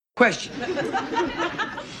question.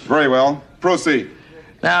 Very well. Proceed.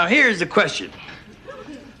 Now, here's the question.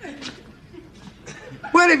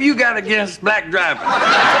 What have you got against black drivers?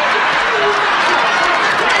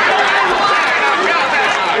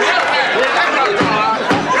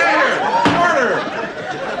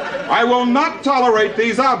 I will not tolerate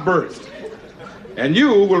these outbursts. And you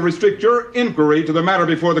will restrict your inquiry to the matter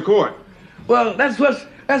before the court. Well, that's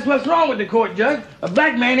what's wrong with the court, Judge. A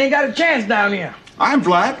black man ain't got a chance down here. I'm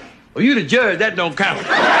black. Well, you the judge, that don't count.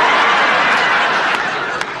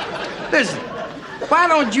 Listen, why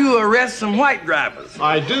don't you arrest some white drivers?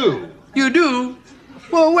 I do. You do?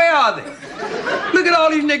 Well, where are they? Look at all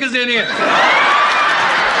these niggas in here.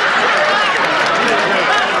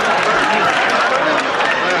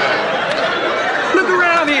 Look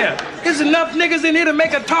around here. There's enough niggas in here to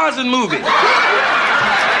make a Tarzan movie.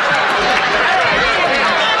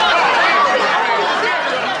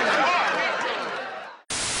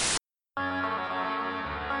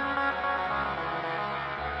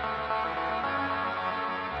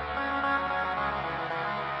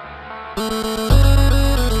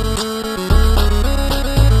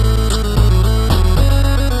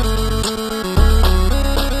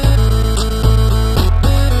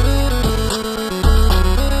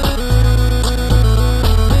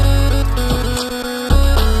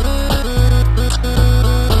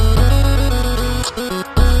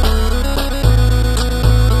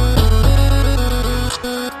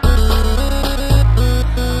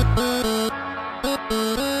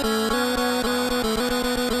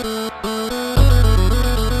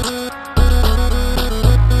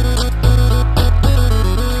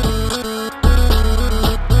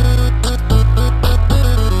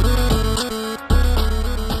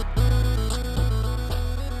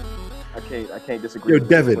 Yo,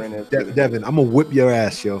 Devin, I'm gonna whip your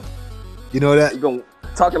ass, yo. You know that? You gonna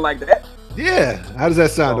talking like that? Yeah. How does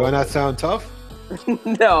that sound? Do I not sound tough?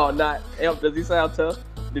 No, not. Does he sound tough?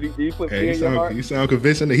 Did he put fear in your heart? You sound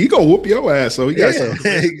convincing. He gonna whoop your ass, so he got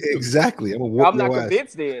something. Exactly. I'm gonna whoop your ass. I'm not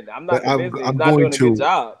convinced then. I'm not convinced. I'm not going doing to. A good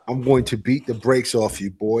job. I'm going to beat the brakes off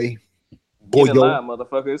you, boy. Get in line,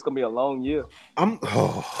 motherfucker. It's gonna be a long year.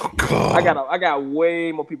 Oh God. I got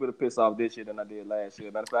way more people to piss off this year than I did last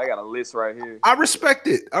year. Matter of fact, I got a list right here. I respect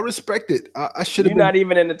it. I should have. You're not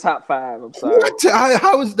even in the top 5. I'm sorry. What?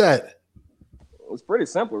 How is that? It's pretty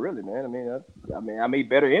simple, really, man. I made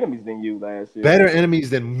better enemies than you last year. Better enemies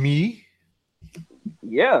than me?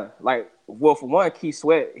 Yeah, for one, Keith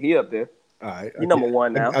Sweat, he up there. All right, he number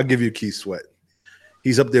 1 now. I'll give you Keith Sweat.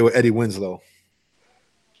 He's up there with Eddie Winslow.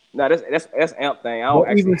 No, that's Amp thing. I don't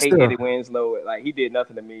actually hate Eddie Winslow. Like, he did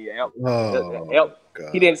nothing to me. Amp,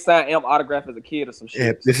 he didn't sign Amp autograph as a kid or some shit.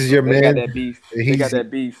 Yeah, this is your man. They got that beef. They got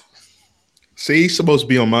that beef. See, he's supposed to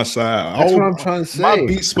be on my side. That's what I'm trying to say. My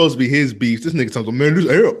beef's supposed to be his beef. This nigga talking, man, this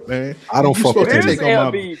Amp, man. I don't fuck with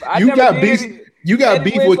Amp beef. You got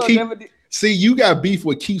beef with Keith. See, you got beef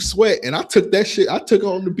with Keith Sweat, and I took that shit. I took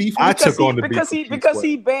on the beef. Because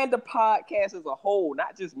he banned the podcast as a whole,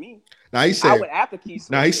 not just me. Now he said, I went after Keith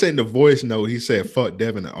Sweat. Now he said in the voice note, he said, "Fuck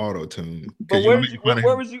Devin and auto tune." But where was you?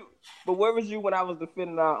 But where was you when I was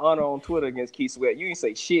defending our honor on Twitter against Keith Sweat? You didn't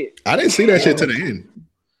say shit. I didn't see that shit to the end.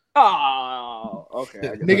 Oh, okay.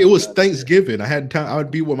 Nigga, it was Thanksgiving. I had time. I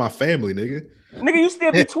would be with my family, nigga. Nigga, you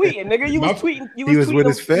still be tweeting, nigga. You was tweeting. He was with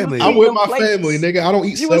his family. I'm with my family, nigga. I don't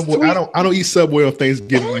eat Subway. I don't eat Subway on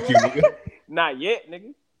Thanksgiving like you, nigga. Not yet,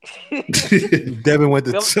 nigga. Devin went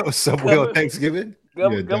to Subway on Thanksgiving.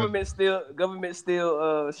 Government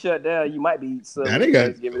still shut down. You might be eating Subway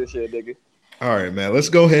Thanksgiving this shit, nigga. All right, man. Let's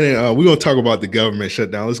go ahead and we're gonna talk about the government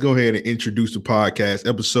shutdown. Let's go ahead and introduce the podcast,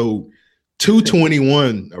 episode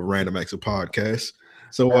 221 of Random Acts of Podcast.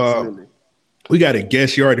 So we got a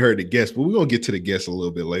guest. You already heard the guest, but we're gonna get to the guest a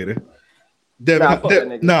little bit later. Devin,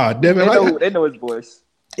 Devin, they know his voice.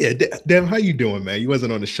 Yeah, Devin, how you doing, man? You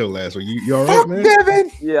wasn't on the show last week. You all right, man?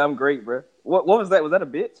 Devin. Yeah, I'm great, bro. What was that? Was that a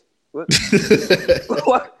bitch? What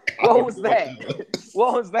was that?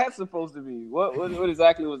 What was that supposed to be? What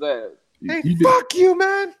exactly was that? Hey, fuck you,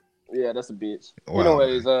 man. Yeah, that's a bitch. Wow.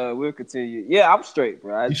 Anyways, we'll continue. Yeah, I'm straight,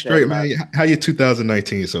 bro. You straight, man. How your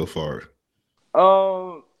 2019 so far?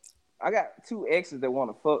 I got 2 exes that want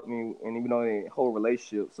to fuck me, and even though they in a whole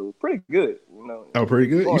relationship, so pretty good, you know. Oh, pretty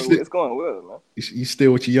good. It's going well, man. You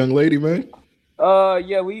still with your young lady, man?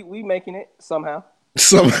 Yeah, we making it somehow.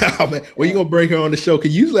 Somehow, man. Well, you gonna bring her on the show?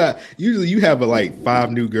 Cause usually you have like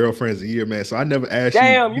 5 new girlfriends a year, man. So I never asked you.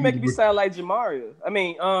 Damn, you making me sound like Jamaria. I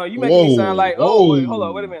mean, you making me sound like. Oh, wait, hold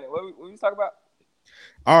on, wait a minute. What you talking about?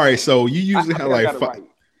 All right, so you usually have like 5.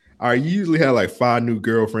 All right, you usually have like 5 new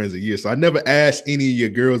girlfriends a year, so I never asked any of your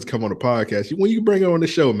girls to come on the podcast. When you bring her on the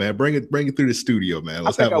show, man, bring it through the studio, man.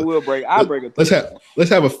 I'll bring it. Let's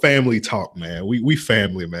have a family talk, man. We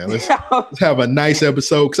family, man. Let's have a nice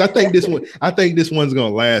episode because I think this one's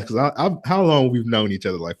gonna last. Because how long we've known each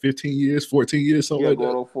other? Like 15 years, 14 years, something like that.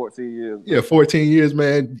 Going on 14 years. Bro. Yeah, 14 years,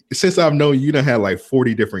 man. Since I've known you, done had like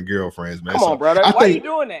 40 different girlfriends, man. Come on, brother. Why are you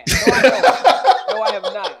doing that? No, I have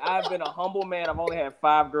not. I've been a humble man. I've only had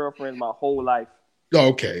 5 girlfriends my whole life.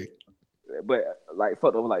 Okay. But like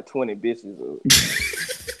fucked over like 20 bitches.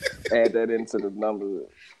 Add that into the number.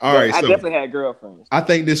 All right. I definitely had girlfriends. I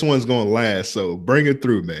think this one's gonna last. So bring it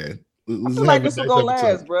through, man. I feel like this is gonna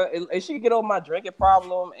last, bro. And she get over my drinking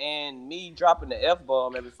problem and me dropping the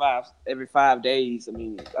F-bomb every 5 days. I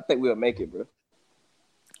mean, I think we'll make it, bro.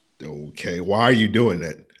 Okay. Why are you doing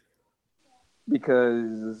that?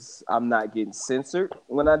 Because I'm not getting censored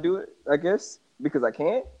when I do it, I guess. Because I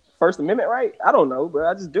can't. First Amendment, right? I don't know, but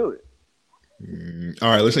I just do it. All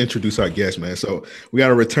right, let's introduce our guest, man. So we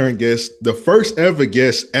got a return guest, the first ever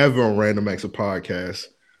guest ever on Random Acts of Podcast.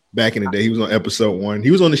 Back in the day, he was on episode 1.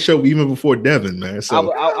 He was on the show even before Devin, man.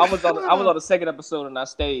 So I was on the second episode and I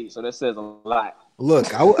stayed, so that says a lot. Look,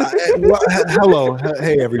 hello,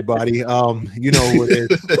 hey everybody. You know what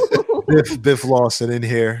it is. Biff Lawson in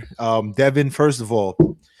here. Devin, first of all,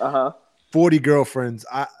 40 girlfriends.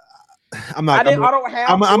 I'm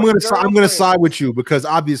gonna side with you because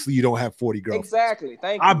obviously you don't have 40 girlfriends. Exactly.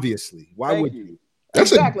 Thank you. Obviously. Why would you?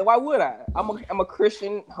 Why would I? I'm a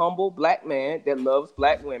Christian, humble black man that loves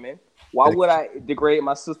black women. Why would I degrade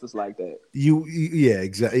my sisters like that? Yeah,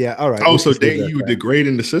 exactly. Yeah, all right. Oh, so you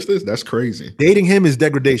degrading the sisters? That's crazy. Dating him is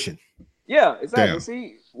degradation. Yeah, exactly. Damn.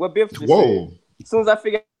 See what Biff just said. As soon as I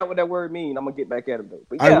figure out what that word means, I'm gonna get back at him though.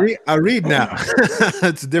 But yeah. I read now.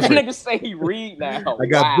 It's different. That nigga say he read now. I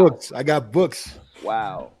got books.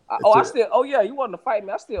 Wow. You wanted to fight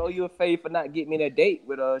me. I still owe you a favor for not getting me that date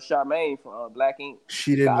with Charmaine from Black Ink.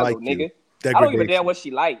 She didn't like you. I don't give a damn what she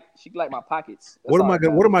liked. She liked my pockets. What am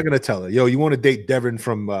I gonna tell her? Yo, you want to date Devin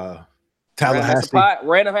from Tallahassee?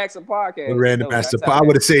 Random Acts of Podcast. Random Acts of I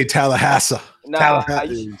would have said Tallahassee. Nah,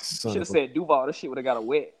 you should have said Duval. This shit would have got a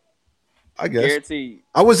wet. I guess. Guaranteed.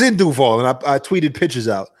 I was in Duval and I tweeted pictures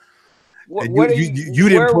out. You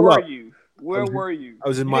didn't pull up. Where were you? I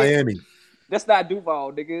was in Miami. That's not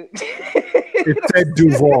Duval, nigga. It said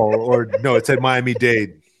Duval, or no, it said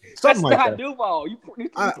Miami-Dade. That's not Duval. You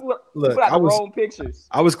put out the wrong pictures.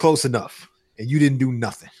 I was close enough, and you didn't do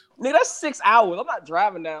nothing. Nigga, that's 6 hours. I'm not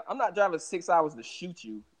driving now. I'm not driving 6 hours to shoot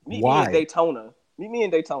you. Meet me in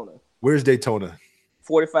Daytona. Where's Daytona?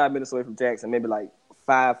 45 minutes away from Jackson. Maybe like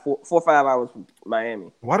 4 or 5 hours from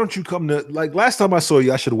Miami. Why don't you come to, like, last time I saw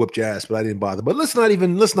you, I should have whipped your ass, but I didn't bother. But let's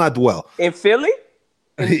not dwell. In Philly?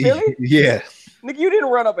 Yeah. Nigga, you didn't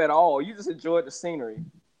run up at all. You just enjoyed the scenery.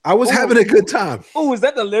 I was having a good time. Oh, is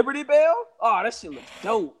that the Liberty Bell? Oh, that shit looks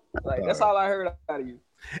dope. Like, that's all I heard out of you.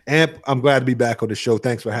 Amp, I'm glad to be back on the show.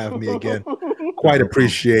 Thanks for having me again. Quite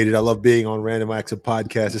appreciated. I love being on Random Acts of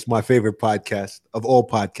Podcast. It's my favorite podcast of all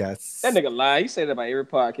podcasts. That nigga lie. He said that about every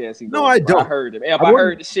podcast. I don't. I heard him. Amp, I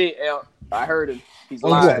heard the shit. Amp, I heard him. He's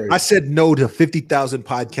lying. I said no to 50,000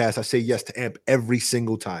 podcasts. I say yes to Amp every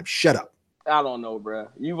single time. Shut up. I don't know, bro.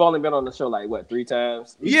 You've only been on the show like what, 3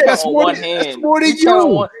 times? Yeah, that's more than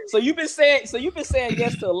you. So you've been saying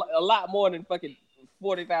yes to a lot more than fucking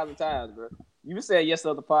 40,000 times, bro. You've been saying yes to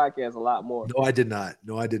other podcasts a lot more. No, I did not.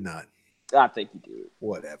 I think you did.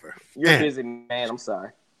 Whatever. You're a busy man. I'm sorry.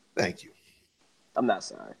 Thank you. I'm not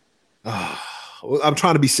sorry. Well, I'm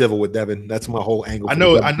trying to be civil with Devin. That's my whole angle. I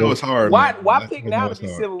know it's hard. Why pick now to be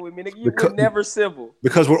civil with me, nigga? You were never civil.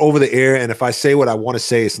 Because we're over the air, and if I say what I want to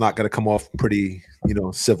say, it's not going to come off pretty,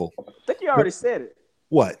 civil. I think you already said it.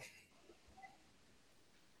 What?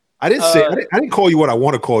 I didn't say. I didn't call you what I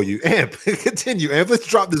want to call you. Amp, continue. Amp, let's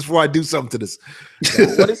drop this before I do something to this.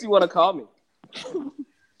 What does he want to call me?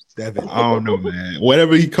 Devin. I don't know, man.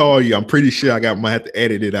 Whatever he called you, I'm pretty sure I might have to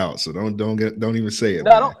edit it out. So don't even say it.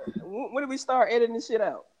 No, when did we start editing this shit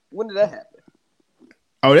out? When did that happen?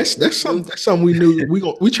 Oh, that's something we knew.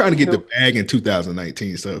 We trying to get the bag in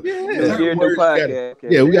 2019. So we gotta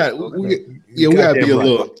be a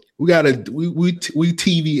little. We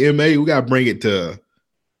TVMA. We gotta bring it to.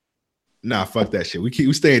 Nah, fuck that shit. We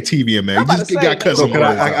stay in TVMA. You just got cut some.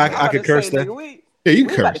 I could curse that. Yeah, you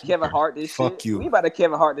can curse. We about to Kevin Hart this Fuck shit. you. We about to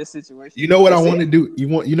Kevin Hart this situation. You know what I want to do?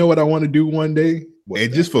 You know what I want to do one day?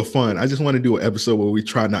 And just for fun, I just want to do an episode where we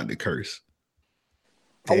try not to curse.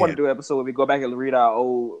 I want to do an episode where we go back and read our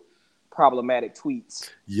old problematic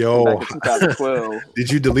tweets. Yo, back in 2012.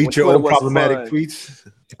 Did you delete your old problematic tweets?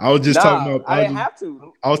 I was just talking about. I didn't have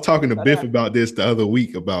to. I was talking to Biff about this the other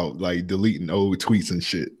week about like deleting old tweets and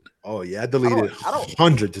shit. Oh yeah, I deleted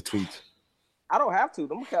hundreds of tweets. I don't have to.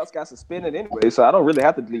 Them accounts got suspended anyway, so I don't really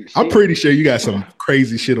have to delete shit. I'm pretty sure you got some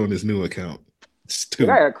crazy shit on this new account. I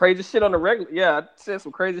got crazy shit on the regular. Yeah, I said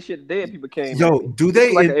some crazy shit today and people came. Yo, do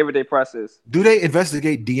they like an everyday process? Do they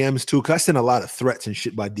investigate DMs too? Cause I send a lot of threats and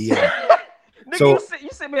shit by DM. Nigga, so you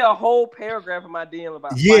sent me a whole paragraph in my DM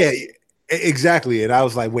about exactly. And I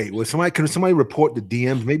was like, wait, can somebody report the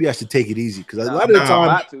DMs? Maybe I should take it easy because a lot of the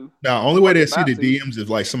time, only way they see the DMs is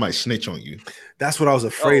like somebody snitch on you. That's what I was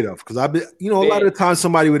afraid of because I've been, a lot of the time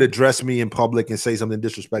somebody would address me in public and say something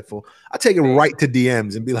disrespectful. I take it right to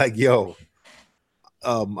DMs and be like, yo.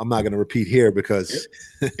 I'm not gonna repeat here because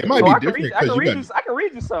it might be different. I can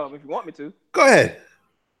read you some if you want me to. Go ahead.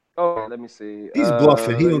 Oh, let me see. He's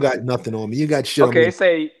bluffing. He don't got nothing on me. You got shit. Okay, it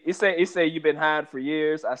say you've been hiding for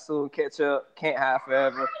years. I soon catch up. Can't hide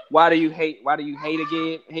forever. Why do you hate? Why do you hate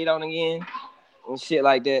again? Hate on again and shit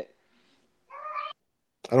like that.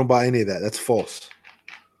 I don't buy any of that. That's false.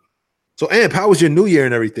 So, Amp, how was your New Year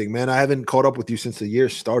and everything, man? I haven't caught up with you since the year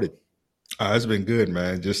started. It's been good,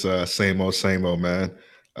 man. Just same old, man.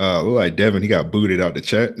 Look like Devin, he got booted out the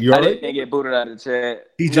chat. You all right? I didn't get booted out of the chat.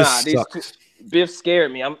 He just sucks. Biff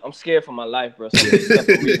scared me. I'm scared for my life, bro. So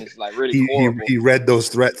it's like really horrible. He read those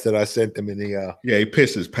threats that I sent him, and he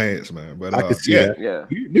pissed his pants, man. But I could see that. Yeah,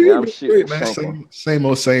 New Year's great, man. Same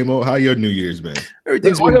old. How your New Year's been?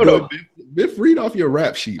 Everything's been good. Biff, read off your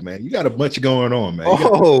rap sheet, man. You got a bunch going on, man.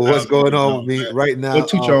 What's going on with me right now? Go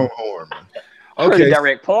toot your own horn, man. Okay,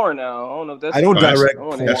 direct porn now. I don't know if that's. I don't direct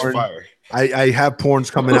porn. That's fire. I have porns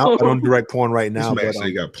coming out. I don't direct porn right now. This man say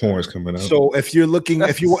you got porns coming out. So if you're looking,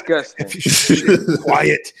 if you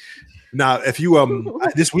quiet. Now, if you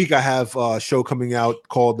this week I have a show coming out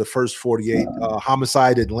called The First 48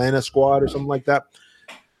 Homicide Atlanta Squad or something like that.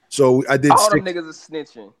 So I did. All them niggas are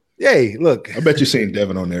snitching. Yay! Look, I bet you've seen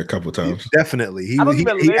Devin on there a couple of times. Definitely, he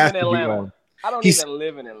asked in Atlanta. I don't even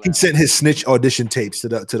live in Atlanta. He sent his snitch audition tapes to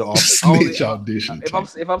the office. Snitch audition. If I'm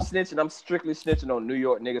snitching, I'm strictly snitching on New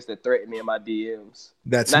York niggas that threaten me in my DMs.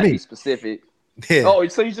 That's not me. Be specific. Yeah. Oh,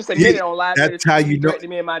 so you just admitted on live? That's how you know.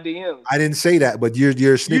 Me in my DMs. I didn't say that, but you're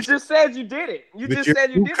snitching. You just said you did it. You just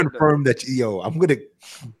said you did it. Confirmed that.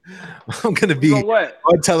 I'm gonna be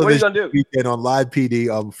on television weekend on Live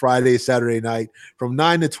PD on Friday, Saturday night from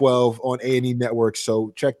 9 to 12 on A&E Network.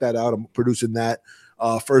 So check that out. I'm producing that.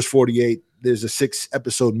 First 48. There's a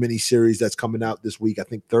 6-episode miniseries that's coming out this week, I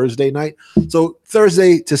think Thursday night. So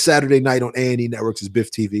Thursday to Saturday night on A&E Networks is Biff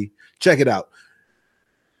TV. Check it out.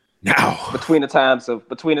 Now between the times of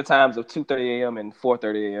 2:30 a.m. and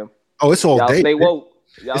 4:30 a.m. Oh, it's all Y'all day. Stay woke.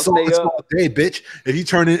 It's all day, bitch. If you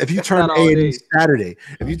turn A&E Saturday,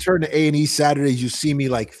 to A&E Saturdays, you see me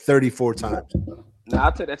like 34 times. Nah,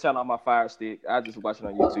 I took that channel on my Fire Stick. I just watch it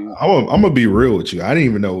on YouTube. I'm gonna be real with you. I didn't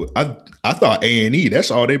even know. I thought A&E.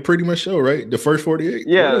 That's all they pretty much show, right? The First 48.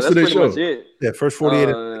 Yeah, that's pretty much it. Yeah, First 48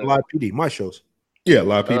 and Live PD. My shows. Yeah,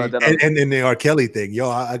 Live PD. And then the R. Kelly thing. Yo,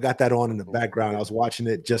 I got that on in the background. I was watching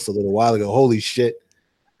it just a little while ago. Holy shit.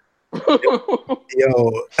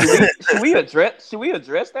 Yo, should we address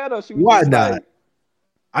that or should we? Why not?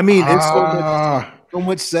 I mean, it's so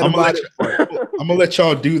much said about it. I'm gonna let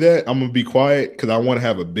y'all do that. I'm gonna be quiet because I want to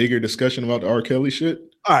have a bigger discussion about the R. Kelly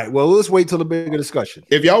shit. All right, well, let's wait till the bigger discussion.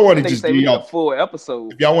 If y'all want to just give y'all a full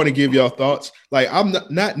episode, if y'all want to give y'all thoughts, like I'm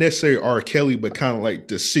not necessarily R. Kelly, but kind of like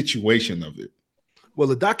the situation of it. Well,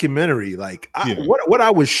 the documentary, what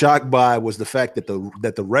I was shocked by was the fact that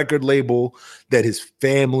the record label, that his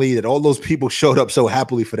family, that all those people showed up so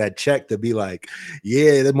happily for that check to be like,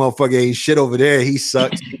 yeah, that motherfucker ain't shit over there. He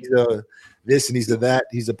sucks. He's this and he's a that.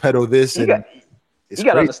 He's a pedo this. You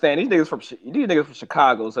gotta understand these niggas from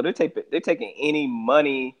Chicago, so they're taking any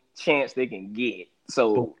money chance they can get.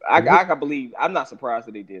 So I can believe. I'm not surprised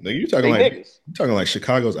that they did. You're talking like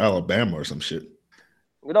Chicago's Alabama or some shit.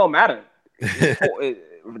 It don't matter.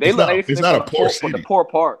 It's not a poor city. The poor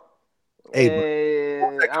part. Hey,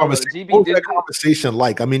 what was that conversation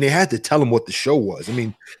like? I mean, they had to tell him what the show was. I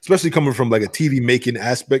mean, especially coming from like a TV making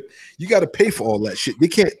aspect, you got to pay for all that shit. They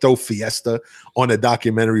can't throw Fiesta on a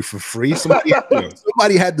documentary for free. Somebody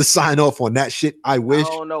had to sign off on that shit. I wish. I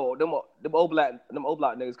don't know. Them old black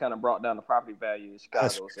niggas kind of brought down the property value in Chicago.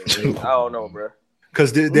 So I don't know, bro.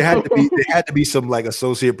 Because there had to be some like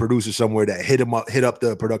associate producer somewhere that hit up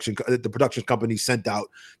the production company sent out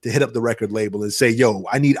to hit up the record label and say, yo,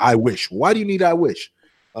 I need I Wish. Why do you need I Wish?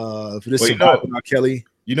 For this R. Kelly.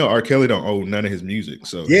 You know, R. Kelly don't own none of his music.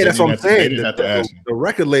 So yeah, that's what I'm saying. The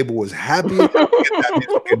record label was happy to get that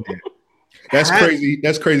music in there. That's crazy.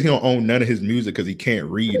 That's crazy. He don't own none of his music because he can't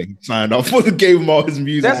read, and he signed off. Gave him all his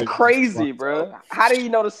music. That's crazy, bro. How did he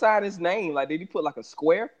know to sign his name? Like, did he put like a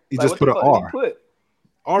square? He like, just put an R.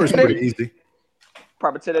 R is pretty easy.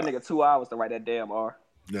 Probably tell that nigga 2 hours to write that damn R.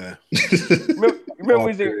 Yeah. remember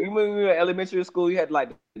when we were in elementary school, you had like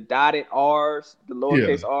the dotted R's, the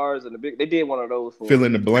lowercase R's, and the big. They did one of those. Fill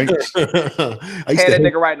in the blanks. I had that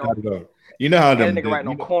nigga writing on. You know how that nigga writing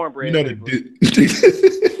on cornbread. You know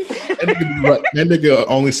that nigga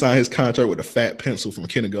only signed his contract with a fat pencil from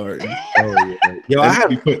kindergarten. Oh, yeah. Yo,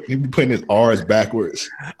 he be putting his R's backwards.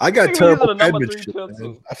 I got terrible penmanship.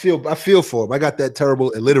 I feel for him. I got that terrible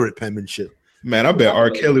illiterate penmanship. Man, I bet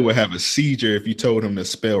R. Kelly would have a seizure if you told him to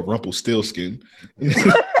spell Rumpelstiltskin.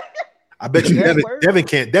 I bet you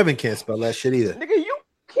Devin can't spell that shit either. Nigga, you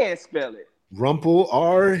can't spell it. Rumple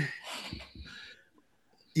R.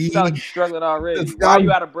 You sound like you're struggling already. Why are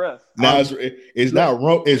you out of breath? No, it's not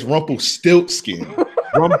it's Rumpelstiltskin.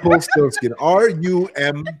 Rumpelstiltskin. RUMPIL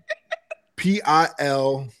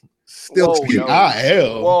Stiltskin.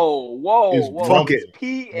 Whoa. Fuck it.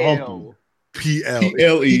 PL.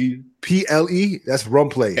 PLE. PLE. That's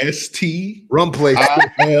rumplay. ST. Rumplay.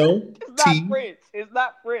 ILT. It's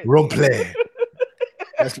not French. Rumplay.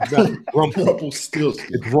 That's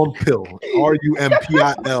Rumpelstiltskin. It's rumpil.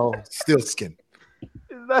 RUMPIL Stiltskin.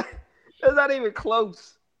 That's not even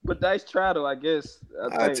close. But nice try though, I guess.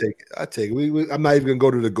 I take it. I'm not even gonna go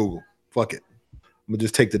to the Google. Fuck it. I'm gonna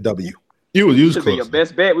just take the W. You was close. Your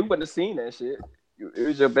best bet. We wouldn't have seen that shit. It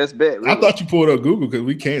was your best bet. Really. I thought you pulled up Google because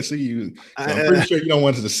we can't see you. So I'm pretty sure you don't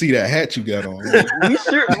want us to see that hat you got on. we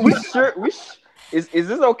sure. Is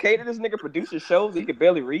this okay that this nigga produces shows that he can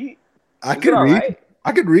barely read? I can read. Right?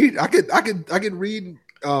 I could read. I could read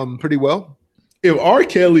pretty well. If R.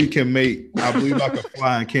 Kelly can make I Believe I Can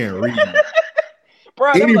Fly and can't read, bro,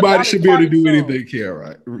 anybody should be able to do anything.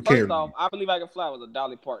 First off, I Believe I Can Fly was a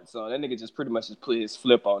Dolly Parton song. That nigga just pretty much just put his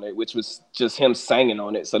flip on it, which was just him singing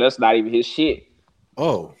on it. So that's not even his shit.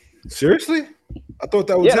 Oh, seriously? I thought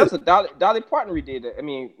that was that's a Dolly Parton redid that. I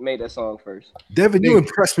mean, made that song first. Devin, you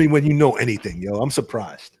impress me when you know anything, yo. I'm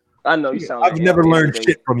surprised. I know you sound. I've never learned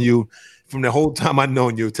shit from you from the whole time I've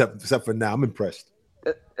known you, except for now. I'm impressed.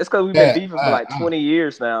 It's because we've been beefing for like 20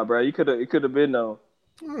 years now, bro. It could have been no.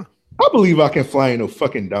 I Believe I Can Fly ain't no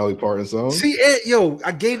fucking Dolly Parton song. See, yo,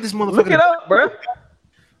 I gave this motherfucker. Look it up, bro.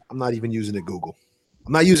 I'm not even using the Google.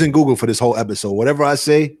 I'm not using Google for this whole episode. Whatever I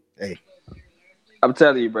say, hey. I'm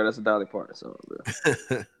telling you, bro, that's a Dolly Parton song, bro.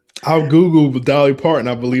 I'll Google Dolly Parton.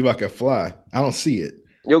 I Believe I Can Fly. I don't see it.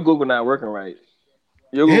 Your Google not working right.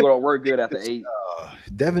 Your Google don't work good after 8.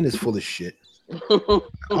 Devin is full of shit.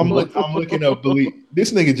 I'm looking up.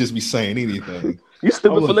 This nigga just be saying anything. You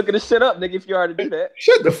stupid for looking this shit up, nigga. If you already do that,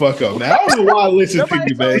 shut the fuck up, man. I don't know why I listen to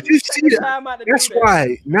you, man. You see that? That's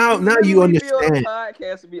why. Now you understand.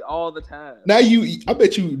 Podcast to be all the time. Now I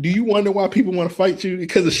bet you. Do you wonder why people want to fight you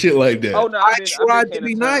because of shit like that? Oh no, I tried to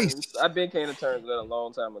be nice. I've been came to terms with that a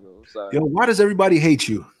long time ago. Sorry. Yo, why does everybody hate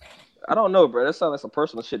you? I don't know, bro. That sounds like some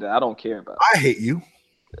personal shit that I don't care about. I hate you.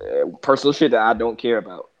 Personal shit that I don't care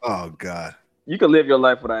about. Oh God. You can live your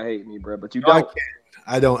life without hating me, bro, but you don't.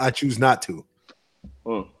 I don't. I choose not to.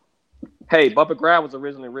 Hey, Bump and Grind was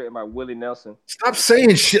originally written by Willie Nelson. Stop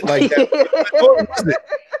saying shit like that.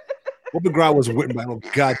 Bump and Grind was written by no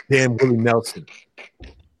goddamn Willie Nelson.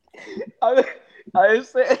 I didn't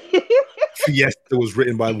say Fiesta was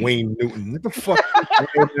written by Wayne Newton. What the fuck?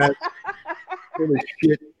 Holy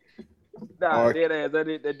shit. Nah, dead ass.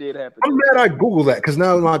 That did happen. I'm mad I Google that because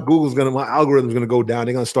now my algorithm's gonna go down.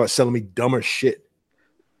 They're gonna start selling me dumber shit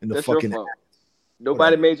in the fucking.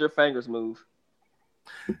 Nobody made your fingers move.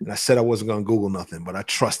 And I said I wasn't gonna Google nothing, but I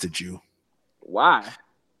trusted you. Why?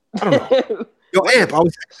 I don't know. Yo, Amp, I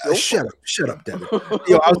was shut up, Devin.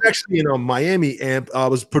 Yo, I was actually in Miami, Amp. I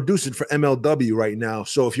was producing for MLW right now.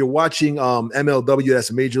 So if you're watching MLW,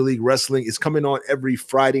 that's Major League Wrestling, it's coming on every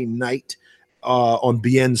Friday night on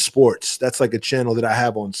BN Sports. That's like a channel that I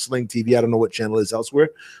have on Sling TV. I don't know what channel it is elsewhere,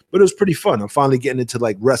 but it was pretty fun. I'm finally getting into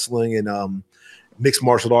like wrestling and mixed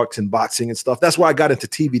martial arts and boxing and stuff. That's why I got into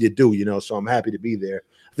TV to do, so I'm happy to be there.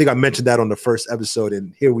 I think I mentioned that on the first episode,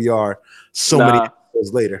 and here we are many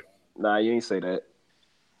episodes later. Nah, you ain't say that.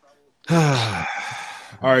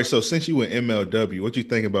 All right, so since you went MLW, what you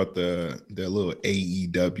think about the little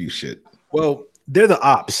AEW shit? Well, they're the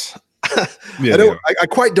ops. I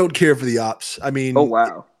quite don't care for the ops. I mean, oh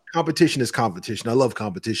wow, competition is competition. I love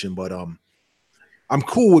competition, but I'm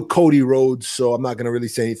cool with Cody Rhodes, so I'm not gonna really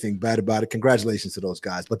say anything bad about it. Congratulations to those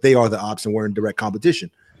guys, but they are the ops and we're in direct competition.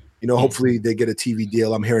 You know, hopefully they get a TV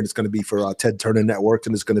deal. I'm hearing it's going to be for Ted Turner Network,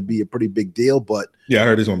 and it's going to be a pretty big deal. But yeah, I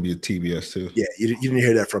heard it's going to be a TBS too. Yeah, you didn't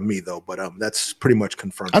hear that from me though, but that's pretty much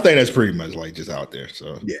confirmed. I think that's pretty much like just out there.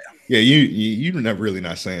 So yeah, you're not really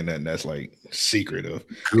not saying that. And that's like secretive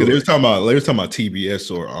because they was talking about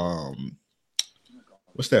TBS or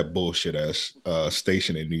what's that bullshit ass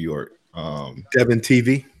station in New York? Devin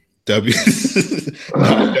TV.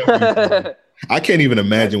 I can't even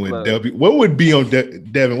imagine what would be on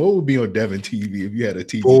Devin. What would be on Devin TV if you had a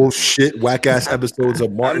TV? Bullshit, whack ass episodes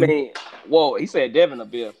of Martin. I mean, whoa, he said Devin a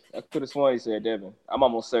bit. I could have sworn he said Devin. I'm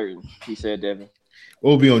almost certain he said Devin.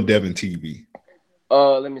 What would be on Devin TV?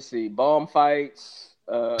 Let me see. Bomb fights.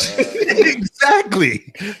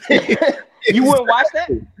 Exactly. You wouldn't watch that?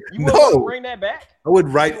 You wouldn't bring that back? I would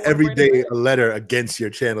write every day a letter against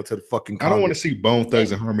your channel to the fucking Congress. I don't want to see Bone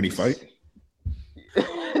Thugs and Harmony fight.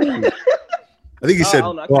 I think he said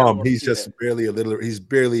bum. He's just barely a little. He's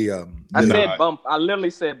barely. I said bum. I literally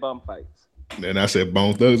said bum fights. Then I said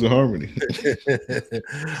Bone Thugs and Harmony.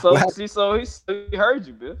 So he heard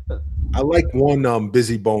you, Bill. I like one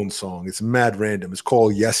Busy Bone song. It's mad random. It's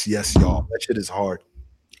called Yes Yes Y'all. That shit is hard.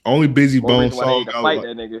 Only Busy Bone song I like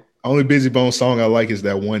is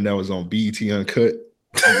that one that was on BET Uncut.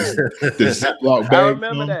 The Ziploc bag. I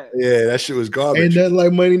remember that. Yeah, that shit was garbage. Ain't nothing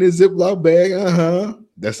like money in a Ziploc bag.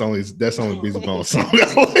 That's only Busy Bone song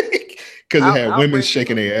I like because it had women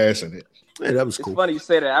shaking their ass in it. Yeah, that was cool. It's funny you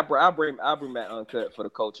say that. I bring that Uncut for the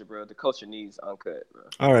culture, bro. The culture needs Uncut, bro.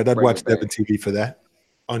 All right, I'd watch Devin TV for that.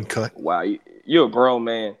 Uncut. Wow, you're a grown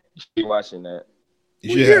man. You should be watching that.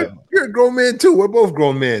 You're a grown man too. We're both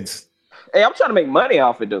grown men. Hey, I'm trying to make money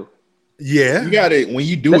off it, though. Yeah, you got it. When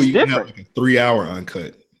you do it, you have like a 3-hour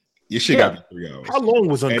Uncut. Your shit got to be 3 hours. How long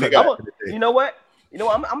was Uncut? You know what?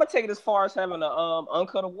 I'm gonna take it as far as having a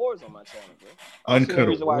Uncut Awards on my channel, bro. Uncut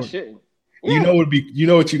Awards. Why I shouldn't. Yeah. You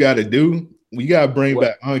know what you got to do? We got to bring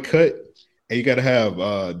back Uncut, and you got to have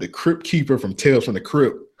the Crypt Keeper from Tales from the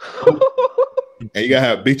Crypt, and you got to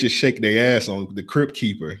have bitches shake their ass on the Crypt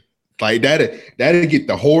Keeper. Like that'll get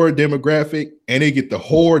the horror demographic, and they get the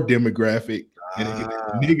horror demographic, and they get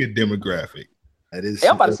the nigga demographic. That is. Hey,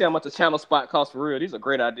 I'm about to see how much a channel spot costs for real. These are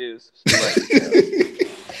great ideas.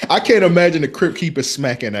 I can't imagine the Crypt Keeper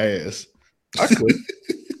smacking ass. I could.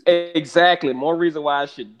 Exactly. More reason why I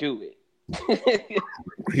should do it.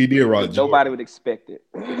 He did right. Nobody would expect it.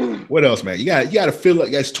 What else, man? You got to feel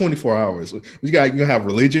like that's 24 hours. You got to have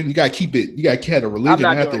religion. You got to keep it. You got to have a religion.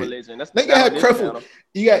 I'm not doing religion. That's they got to have Creflo.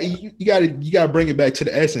 You got to bring it back to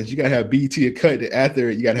the essence. You got to have BT a cut after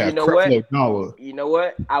it. You got to have Creflo Dollar. You know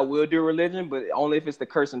what? I will do religion, but only if it's the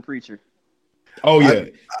cursing preacher. Oh yeah,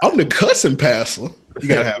 I'm the cussing pastor. You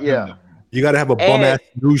gotta have him. You gotta have a bum ass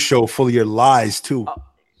news show full of your lies too.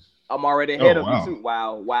 I'm already ahead of you too.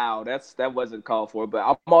 Wow, that wasn't called for, but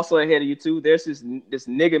I'm also ahead of you too. There's this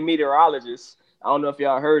nigga meteorologist. I don't know if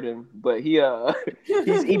y'all heard him, but he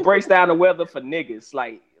breaks down the weather for niggas.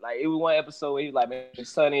 Like it was one episode where he was like, man,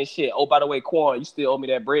 it's sunny and shit. Oh, by the way, Quan, you still owe me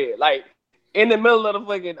that bread. Like in the middle of the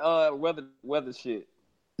fucking weather shit.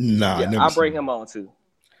 Nah, yeah, I'll bring him on too.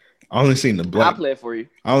 I only seen the black. I'll play it for you.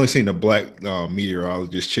 I only seen the black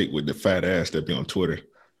meteorologist chick with the fat ass that be on Twitter.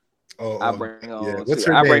 I bring her on. What's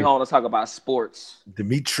her name? I bring her on to talk about sports.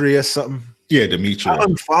 Demetria something. Yeah, Demetria. I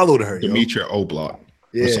unfollowed her. Demetria O'Block.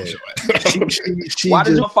 Yeah. She Why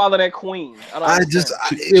did you follow that queen?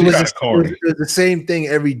 It was the same thing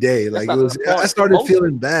every day. Like I started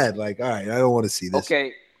feeling bad. Like, all right, I don't want to see this.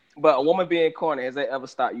 Okay, but a woman being corny, has that ever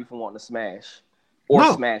stopped you from wanting to smash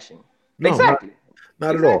or smashing? No, exactly.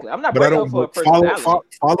 Not at all. I'm not bringing her for a personality.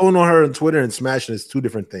 Following on her on Twitter and smashing is two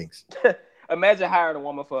different things. Imagine hiring a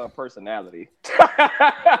woman for a personality.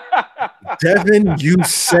 Devin, you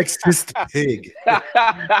sexist pig.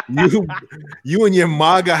 You and your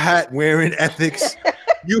MAGA hat wearing ethics.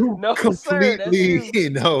 You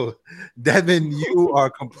Devin, you are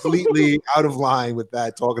completely out of line with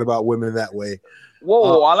that, talking about women that way.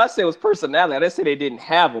 Whoa, all I said was personality. I didn't say they didn't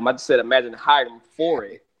have them. I just said imagine hiring them for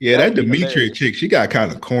it. Yeah, that Demetria chick, she got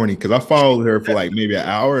kind of corny because I followed her for like maybe an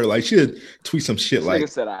hour. Like she'd tweet some shit like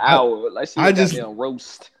said an hour. Like she just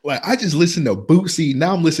roast. Like I just listened to Bootsy.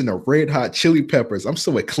 Now I'm listening to Red Hot Chili Peppers. I'm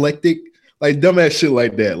so eclectic. Like dumbass shit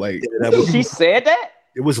like that. Like she said that?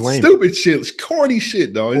 It was lame. Stupid shit. It's corny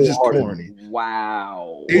shit, though. It's just corny.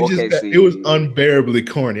 Wow. It was unbearably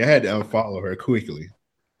corny. I had to unfollow her quickly.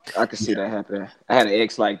 I could see that happen. I had an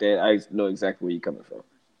ex like that. I know exactly where you're coming from.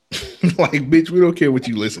 Like, bitch, we don't care what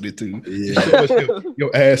you listening to. Yeah. Show us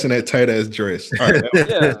your ass in that tight ass dress. All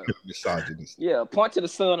right, misogynist. Yeah, point to the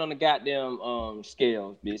sun on the goddamn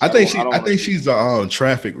scales, bitch. I think she's a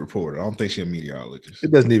traffic reporter. I don't think she's a meteorologist.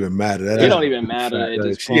 It doesn't even matter. It don't even matter at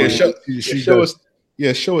this point. Show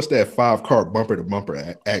us that 5-car bumper to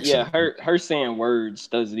bumper action. Yeah, her saying words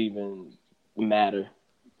doesn't even matter.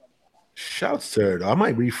 Shouts to her, though. I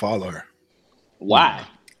might refollow her. Why?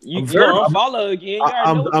 You unfollow her again.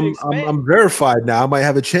 I'm verified now. I might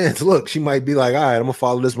have a chance. Look, she might be like, all right, I'm gonna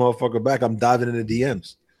follow this motherfucker back. I'm diving in the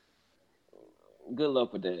DMs. Good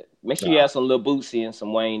luck with that. Make sure you have some Lil Bootsy and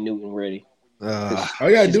some Wayne Newton ready. All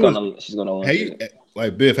you gotta do is she's gonna want it.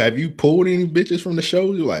 Like, Biff, have you pulled any bitches from the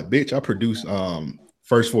show? You're like, bitch, I produced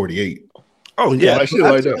First 48. Oh yeah, like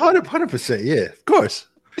 100%. Yeah, of course.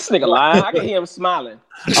 This nigga lying. I can hear him smiling.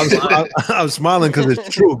 I'm smiling because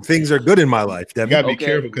it's true. Things are good in my life. You gotta be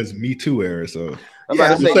careful because Me Too era. So I'm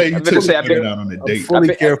about to say I've been out on a date.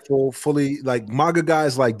 Fully careful, fully like MAGA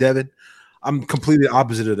guys like Devin. I'm completely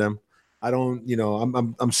opposite of them. I don't,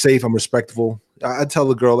 I'm safe. I'm respectful. I tell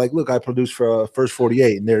the girl like, look, I produced for First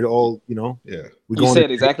 48, and they're all, yeah. You said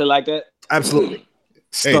exactly like that. Absolutely.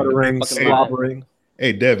 Stuttering, slobbering.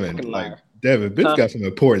 Hey, Devin, Devin, Biff got some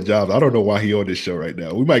important jobs. I don't know why he on this show right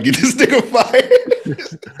now. We might get this nigga fired.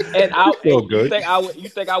 You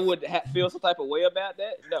think I would feel some type of way about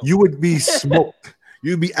that? No. You would be smoked.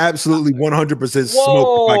 You'd be absolutely 100% smoked.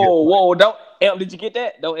 Whoa! Don't. Did you get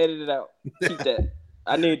that? Don't edit it out. Keep that.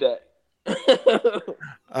 I need that.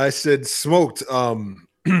 I said smoked.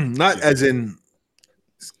 Not as in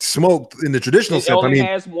smoked in the traditional sense. I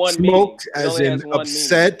mean, smoked as in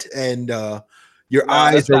upset and. Your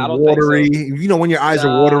eyes are watery. So. When your eyes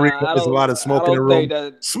are watery, there's a lot of smoke in the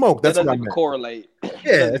room. Smoke. That's what I meant. Correlate.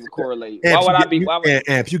 Yeah, correlate. Why would I be?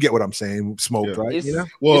 Amp, you get what I'm saying? Smoked, right?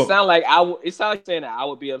 Well, it sounds like I would. It sounds like saying that I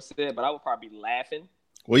would be upset, but I would probably be laughing.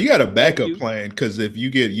 Well, you got a backup plan because if you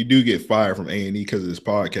do get fired from A&E because of this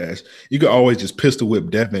podcast, you can always just pistol whip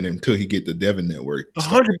Devin until he get the Devin Network.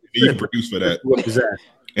 100%. You produce for that. What is that?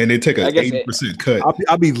 And they take an 80% cut.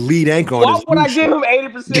 I'll be lead anchor on this. Why would I give him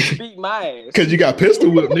 80% to beat my ass? Because you got pistol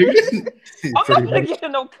whip, nigga. I'm not gonna get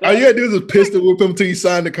no cut. All you gotta do is pistol whip him until you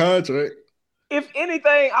sign the contract. If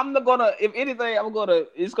anything,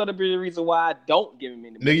 it's gonna be the reason why I don't give him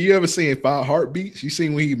any money. Nigga, you ever seen 5 Heartbeats? You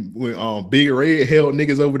seen when Big Red held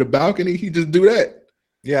niggas over the balcony? He just do that.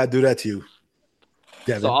 Yeah, I do that to you.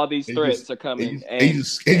 Devin. So all these threats are coming, and you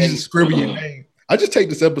just scribble your name. I just take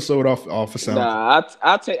this episode off of sound. Nah,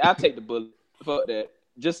 I'll take the bullet. Fuck that.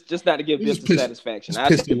 Just not to give this satisfaction. I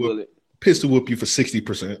take the bullet. Pistol whoop you for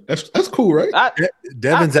 60%. That's cool, right?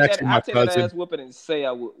 Devin's actually my cousin. I take that ass whooping and say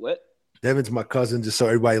I would what? Devin's my cousin, just so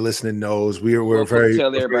everybody listening knows. We're very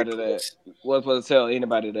tell everybody that. Wasn't supposed to tell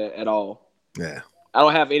anybody that at all. Yeah. I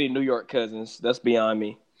don't have any New York cousins. That's beyond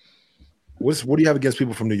me. What do you have against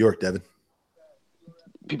people from New York, Devin?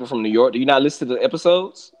 People from New York? Do you not listen to the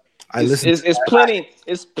episodes? I listen. It's plenty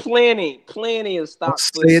of stock.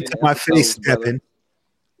 Say it to my face, Devin.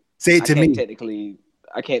 Say it to me.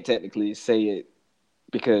 I can't technically say it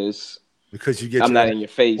because you get. I'm not in your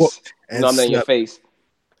face. No, I'm not in your face.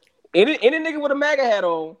 Any nigga with a MAGA hat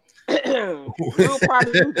on, we'll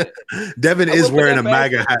probably do that. Devin is wearing a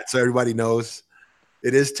MAGA hat, so everybody knows.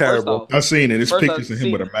 It is terrible. I've seen it. It's pictures of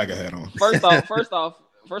him with a MAGA hat on. First off,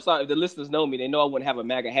 if the listeners know me, they know I wouldn't have a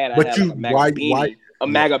MAGA hat. I'd have a MAGA beanie. A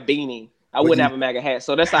MAGA beanie. I wouldn't have a MAGA hat.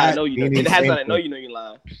 So that's how I know you. It has how I know you're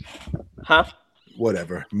lying. Huh?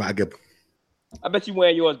 Whatever. MAGA. I bet you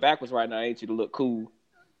wearing yours backwards right now, ain't you, to look cool?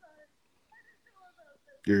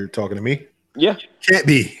 You're talking to me? Yeah. Can't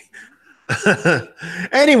be.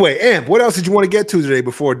 Anyway, Amp, what else did you want to get to today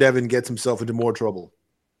before Devin gets himself into more trouble?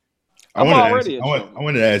 I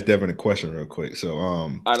wanted to ask Devin a question real quick. So, all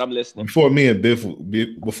right, I'm listening. Before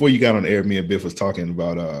you got on the air, me and Biff was talking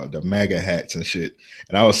about the MAGA hats and shit,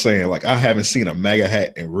 and I was saying like I haven't seen a MAGA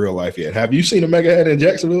hat in real life yet. Have you seen a MAGA hat in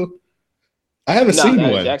Jacksonville? I haven't seen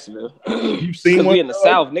one. In Jacksonville. You've seen one? We in the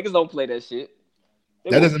South. Niggas don't play that shit.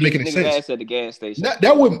 That doesn't make any sense. Ass at the gas station. I'm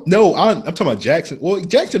talking about Jackson. Well,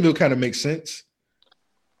 Jacksonville kind of makes sense.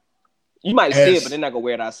 You might see it, but they're not gonna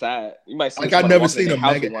wear it outside. You might see. Like I've never seen a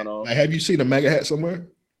MAGA. Like, have you seen a MAGA hat somewhere?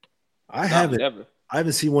 I haven't. I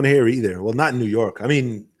haven't seen one here either. Well, not in New York. I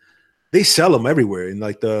mean, they sell them everywhere in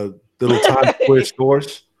like the little Times Square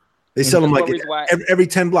stores. They sell them like every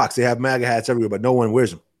 10 blocks. They have MAGA hats everywhere, but no one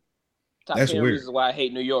wears them. That's weird. Reasons why I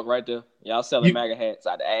hate New York right there. Y'all selling MAGA hats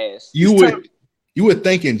out the ass. You would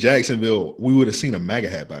think in Jacksonville we would have seen a MAGA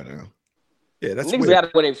hat by now. Yeah, that's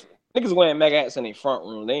weird. Niggas wearing MAGA hats in their front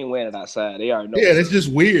room. They ain't wearing it outside. They already know. Yeah, that's just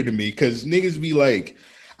weird to me because niggas be like,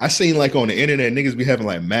 I seen like on the internet niggas be having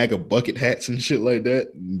like MAGA bucket hats and shit like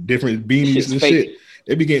that, different beanies and fake. shit.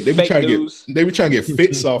 They be trying to get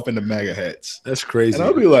fits off in the MAGA hats. That's crazy. And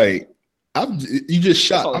I'll be like, I'm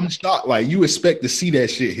shocked. Like you expect to see that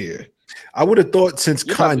shit here. I would have thought since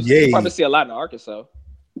Kanye. You probably see a lot in Arkansas.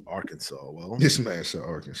 Well, this man said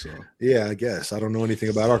Arkansas. Yeah, I guess I don't know anything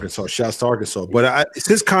about Arkansas. Shouts to Arkansas, but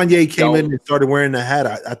since Kanye came in and started wearing the hat,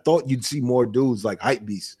 I thought you'd see more dudes like hype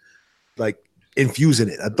beasts, like infusing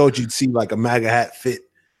it. I thought you'd see like a MAGA hat fit,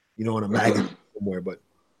 in a MAGA somewhere, but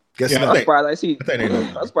guess not. I'm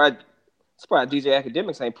surprised DJ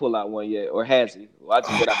Academics ain't pull out one yet, or has he? Well, I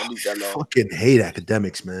just got out the loop that long. Fucking hate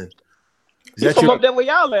Academics, man. He's from up there where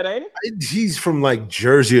y'all at, ain't he? He's from like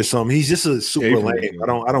Jersey or something. He's just a super lame.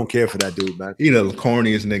 I don't care for that dude, man. He the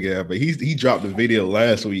corniest nigga ever. He dropped a video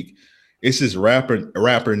last week. It's this rapper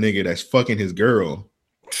nigga that's fucking his girl.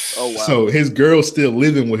 Oh wow. So his girl's still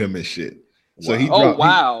living with him and shit. So he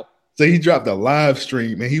dropped a live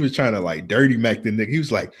stream and he was trying to like dirty Mac the nigga. He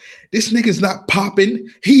was like, "This nigga's not popping.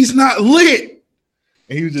 He's not lit."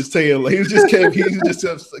 And he was just saying,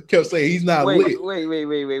 kept saying he's not lit.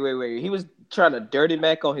 Wait. He was trying to dirty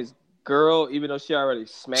Mac on his girl, even though she already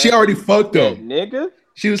smashed. She already fucked him, nigga.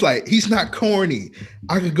 She was like, "He's not corny.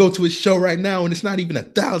 I could go to his show right now, and it's not even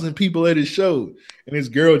 1,000 people at his show." And his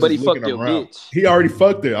girl just looking around. Bitch. He already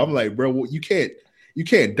fucked her. I'm like, bro, you can't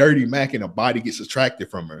dirty Mac and a body gets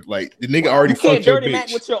attracted from her. Like the nigga already fucked your bitch. You can't dirty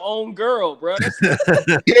Mac with your own girl, bro.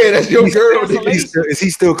 Yeah, that's your girl. Is he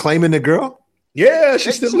still claiming the girl? Yeah,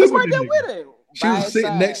 she still living right there with him. She was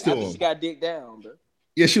sitting next to him. She got dick down, bro.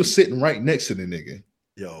 Yeah, she was sitting right next to the nigga.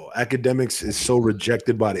 Yo, Academics is so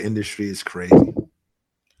rejected by the industry. It's crazy.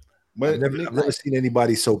 But I've never seen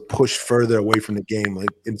anybody so pushed further away from the game, like,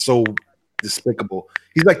 and so despicable.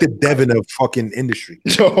 He's like the Devin of fucking industry.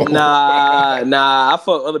 Nah. I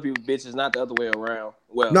fuck other people's bitches, not the other way around.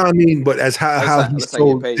 Well, no, I mean, but as how he's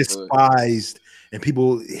so despised and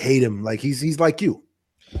people hate him, like he's like you.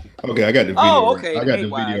 Okay, I got the video. Oh, okay. I got the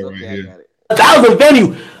video right here. 1,000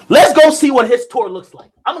 venue. Let's go see what his tour looks like.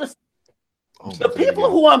 I'm gonna. The people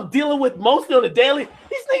who I'm dealing with mostly on the daily,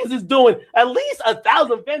 these niggas is doing at least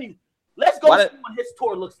 1,000 venues. Let's go see what his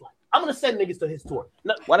tour looks like. I'm gonna send niggas to his tour.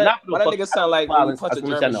 Why that nigga sound like when you punch a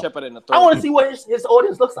German Shepherd in the throat? I want to see what his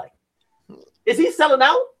audience looks like. Is he selling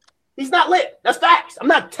out? He's not lit. That's facts. I'm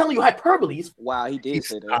not telling you hyperbole. Wow, he did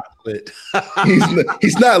say that. Not lit.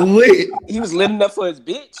 he's not lit. He was lit enough for his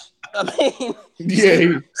bitch. I mean,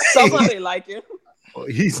 yeah, somebody like him.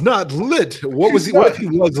 He's not lit. What was he? What if he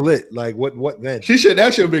was lit? Like what then? That should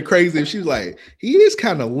have been crazy if she was like, he is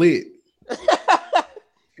kind of lit.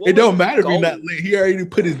 It don't matter if he's not lit. He already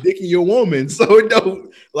put his dick in your woman, so it don't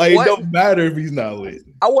matter if he's not lit.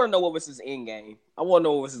 I want to know what was his end game. I want to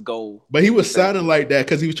know what was his goal. But he was sounding like that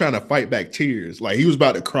because he was trying to fight back tears. Like he was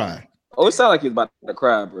about to cry. Oh, it sounded like he was about to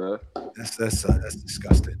cry, bro. That's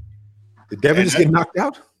disgusting. Did Devin just get knocked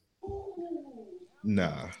out?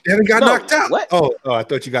 Nah. Devin got knocked out. What? Oh, I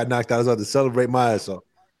thought you got knocked out. I was about to celebrate my ass off.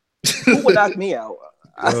 Who would knock me out?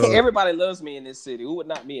 Everybody loves me in this city. Who would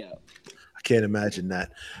knock me out? I can't imagine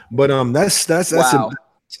that. But that's wow.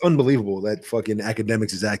 It's unbelievable that fucking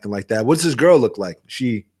Academics is acting like that. What's this girl look like?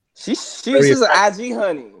 She's an IG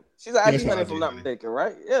honey. She's an IG honey, if I'm not mistaken,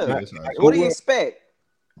 right? Yeah. What do you expect?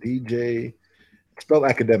 DJ, spell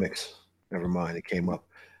Academics. Never mind, it came up.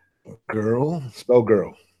 Girl, spell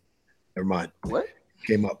girl. Never mind. What?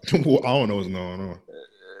 Came up. I don't know what's going on.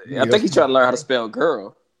 I think he's trying to learn how to spell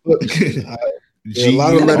girl. Look, a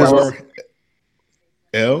lot of letters.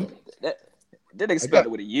 L. That nigga spelled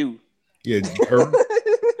it with a U. Yeah, her.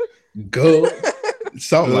 Go.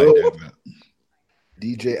 Something like that, man.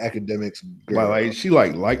 DJ Academics girl. Like she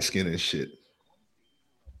like light skin and shit.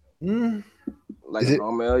 Like a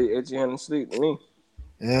Romeo, you itchy and sleep to me.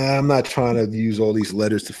 Yeah, I'm not trying to use all these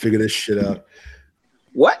letters to figure this shit out.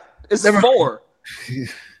 What? It's 4.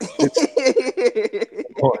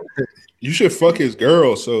 You should fuck his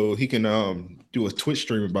girl so he can do a Twitch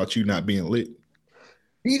stream about you not being lit.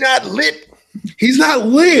 He not lit. He's not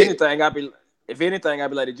lit. If anything, I'd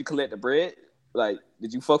be like, did you collect the bread? Like,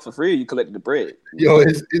 did you fuck for free or you collected the bread? Yo,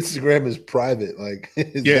 his Instagram is private. Like,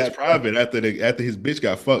 it's private. After his bitch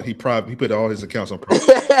got fucked, he put all his accounts on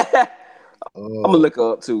private. I'm gonna look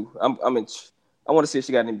her up too. I want to see if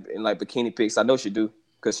she got any like bikini pics. I know she do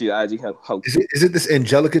because she IG host. Is it this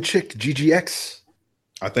Angelica chick, GGX?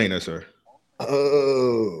 I think that's her.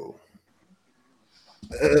 Oh.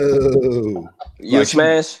 You like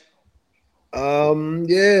smash?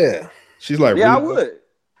 Yeah. She's like, yeah, really? I would.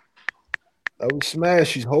 I would smash.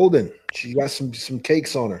 She's holding. She got some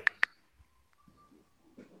cakes on her.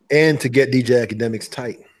 And to get DJ Academics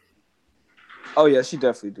tight. Oh yeah, she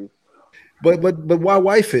definitely do. But why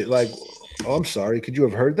wife it? Like, oh, I'm sorry. Could you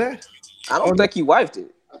have heard that? I don't think he wifed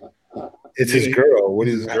it. It's his girl. What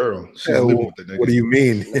is his girl? What do you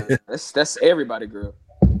mean? Nah, that's everybody, girl.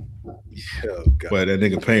 Oh, but that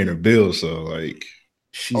nigga paying her bills, so like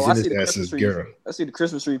she's in his girl. I see the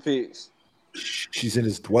Christmas tree pics. She's in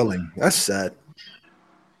his dwelling. That's sad.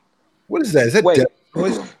 What is that? Is that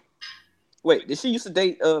Wait, did she used to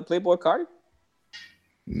date Playboy Cardi?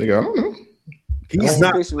 Nigga, I don't know. He's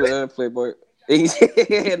not with Playboy.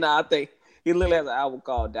 Nah, I think he literally has an album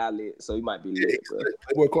called Die Lit, so he might be lit. Bro.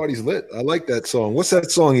 Playboy Cardi's lit. I like that song. What's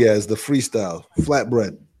that song he has? The freestyle,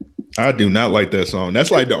 Flatbread. I do not like that song.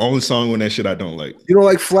 That's like the only song on that shit I don't like. You don't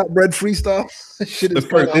like Flatbread freestyle? Shit is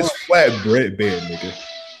it's Flatbread bed, nigga.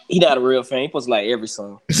 He not a real fan. He puts like every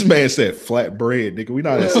song. This man said flatbread, nigga. We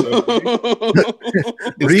not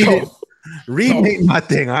reading ain't my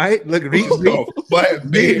thing, all right? Look, reading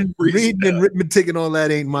and arithmetic and all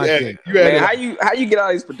that ain't my thing. Man, how you get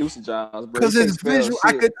all these producer jobs, bro? Because it's visual.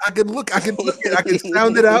 I could look at it, I could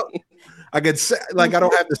sound it out. I could say, like, I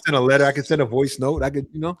don't have to send a letter. I could send a voice note. I could,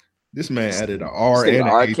 you know. This man added an R and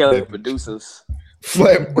R. Kelly producers.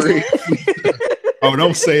 Flatbread. Oh,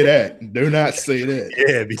 don't say that. Do not say that.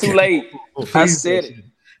 Yeah, too late. I said it.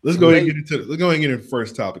 Let's go ahead and get into the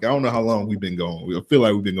first topic. I don't know how long we've been going. I feel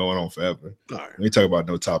like we've been going on forever. All right. We ain't talk about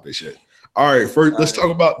no topics yet. All right, first let's talk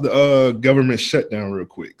about the government shutdown real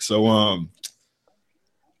quick. So when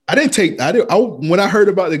I heard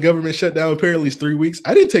about the government shutdown, apparently it's 3 weeks.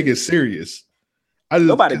 I didn't take it serious.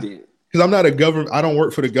 Nobody did. Because I'm not a government, I don't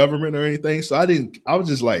work for the government or anything. So I was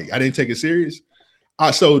just like, I didn't take it serious.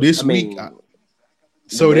 So this week,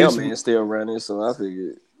 so this man still running, so I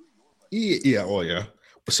figured. Yeah, oh yeah.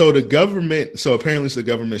 So the government, apparently it's the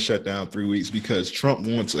government shut down 3 weeks because Trump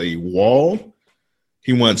wants a wall.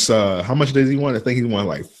 He wants how much does he want? I think he wants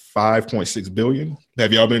like 5.6 billion.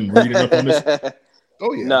 Have y'all been reading up on this?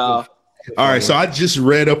 Oh yeah. No. All right, so I just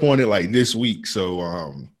read up on it like this week.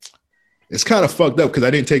 So it's kind of fucked up because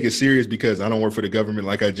I didn't take it serious because I don't work for the government,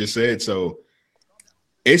 like I just said. So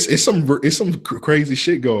it's some crazy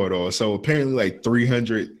shit going on. So apparently like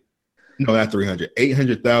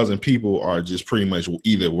 800,000 people are just pretty much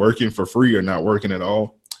either working for free or not working at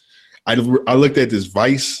all. I looked at this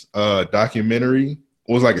Vice documentary.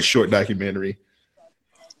 It was like a short documentary.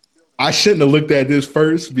 I shouldn't have looked at this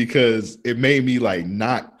first because it made me like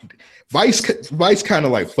not Vice kind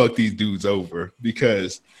of like fuck these dudes over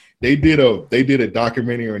because they did a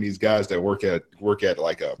documentary on these guys that work at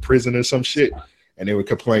like a prison or some shit, and they were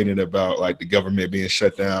complaining about like the government being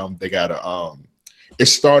shut down. They got it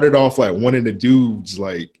started off like one of the dudes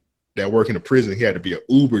like that work in the prison, he had to be an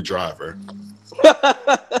Uber driver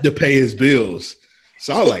to pay his bills.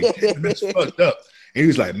 So I was like, damn, that's fucked up. And he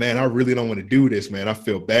was like, man, I really don't want to do this, man. I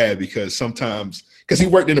feel bad because he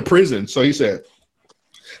worked in the prison. So he said,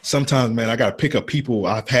 sometimes, man, I got to pick up people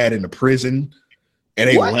I've had in the prison and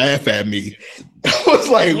they laugh at me. I was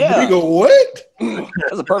like, nigga, what?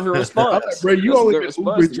 That's a perfect response. Like, bro, you only been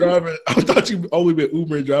Uber driving. I thought you only been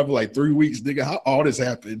Uber driving like 3 weeks, nigga. How all this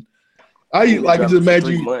happened? Just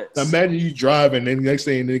imagine you driving, and the next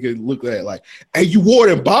thing nigga look at like, hey, you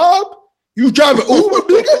Warden Bob? You driving Uber,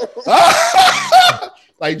 nigga?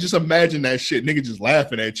 Like, just imagine that shit. Nigga just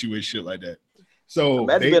laughing at you and shit like that. So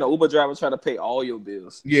imagine being an Uber driver trying to pay all your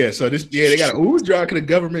bills. Yeah, so they got an Uber driver because the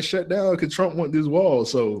government shut down because Trump want this wall.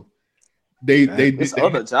 So it's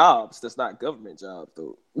other jobs that's not government jobs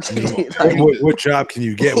though. What job can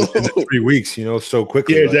you get within 3 weeks? You know, so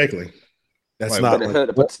quickly. Yeah, exactly. That's not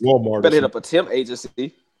Walmart. Better hit up a temp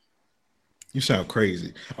agency. You sound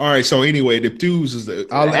crazy. All right, so anyway, the dudes is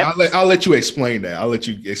I'll let you explain that. I'll let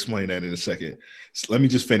you explain that in a second. So let me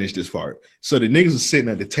just finish this part. So the niggas are sitting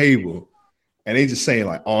at the table and they just saying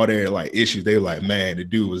like all their like issues. They were like, man, the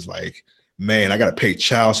dude was like, man, I gotta pay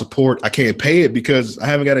child support. I can't pay it because I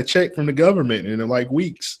haven't got a check from the government in like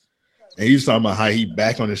weeks. And he was talking about how he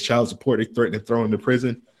back on his child support. They threatened to throw him in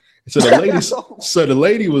prison. And so the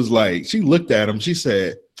lady was like, she looked at him. She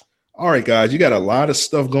said, all right, guys, you got a lot of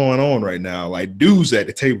stuff going on right now. Like dudes at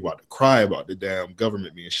the table about to cry about the damn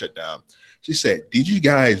government being shut down. She said, did you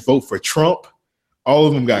guys vote for Trump? All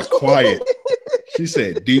of them got quiet. She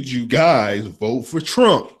said, did you guys vote for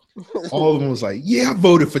Trump? All of them was like, yeah, I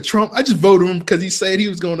voted for Trump. I just voted him because he said he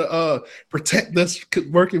was going to protect us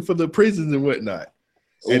working for the prisons and whatnot.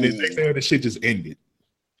 And the next thing, the shit just ended.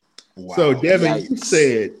 Wow. So, Devin, you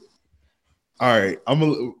said, all right, I'm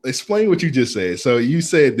going to explain what you just said. So you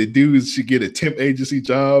said the dudes should get a temp agency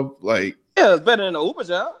job. Like, yeah, it's better than an Uber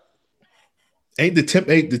job. Ain't the temp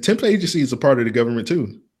agency is a part of the government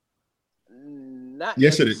too?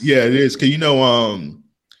 Yes, it is. Yeah, it is. Cause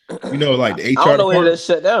You know, like the HR I don't know department. where that's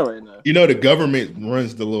shut down right now. You know, the government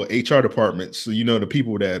runs the little HR departments. So you know the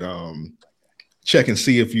people that check and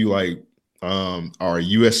see if you like are a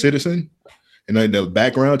U.S. citizen, and then the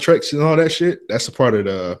background checks and all that shit. That's a part of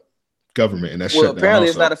the government, and that's well. Apparently,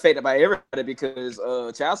 it's not affected by everybody because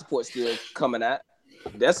child support still coming out.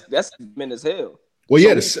 That's been as hell. Well,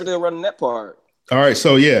 yeah, so they're running that part. All right,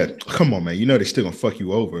 so yeah, come on, man. You know they're still gonna fuck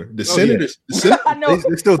you over. The senators,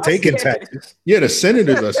 they're still taking taxes. Yeah, the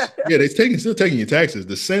senators are. Yeah, still taking your taxes.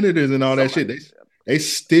 The senators and all that shit. They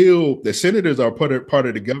still. The senators are part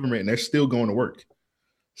of the government, and they're still going to work.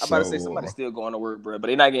 I'm about to say somebody's still going to work, bro, but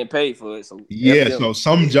they're not getting paid for it. So yeah, so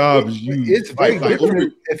some jobs it's like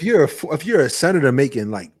if you're a senator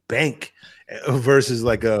making like bank versus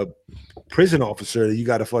like a prison officer, you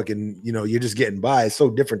got to fucking you're just getting by. It's so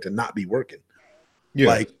different to not be working.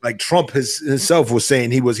 Yeah, like Trump himself was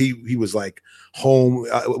saying he was like home,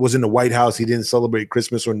 was in the White House. He didn't celebrate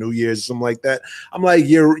Christmas or New Year's or something like that. I'm like,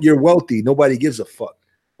 you're wealthy. Nobody gives a fuck.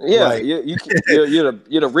 Yeah, like, you're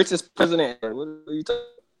the richest president. What are you talking?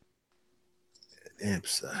 Damn,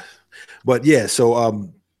 son. But yeah, so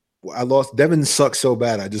I lost. Devin sucks so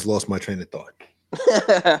bad. I just lost my train of thought.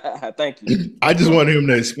 Thank you. I just wanted him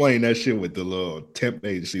to explain that shit with the little temp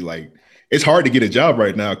agency. Like, it's hard to get a job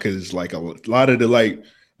right now because like a lot of the like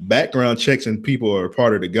background checks and people are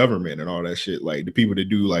part of the government and all that shit. Like the people that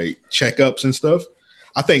do like checkups and stuff.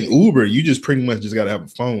 I think Uber, you just pretty much just got to have a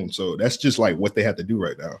phone. So that's just like what they have to do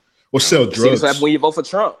right now. Or sell drugs. See what happens when you vote for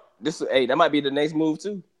Trump. That might be the next move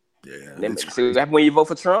too. Yeah. See what happens when you vote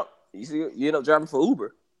for Trump. You end up driving for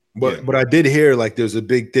Uber. But I did hear like there's a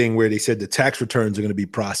big thing where they said the tax returns are going to be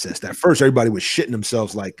processed. At first, everybody was shitting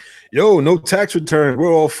themselves like, "Yo, no tax return,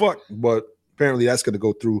 we're all fucked." But apparently, that's going to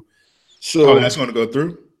go through. So that's going to go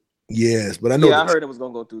through. Yes, but I know. Yeah, I heard it was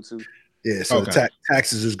going to go through too. Yeah, so the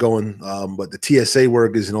taxes is going, but the TSA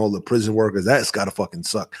workers and all the prison workers, that's got to fucking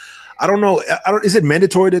suck. I don't know. Is it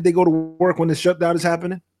mandatory that they go to work when the shutdown is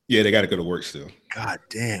happening? Yeah, they got to go to work still. God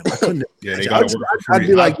damn, I couldn't. Yeah, they got to work. I'd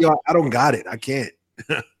be like, yo, I don't got it. I can't.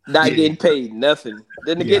 Not getting paid nothing.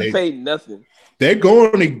 Then they're getting paid nothing. They're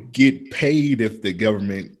going to get paid if the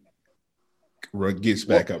government gets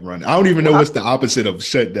back up running. I don't even know what's the opposite of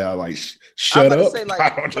shutdown. Like shut up. Say,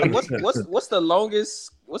 what's the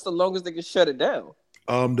longest? What's the longest they can shut it down?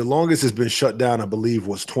 The longest has been shut down, I believe,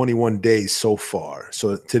 was 21 days so far.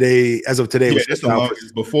 So today, as of today, was the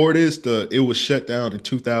longest. Before this, it was shut down in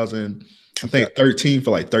 2013 for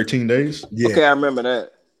like 13 days. Yeah. Okay, I remember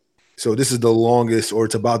that. So this is the longest, or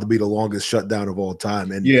it's about to be the longest shutdown of all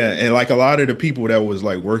time. And and like a lot of the people that was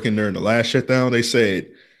like working during the last shutdown, they said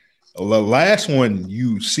the last one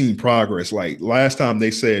you seen progress. Like last time they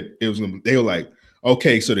said they were like,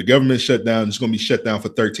 okay, so the government shut down, it's gonna be shut down for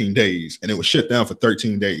 13 days, and it was shut down for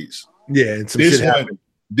 13 days. Yeah, and some shit happened.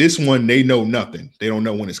 This one, they know nothing. They don't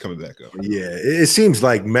know when it's coming back up. Yeah, it seems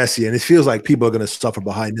like messy, and it feels like people are going to suffer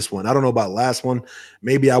behind this one. I don't know about last one.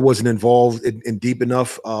 Maybe I wasn't involved in deep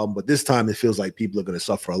enough, but this time it feels like people are going to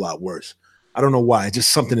suffer a lot worse. I don't know why. It's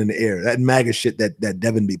just something in the air. That MAGA shit that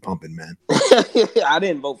Devin be pumping, man. I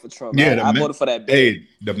didn't vote for Trump. Yeah, I voted for that. Hey,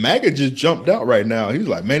 the MAGA just jumped out right now. He's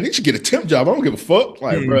like, man, they should get a temp job. I don't give a fuck.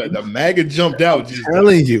 Like, bro, the MAGA jumped out. I'm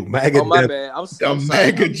telling you, MAGA. Oh, my bad. I'm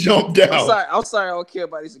MAGA jumped out. I'm sorry. I don't care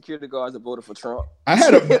about these security guards that voted for Trump. I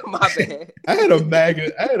had a my bad.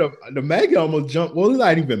 The MAGA almost jumped. Well, it's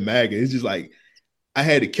not even MAGA. It's just like I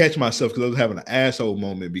had to catch myself because I was having an asshole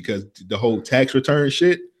moment because the whole tax return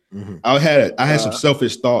shit. Mm-hmm. I had some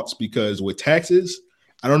selfish thoughts because with taxes,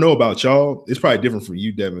 I don't know about y'all. It's probably different for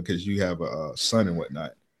you, Devin, because you have a son and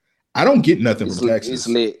whatnot. I don't get nothing from taxes. It's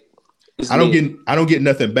lit. I don't get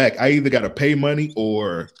nothing back. I either got to pay money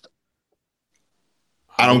or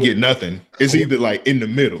I don't get nothing. It's either like in the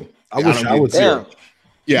middle. I wish I would.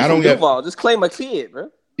 Yeah, I don't get. Just claim a kid, bro.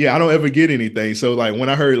 Yeah, I don't ever get anything. So like when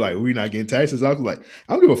I heard like we're not getting taxes, I was like,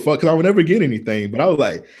 I don't give a fuck because I would never get anything. But I was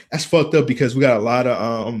like, that's fucked up because we got a lot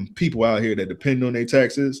of people out here that depend on their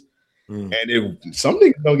taxes. And if some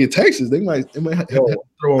niggas don't get taxes, they might have to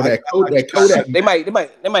throw on that Kodak. They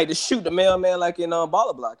might just shoot the mailman like in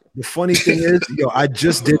Baller Blocker. The funny thing is, I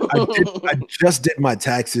just did my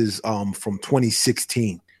taxes from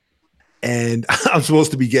 2016, and I'm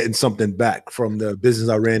supposed to be getting something back from the business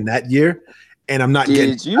I ran that year, and I'm not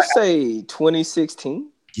getting. Did you say 2016?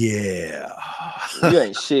 Yeah, you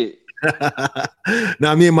ain't shit.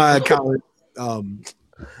 Now me and my accountant.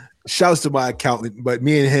 Shouts to my accountant, but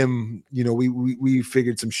me and him, we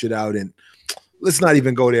figured some shit out, and let's not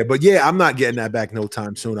even go there. But yeah, I'm not getting that back no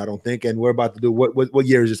time soon, I don't think. And we're about to do what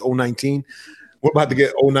year is this? 2019. We're about to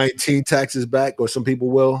get 2019 taxes back, or some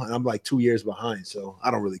people will, and I'm like 2 years behind, so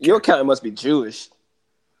I don't really care. Your accountant must be Jewish.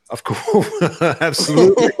 Of course,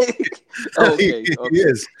 absolutely. Okay. He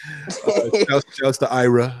is. Shouts to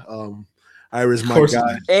Ira. Ira's my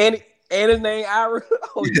guy. And his name Ira.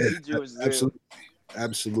 Oh yeah, he's Jewish.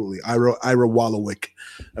 Absolutely. Ira Wallowik.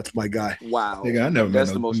 That's my guy. Wow. Nigga, I never met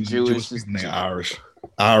That's the most Jewish name Irish.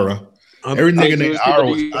 Ira. Every nigga named Ira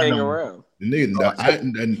was hanging around. The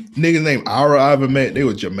niggas named Ira I ever met, they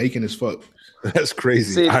were Jamaican as fuck. That's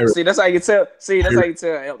crazy. See, that's how you can tell. See, that's how you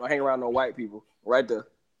tell. I don't hang around no white people. Right there.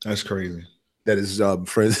 That's crazy. That is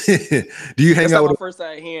friends. Do you hang out with my first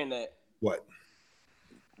time hearing that? What?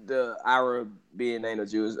 The Ira being named a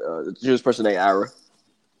Jewish person named Ira.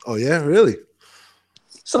 Oh yeah, really?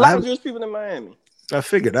 It's a lot of Jewish people in Miami. I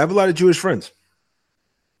figured. I have a lot of Jewish friends.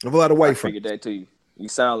 I have a lot of white friends. I figured that too. You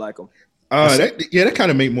sound like them. That kind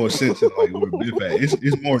of make more sense. Like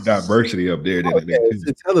it's more diversity up there than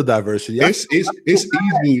it's hella diversity.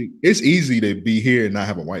 It's easy to be here and not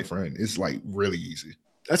have a white friend. It's like really easy.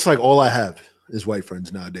 That's like all I have is white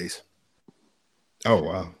friends nowadays. Oh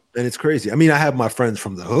wow. And it's crazy. I mean, I have my friends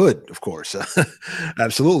from the hood, of course.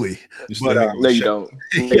 Absolutely. But no, you don't.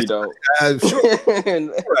 No, you don't. Sure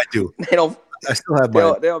I do. They don't. I still have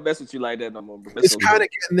my. They don't mess with you like that no more. It's kind of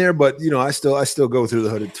getting there, but I still go through the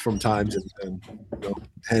hood from times and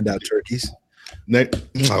hand out turkeys.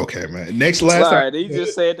 Okay, man. Last time you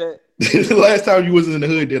just said that. The last time you was in the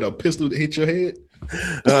hood, did a pistol hit your head?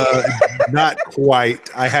 Not quite.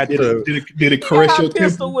 I had to. Did it caress your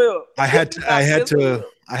temple? I had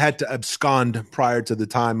to abscond prior to the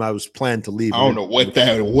time I was planned to leave. I don't know what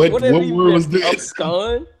word was this?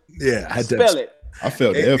 Abscond? Yeah, I had to spell it. I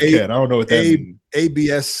felt the F-cat. I don't know what that means.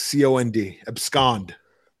 ABSCOND. Abscond.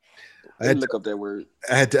 I had to look up that word.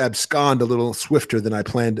 I had to abscond a little swifter than I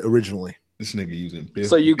planned originally. This nigga using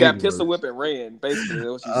so you got pistol whip and ran, basically.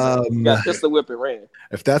 What you got pistol whip and ran.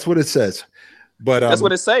 If that's what it says. But that's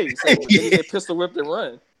what it says. So you get pistol whipped and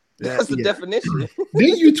run. That's the definition.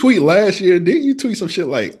 Didn't you tweet last year? Didn't you tweet some shit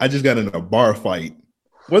like, I just got in a bar fight?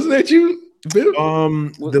 Wasn't that you?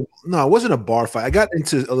 No, it wasn't a bar fight. I got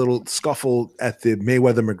into a little scuffle at the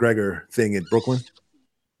Mayweather-McGregor thing in Brooklyn.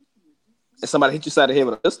 And somebody hit you side of the head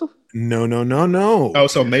with a pistol? No. Oh,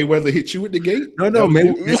 so Mayweather hit you at the gate? No.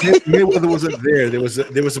 Mayweather wasn't there. There was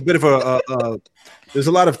a bit of there's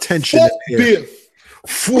a lot of tension in the air.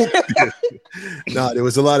 No, there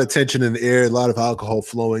was a lot of tension in the air, a lot of alcohol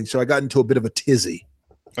flowing. So I got into a bit of a tizzy.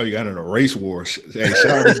 Oh, you got in a race war. Hey,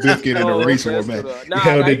 shout out to Biff getting in a race war, man. He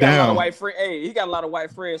held it down. He got a lot of white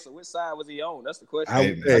friends. So which side was he on? That's the question.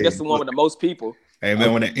 I guess the one with the most people. Hey,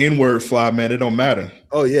 man, when the N-word fly, man, it don't matter.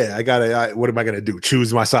 Oh, yeah. What am I going to do?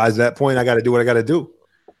 Choose my size at that point? I got to do what I got to do.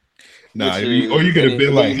 Nah, you could have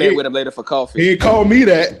been like, met with him later for coffee. He didn't call me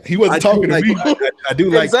that. He wasn't talking to me. I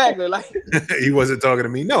do like exactly like he wasn't talking to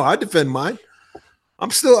me. No, I defend mine.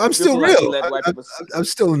 I'm still real. I'm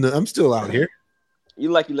still out here.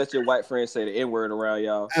 You let your white friends say the N-word around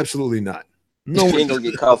y'all? Absolutely not. No, you ain't gonna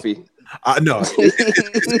get coffee. No,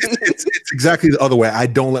 it's exactly the other way. I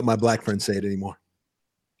don't let my black friends say it anymore.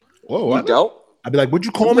 Whoa, you don't? I'd be like, "What'd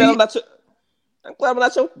you call me?" I'm glad I'm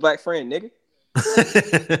not your black friend, nigga.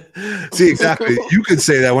 See, exactly. You could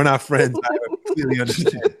say that. We're not friends. I completely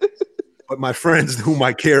understand. But my friends whom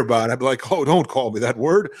I care about, I'd be like, "Oh, don't call me that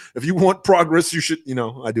word. If you want progress, you should."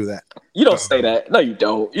 I do that. You don't say that. No, you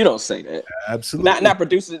don't. You don't say that. Absolutely. Not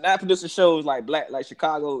producing shows like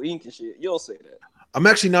Chicago Inc. and shit. You don't say that. I'm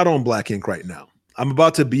actually not on Black Ink right now. I'm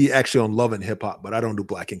about to be actually on Love and Hip Hop, but I don't do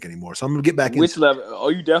Black Ink anymore. So I'm gonna get back in. Which level? Oh,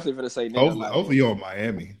 you definitely gonna say nigga. Hopefully you're on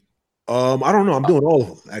Miami. I don't know. I'm doing all of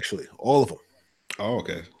them actually. All of them. Oh,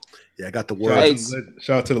 okay. Yeah, I got the word.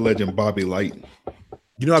 Shout out to the legend Bobby Light.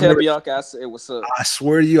 Tell Bianca I said what's up. I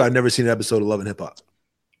swear to you, I've never seen an episode of Love and Hip Hop.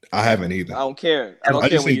 I haven't either. I don't care. I don't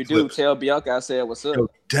care when you do. Tell Bianca I said what's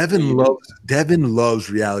up. Devin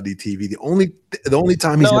loves reality TV. The only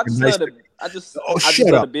time he's nice. I just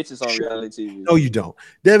love the bitches on reality TV. No, you don't.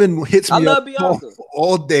 Devin hits me up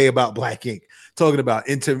all day about Black Ink, talking about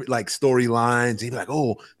storylines. He'd be like,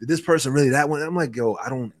 "Oh, did this person really that one?" I'm like, "Yo, I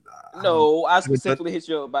don't." No, I specifically hit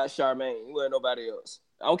you up about Charmaine. You weren't nobody else.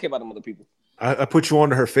 I don't care about them other people. I put you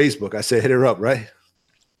onto her Facebook. I said, hit her up, right?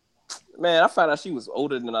 Man, I found out she was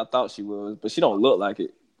older than I thought she was, but she don't look like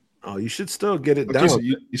it. Oh, you should still get it down. So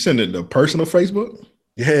you send it to personal Facebook?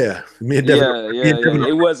 Yeah, me and Devin. Yeah.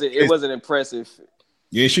 It wasn't impressive.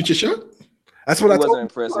 You ain't shoot your shot? That's what I thought. Wasn't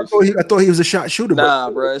impressive. I thought he was a shot shooter.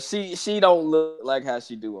 Nah, bro. She don't look like how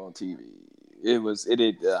she do on TV.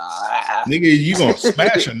 Nigga, you gonna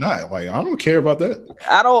smash or not? Like, I don't care about that.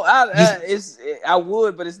 I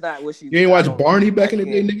would, but it's not what she. You ain't watch Barney back in the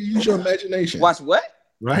day, nigga. Use your imagination. Watch what?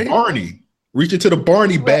 Right, Barney. Reach into the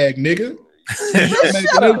Barney bag, nigga.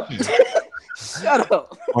 Shut up. Shut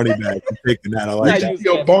up. Barney bag. I'm taking that. I like that.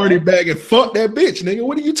 Your Barney bag and fuck that bitch, nigga.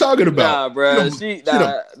 What are you talking about? Nah, bro. She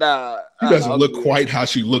doesn't look quite how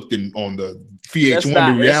she looked on the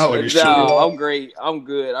VH1 reality show. No, I'm great. I'm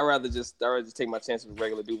good. I'd rather just take my chances with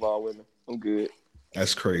regular Duval women. I'm good.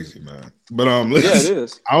 That's crazy, man. But it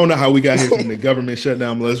is. I don't know how we got here from the government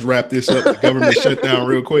shutdown. But let's wrap this up. The government shutdown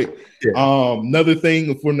real quick. Yeah. Another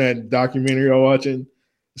thing from that documentary I'm watching.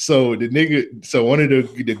 So one of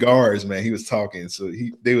the guards, man, he was talking. So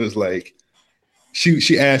they was like,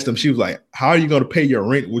 she asked him, she was like, "How are you gonna pay your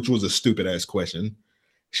rent?" Which was a stupid ass question.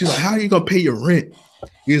 She's like, "How are you gonna pay your rent?"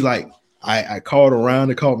 He's like, I called around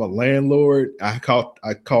and called my landlord. I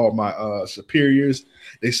called my superiors.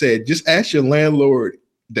 They said, just ask your landlord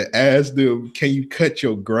to ask them, can you cut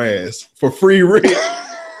your grass for free rent?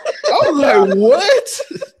 I was like, what?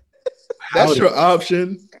 That's your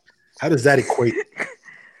option. How does that equate?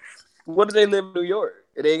 What do they live in New York?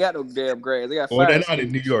 They ain't got no damn grass. They got fire. Well, they're not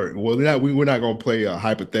in New York. Well, we're not going to play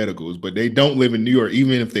hypotheticals, but they don't live in New York.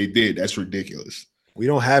 Even if they did, that's ridiculous. We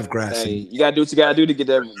don't have grass. Hey, you gotta do what you gotta do to get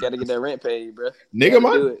that rent paid, bro. Nigga,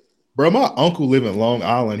 my uncle live in Long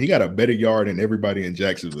Island. He got a better yard than everybody in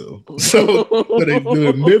Jacksonville. So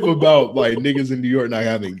the myth about like niggas in New York not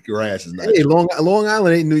having grass is not. Hey, Long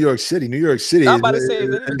Island ain't New York City. New York City. I'm about to say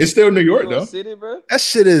it's still New York though. City, bro. That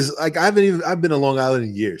shit is like I've been to Long Island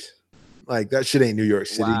in years. Like that shit ain't New York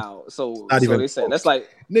City. Wow. So they saying that's like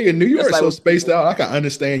nigga, New York's so spaced out. I can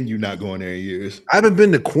understand you not going there in years. I haven't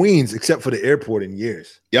been to Queens except for the airport in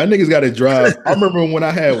years. Y'all niggas got to drive. I remember when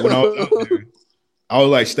I was out there, I was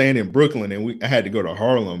like staying in Brooklyn and I had to go to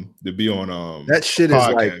Harlem to be on that shit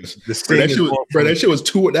podcast. Is like the same. That shit was a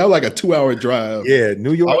 2-hour drive. Yeah,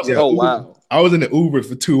 New York. Wow. I was in the Uber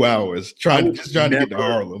for 2 hours trying to get to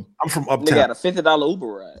Harlem. I'm from uptown. They got a $50 Uber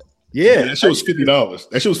ride. Yeah, that shit was $50.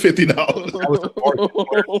 That shit was $50. I was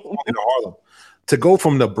in Harlem to go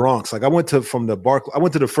from the Bronx. Like I went to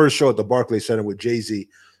the first show at the Barclays Center with Jay-Z.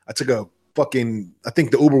 I took I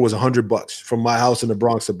think the Uber was $100 from my house in the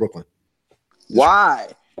Bronx to Brooklyn. Why?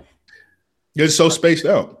 It's so spaced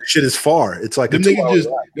out. Shit is far. It's like them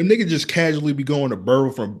niggas just casually be going to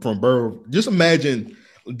borough from borough. Just imagine,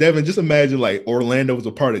 Devin. Just imagine like Orlando was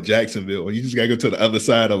a part of Jacksonville, and you just gotta go to the other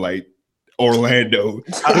side of like Orlando.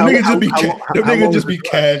 Them niggas just be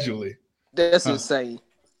casually. That's insane.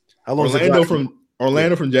 How long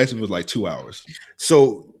Orlando from Jacksonville was like 2 hours.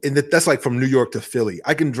 So that's like from New York to Philly.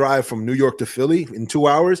 I can drive from New York to Philly in 2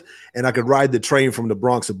 hours, and I could ride the train from the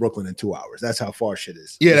Bronx to Brooklyn in 2 hours. That's how far shit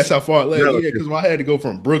is. Yeah, that's how far it led. Yeah, because when I had to go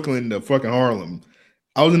from Brooklyn to fucking Harlem,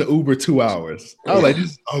 I was in the Uber 2 hours. I was like,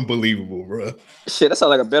 this is unbelievable, bro. Shit, that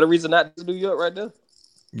sounds like a better reason not to New York right there.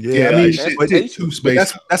 Yeah, I mean,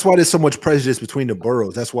 that's why there's so much prejudice between the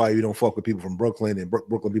boroughs. That's why you don't fuck with people from Brooklyn, and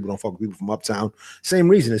Brooklyn people don't fuck with people from Uptown. Same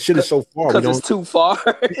reason. This shit is so far. Because it's too far.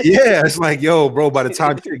 Yeah, it's like, yo, bro, by the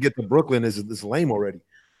time you get to Brooklyn, it's lame already.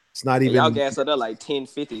 It's not even. Y'all gas are there like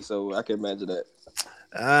 10.50, so I can imagine that.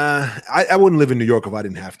 I wouldn't live in New York if I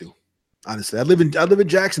didn't have to. Honestly, I live in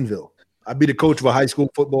Jacksonville. I'd be the coach of a high school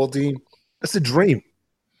football team. That's the dream.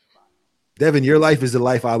 Devin, your life is the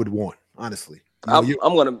life I would want. Honestly. I'm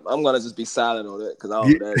gonna just be silent on that because I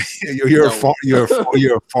don't know that.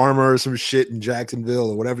 You're a farmer or some shit in Jacksonville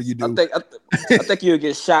or whatever you do. I think you'll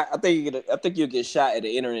get shot. I think you'll get shot at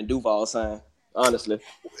the entering Duval sign. Honestly,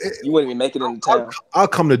 you wouldn't even make it in the town. I'll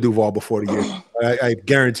come to Duval before the year. I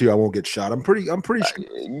guarantee you I won't get shot. I'm pretty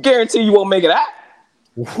sure. Guarantee you won't make it out.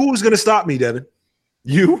 Who's gonna stop me, Devin?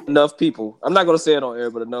 You? Enough people. I'm not gonna say it on air,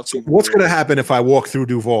 but enough people. What's gonna happen if I walk through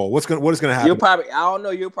Duval? What is gonna happen? I don't know.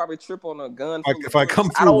 You'll probably trip on a gun. If I come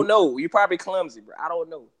through, I don't know. You're probably clumsy, bro. I don't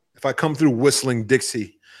know. If I come through whistling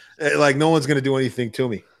Dixie, like no one's gonna do anything to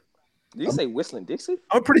me. Did you say whistling Dixie?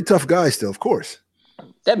 I'm a pretty tough guy still, of course.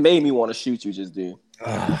 That made me want to shoot you just then.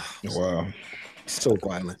 Wow. So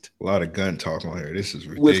violent. A lot of gun talk on here. This is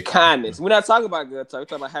ridiculous. With kindness. We're not talking about gun talk. We're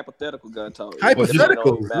talking about hypothetical gun talk.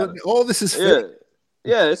 Hypothetical. All this is fake.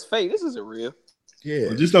 Yeah, it's fake. This isn't real. Yeah.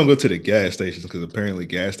 Well, just don't go to the gas stations because apparently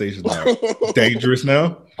gas stations are dangerous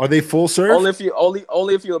now. Are they full serve? Only if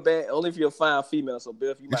you're a fine female. So Bill,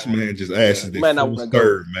 if you this man just asked if full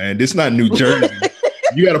serve, man. This not New Jersey.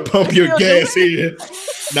 You gotta pump your gas here.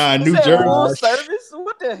 Nah, New Jersey. Full service?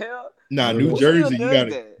 What the hell? Nah, New Jersey, you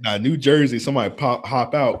gotta. Nah, New Jersey, somebody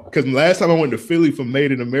hop out. Because last time I went to Philly for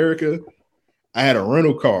Made in America, I had a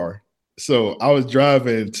rental car. So I was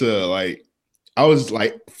driving to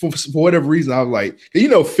for whatever reason, I was like,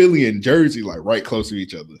 Philly and Jersey like right close to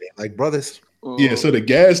each other, like brothers. Yeah. So the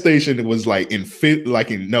gas station was like it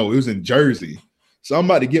was in Jersey. So I'm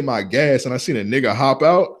about to get my gas, and I seen a nigga hop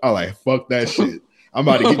out. I like fuck that shit. I'm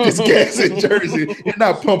about to get this gas in Jersey. You're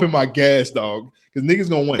not pumping my gas, dog, because niggas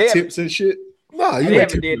gonna want tips and shit. Nah, they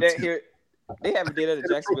haven't did that here. They haven't did that in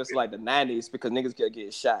Jacksonville since like the 90s because niggas kept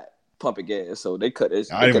getting shot pumping gas, so they cut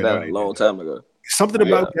that out a long time ago. Something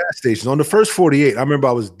about gas stations. On the first 48, I remember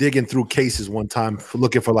I was digging through cases one time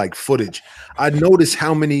looking for like footage. I noticed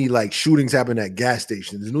how many like shootings happened at gas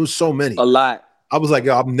stations. And there was so many. A lot. I was like,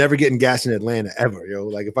 yo, I'm never getting gas in Atlanta ever, yo.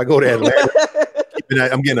 Like if I go to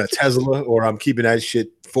Atlanta, I'm getting a Tesla or I'm keeping that shit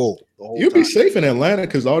full. You'll be safe in Atlanta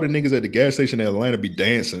because all the niggas at the gas station in Atlanta be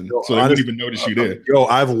dancing, so they wouldn't even notice you there. Yo,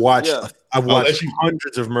 I've watched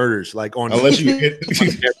hundreds of murders, like on. Unless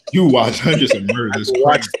you watch hundreds of murders.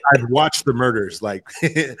 I've watched the murders, like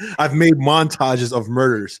I've made montages of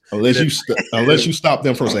murders. Unless you stop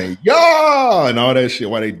them from saying "yeah" and all that shit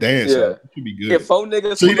while they dance, it should be good. If 4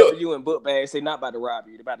 niggas pull up to you in book bags, they not about to rob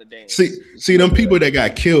you, they about to dance. See them people that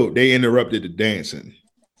got killed, they interrupted the dancing.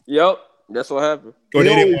 Yep. That's what happened. Or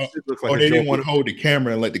they didn't want to hold the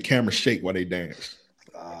camera and let the camera shake while they danced.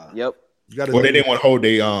 Yep. Or they didn't want to hold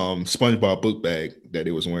their SpongeBob book bag that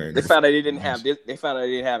they was wearing. They found out they didn't have this. They found out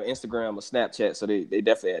they didn't have Instagram or Snapchat, so they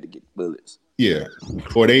definitely had to get bullets. Yeah.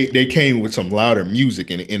 Or they came with some louder music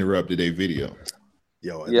and it interrupted their video.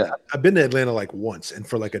 Yo, yeah. I've been to Atlanta like once and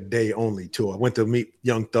for like a day only too. I went to meet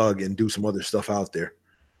Young Thug and do some other stuff out there.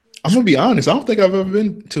 I'm gonna be honest. I don't think I've ever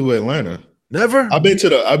been to Atlanta. Never. I've been to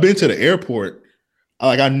the airport.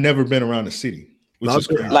 Like I've never been around the city. I've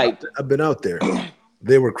been out there.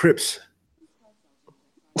 They were Crips.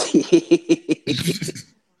 I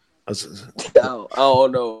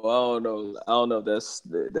don't know.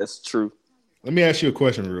 That's true. Let me ask you a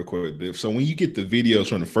question real quick, Biff. So when you get the videos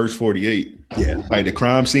from the first 48, like the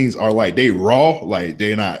crime scenes are like they raw, like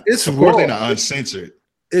they're not. Of course, they're not uncensored.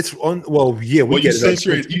 It's on. Well, yeah. We get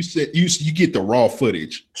censor it. You said you get the raw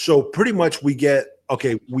footage. So pretty much we get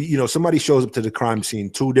somebody shows up to the crime scene,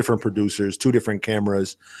 2 different producers, 2 different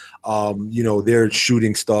cameras. They're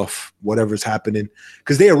shooting stuff, whatever's happening,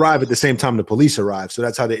 because they arrive at the same time the police arrive. So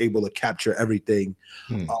that's how they're able to capture everything.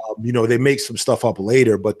 They make some stuff up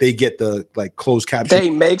later, but they get the like closed caption. They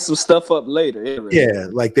make some stuff up later. Yeah,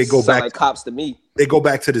 like they go back like cops to me. They go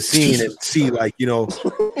back to the scene and see like,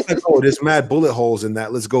 there's mad bullet holes in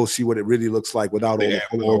that. Let's go see what it really looks like without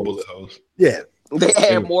all bullet holes. Yeah. They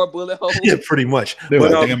add more bullet holes. Yeah, pretty much.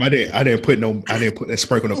 Damn, I didn't put that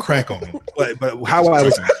sprinkle no crack on them. But how I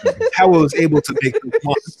was able to make the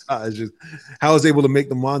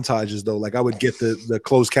montages, though, like I would get the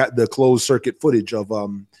closed circuit footage of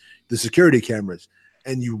the security cameras,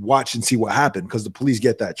 and you watch and see what happened because the police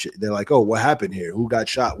get that shit. They're like, oh, what happened here? Who got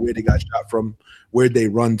shot? Where they got shot from? Where'd they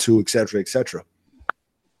run to? Et cetera, et cetera.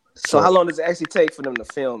 So how long does it actually take for them to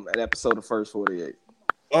film an episode of First 48?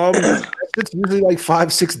 It's usually like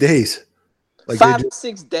 5-6 days. Like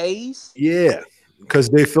 5-6 days? Yeah, because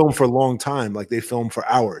they film for a long time. Like they film for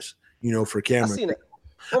hours, for camera. I seen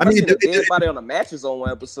a dead body on a mattress on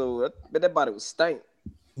one episode, but that body was stank.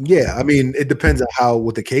 Yeah, I mean, it depends on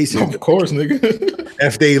what the case is. Of course, nigga.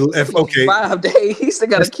 if 5 days, they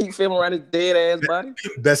gotta keep filming around his dead ass body.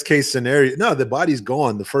 Best case scenario, no, the body's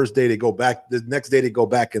gone. The first day they go back, the next day they go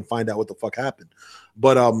back and find out what the fuck happened.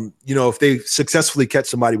 But if they successfully catch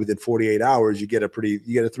somebody within 48 hours, you get a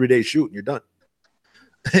 3-day shoot and you're done.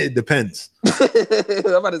 It depends. I'm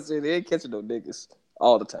about to say they ain't catching no niggas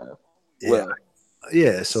all the time. Yeah. Well,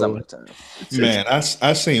 yeah, so some of the time. Man,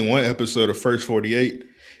 I seen one episode of First 48.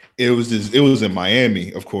 It was in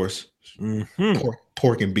Miami, of course. Mm-hmm.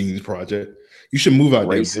 Pork and Beans Project. You should move out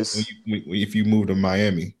there if you move to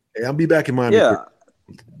Miami. Hey, I'll be back in Miami.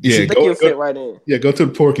 Yeah, go fit right in. Yeah, go to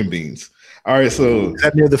the Pork and Beans. All right, so is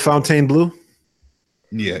that near the Fontainebleau?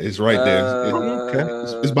 Yeah, it's right there. Okay,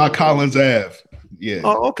 it's by Collins Ave. Yeah.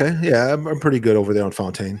 Oh, okay. Yeah, I'm pretty good over there on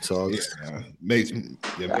Fontaine. So make sure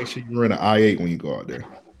you run an I-8 when you go out there.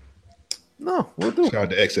 No, we'll do. Shout out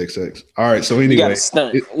to XXX. All right, so anyway,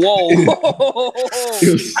 whoa.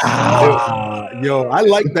 Yo, I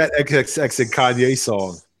like that XXX and Kanye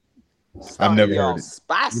song. I've never heard it.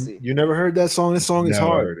 Spicy. You never heard that song? This song is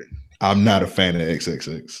hard. I'm not a fan of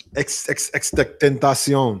XXX. XXX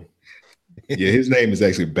Tentacion. Yeah, his name is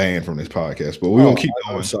actually banned from this podcast, but we're gonna keep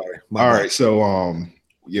going. I'm sorry. All right, so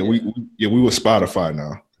we with Spotify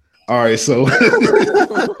now. All right, so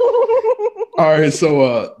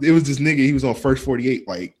it was this nigga. He was on First 48.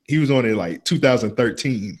 Like he was on it like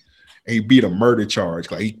 2013, and he beat a murder charge.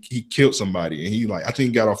 Like he killed somebody, and I think he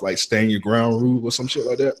got off like stand your ground rule or some shit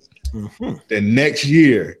like that. Mm-hmm. The next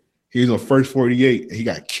year, he was on First 48, and he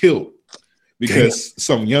got killed because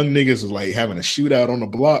some young niggas was like having a shootout on the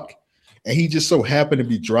block, and he just so happened to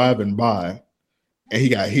be driving by, and he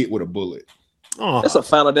got hit with a bullet. Oh, that's a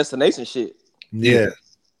Final Destination shit. Yeah,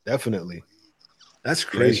 definitely. That's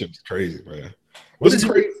crazy. That crazy, man. What's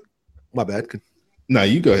crazy? My bad. No,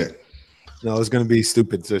 you go ahead. No, it's gonna be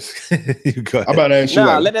stupid. Just you go ahead. I'm about to ask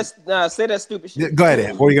you. Say that stupid shit. Go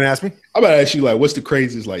ahead. What are you gonna ask me? I'm about to ask you, like, what's the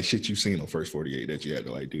craziest like shit you've seen on First 48 that you had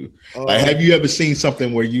to like do? Like, have you ever seen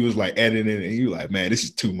something where you was like editing and you like, man, this is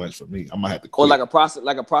too much for me. I might have to quit. Or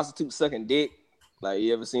like a prostitute sucking dick. Like,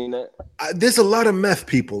 you ever seen that? There's a lot of meth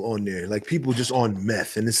people on there. Like people just on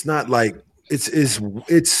meth, and it's not like it's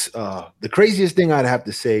the craziest thing I'd have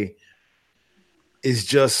to say is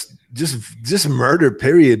just murder,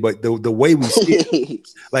 period. But the way we see it,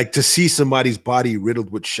 like to see somebody's body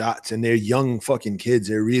riddled with shots, and they're young fucking kids.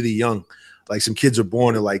 They're really young. Like some kids are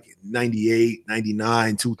born in like 98,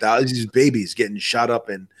 99, 2000. These babies getting shot up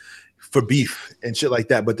and for beef and shit like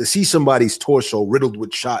that. But to see somebody's torso riddled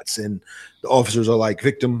with shots, and the officers are like,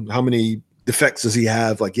 victim, how many defects does he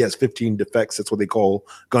have? Like, he has 15 defects. That's what they call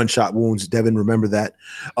gunshot wounds. Devin, remember that.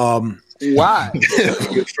 Why?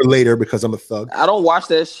 For later, because I'm a thug. I don't watch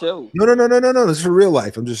that show. No. This is for real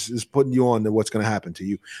life. I'm just putting you on to what's going to happen to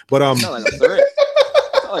you. But it's not like a threat.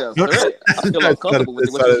 I feel uncomfortable with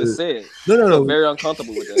what you just said. No. I'm very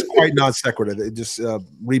uncomfortable with that. It's quite non sequitur. It just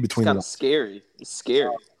read between. It's kind of scary. It's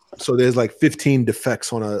scary. So there's like 15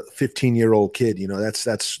 defects on a 15-year-old kid. You know,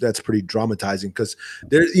 that's pretty dramatizing, because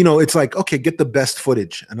there, you know, it's like, okay, get the best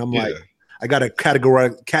footage, and I'm like, I gotta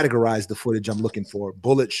categorize the footage I'm looking for.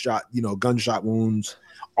 Bullet shot, you know, gunshot wounds,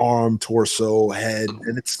 arm, torso, head,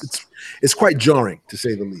 and it's quite jarring to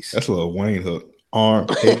say the least. That's a little Wayne hook. Arm,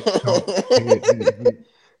 head.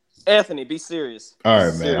 Anthony, be serious. All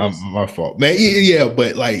right, man. My fault, man. Yeah,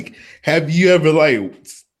 but like, have you ever like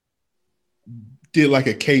did like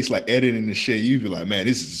a case like editing the shit? You'd be like, man,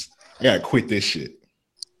 I gotta quit this shit.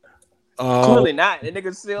 Clearly not. The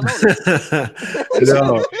nigga still on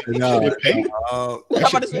it. No. How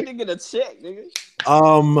about this nigga get a check,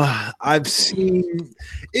 nigga? I've seen.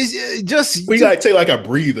 It's just we gotta take like a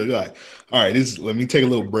breather. Like, all right, let me take a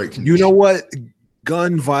little break. You know what?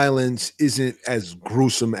 Gun violence isn't as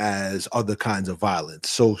gruesome as other kinds of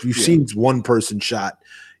violence. So if you've seen one person shot,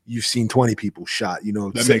 you've seen 20 people shot. You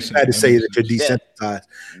know, that makes sense. I had to say that you're desensitized.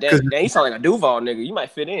 Damn, you sound like a Duval nigga. You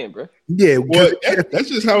might fit in, bro. Yeah, well, that's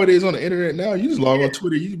just how it is on the internet now. You just log on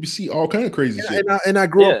Twitter, you see all kind of crazy shit. And I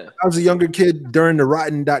grew up. I was a younger kid during the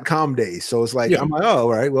rotten.com days, so it's like I'm like, oh, all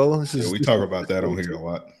right, well, we talk about that on here a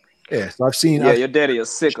lot. Yeah, so I've seen. Yeah, your daddy a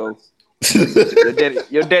sicko.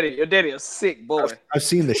 your daddy a sick boy. I've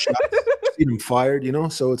seen the shot, seen him fired, you know.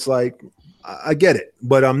 So it's like I get it,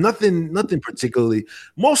 but nothing particularly.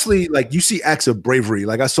 Mostly like you see acts of bravery.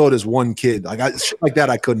 Like I saw this one kid, shit like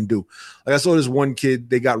that I couldn't do. Like I saw this one kid,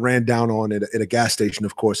 they got ran down on at a gas station,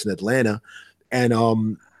 of course, in Atlanta,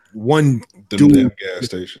 and one dude gas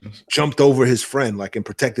stations jumped over his friend, like, and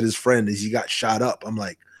protected his friend as he got shot up. I'm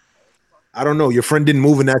like, I don't know. Your friend didn't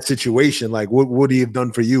move in that situation. Like, what would he have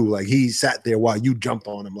done for you? Like, he sat there while you jumped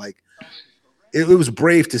on him. Like, it was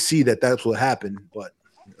brave to see that that's what happened, but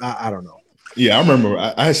I don't know. Yeah, I remember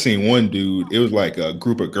I seen one dude. It was like a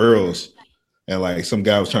group of girls, and like some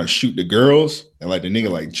guy was trying to shoot the girls, and like the nigga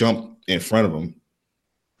like jumped in front of him,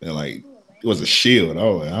 and like it was a shield.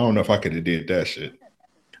 Oh, I don't know if I could have did that shit.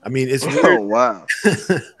 I mean, it's weird. Oh wow.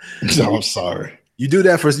 So I'm sorry. You do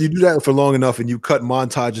that for long enough, and you cut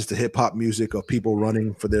montages to hip hop music of people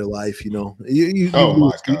running for their life. You know,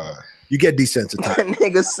 my god, you get desensitized.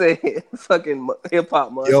 Nigga said fucking hip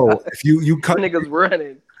hop montage. Yo, if you cut niggas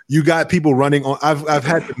running, you got people running on. I've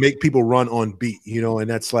had to make people run on beat. You know, and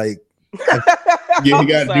that's like. Yeah, you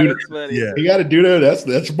got to do that. Yeah, you got to do that.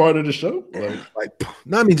 That's part of the show.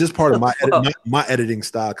 No, I mean just part of my editing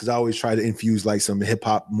style, because I always try to infuse like some hip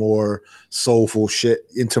hop, more soulful shit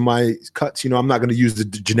into my cuts. You know, I'm not going to use the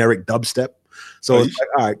generic dubstep. So it's like,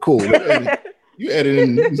 all right, cool. You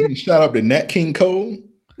editing? Shout out to Nat King Cole.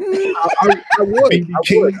 I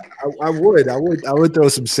would throw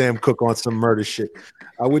some Sam Cooke on some murder shit.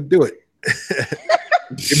 I would do it.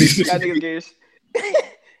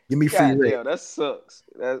 Give me free reign. Damn, that sucks.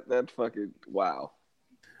 That fucking wow.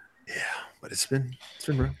 Yeah, but it's been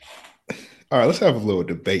real. All right, let's have a little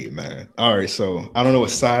debate, man. All right, so I don't know what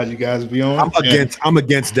side you guys be on. I'm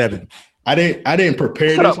against Devin. I didn't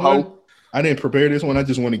prepare this one. I didn't prepare this one. I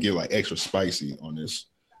just want to get like extra spicy on this.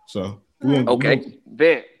 So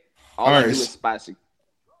bet. All I do is spicy.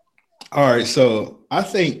 All right, so I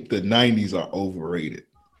think the 90s are overrated.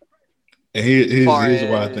 And here's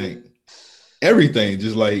why I think. Everything,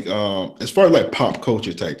 just like as far as like pop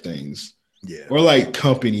culture type things, or like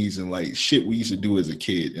companies and like shit we used to do as a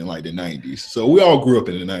kid in like the 90s. So we all grew up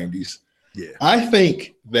in the 90s. Yeah, I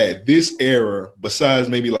think that this era, besides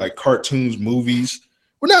maybe like cartoons, movies,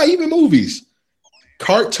 well, not even movies,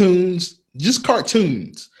 cartoons, just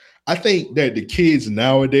cartoons. I think that the kids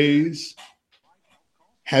nowadays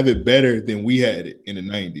have it better than we had it in the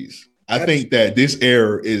 90s. I think that this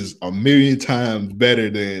era is a million times better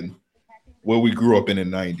than where we grew up in the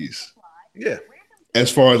 90s. Yeah.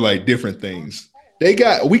 As far as like different things. We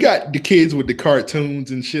got the kids with the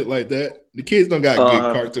cartoons and shit like that. The kids don't got good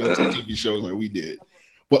cartoons and TV shows like we did.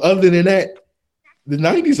 But other than that, the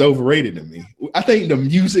 90s overrated to me. I think the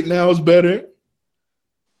music now is better.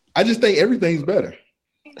 I just think everything's better.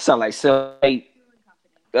 Sound like self-hate.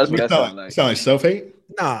 That's what that sounds like. Sound like self-hate?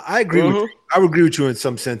 Nah, I agree with you. I would agree with you in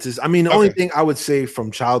some senses. I mean, the only thing I would say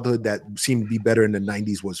from childhood that seemed to be better in the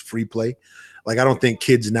 90s was free play. Like, I don't think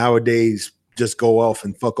kids nowadays just go off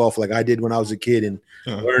and fuck off like I did when I was a kid and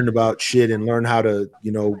learn about shit and learn how to,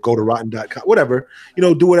 go to rotten.com, whatever,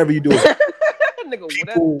 do whatever you do.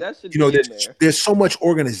 People, there's so much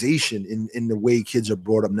organization in the way kids are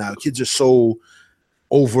brought up now. Kids are so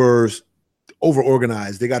over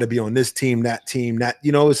organized. They got to be on this team, that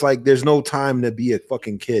it's like there's no time to be a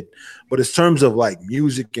fucking kid. But in terms of like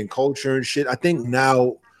music and culture and shit, I think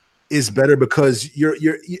now is better because you're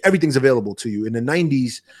everything's available to you. In the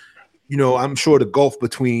 90s, I'm sure the gulf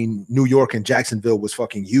between New York and Jacksonville was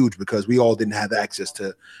fucking huge because we all didn't have access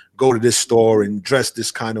to go to this store and dress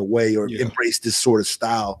this kind of way or embrace this sort of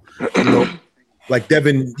style. Like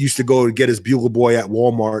Devin used to go to get his Bugle Boy at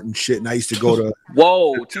Walmart and shit, and I used to go to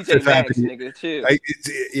TJ Maxx, nigga, chill.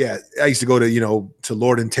 I used to go to to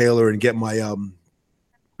Lord and Taylor and get my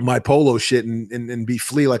my polo shit and be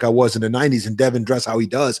flea like I was in the 90s, and Devin dress how he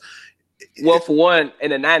does. Well, for one,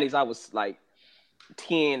 in the 90s, I was like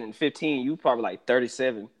 10 and 15. You probably like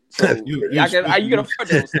 37. So you can afford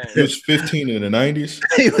those things. He was 15 in the 90s.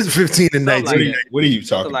 He was 15 in the 90s. What are you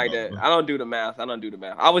talking like about? That. I don't do the math.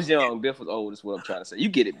 I was young. Biff was old. Is what I'm trying to say. You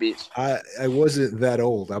get it, bitch. I wasn't that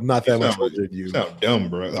old. I'm not that much older than you. You sound dumb,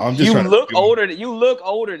 bro. You look older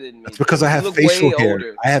than me. That's because I have facial hair.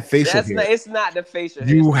 Older. I have facial hair. It's not the facial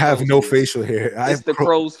hair. You have no facial hair. It's the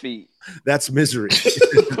crow's feet. That's misery.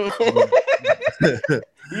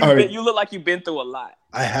 You look like you've been through a lot.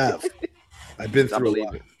 I have. I've been through a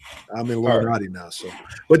lot. I'm in Illuminati now, so.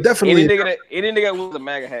 But definitely, any nigga with a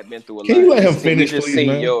MAGA hat been through a lot. Can you let him finish, just please,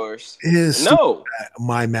 man? Yours. No,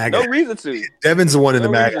 my MAGA. No reason to. Devin's the one in the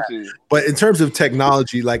MAGA. But in terms of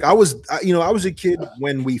technology, like I was a kid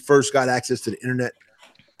when we first got access to the internet,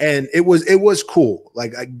 and it was cool.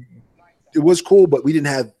 Like it was cool, but we didn't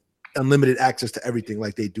have unlimited access to everything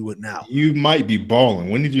like they do it now. You might be balling.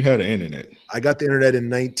 When did you have the internet? I got the internet in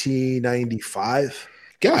 1995.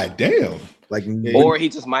 God damn. Or he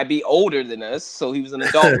just might be older than us, so he was an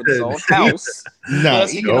adult with his own house. No.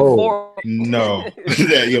 We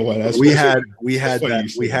had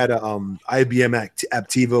a IBM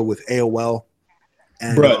Aptiva with AOL.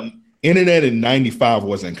 And, bro, internet in 95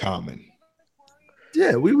 wasn't common.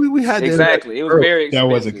 Yeah, we had exactly. It was very expensive.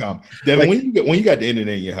 That wasn't common. Devin, when you got the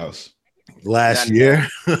internet in your house? Last year.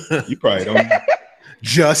 You probably don't.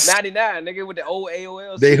 Just 99, nigga, with the old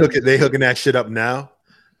AOL. They hooking that shit up now.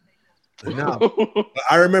 No,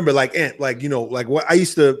 I remember what I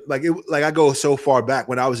used to I go so far back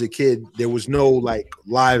when I was a kid, there was no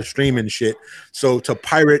live streaming shit. So to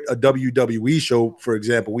pirate a WWE show, for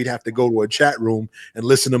example, we'd have to go to a chat room and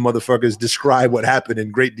listen to motherfuckers describe what happened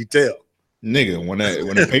in great detail. Nigga, when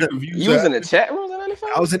the pay-per-view, you was in the chat rooms in 95?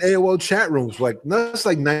 I was in AOL chat rooms, that's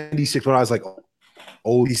 96 when I was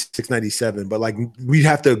 96, 97, but we'd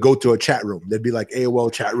have to go to a chat room. There'd be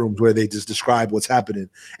AOL chat rooms where they just describe what's happening,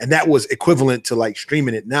 and that was equivalent to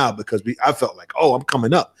streaming it now because I felt I'm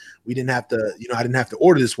coming up. We didn't have to, I didn't have to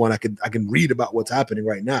order this one. I can read about what's happening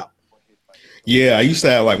right now. Yeah, I used to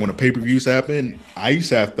have when the pay-per-views happened, I used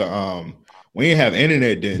to have to we didn't have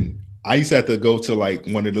internet then. I used to have to go to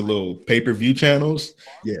one of the little pay-per-view channels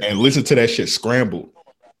and listen to that shit scrambled.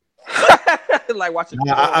 Watching.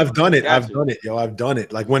 I've done it. I've done it. I've done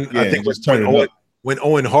it. When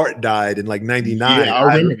Owen Hart died in 99. Yeah,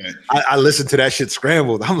 I remember that. I listened to that shit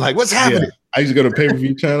scrambled. I'm like, what's happening? Yeah. I used to go to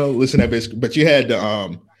pay-per-view channel, listen to that bitch, but you had to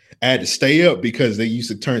I had to stay up because they used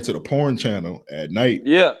to turn to the porn channel at night.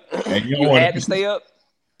 Yeah. And you had to stay up?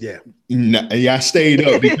 Yeah. I stayed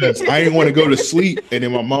up because I didn't want to go to sleep. And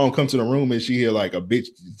then my mom comes to the room and she hear a bitch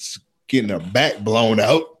getting her back blown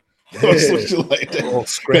out. Or something like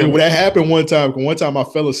that. When that happened one time I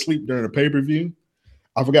fell asleep during a pay-per-view.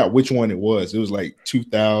 I forgot which one it was. It was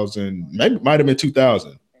 2000, maybe it might have been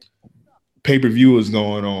 2000. Pay-per-view was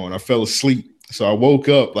going on. I fell asleep. So I woke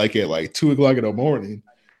up at 2:00 in the morning.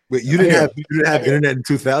 Wait, you didn't have internet in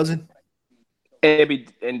 2000? Debbie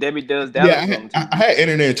does that. Yeah, I had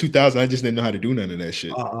internet in 2000. I just didn't know how to do none of that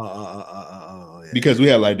shit. Yeah. because we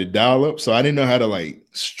had like the dial up, so I didn't know how to like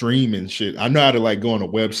stream and shit. I know how to like go on a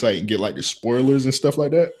website and get like the spoilers and stuff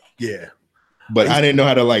like that. Yeah, but I didn't know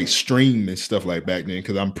how to like stream and stuff like back then,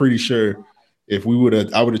 because I'm pretty sure if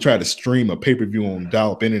I would have tried to stream a pay-per-view on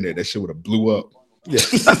dial up internet, that shit would have blew up. Yeah,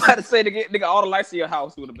 I'm about to say, nigga, all the lights in your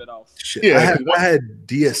house would have been off. Shit. Yeah, I had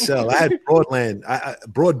DSL. I had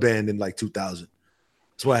broadband in like 2000.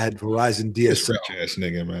 That's why I had Verizon DSL. Rich ass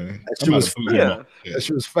nigga, man. That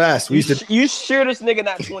shit was fast. You sure this nigga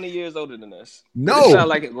not 20 years older than us? No, it sound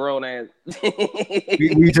like a grown ass.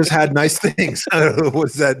 we just had nice things. What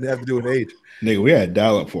does that have to do with age? Nigga, we had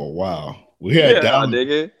dial up for a while. We had dial up.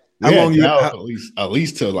 Nigga. How long you at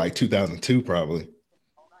least till like 2002 probably.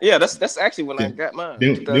 Yeah, that's actually when I got mine.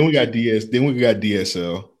 Then we got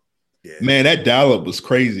DSL. Yeah. Man, that dial-up was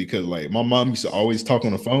crazy because like my mom used to always talk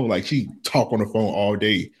on the phone. Like she talk on the phone all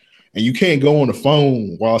day. And you can't go on the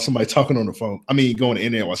phone while somebody talking on the phone. I mean, go on the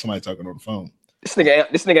internet while somebody talking on the phone. This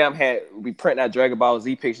nigga had we print out Dragon Ball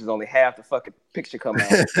Z pictures, only half the fucking picture come out.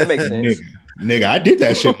 That makes sense. Nigga, I did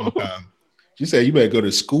that shit one time. She said you better go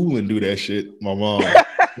to school and do that shit, my mom.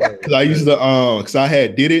 Cause I used to cause I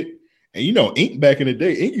had did it. And you know, ink back in the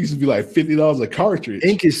day, ink used to be like $50 a cartridge.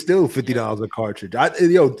 Ink is still $50 a cartridge.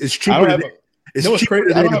 It's cheaper. It's cheaper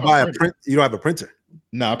today to buy a print. You don't have a printer.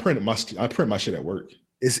 No, I print my shit at work.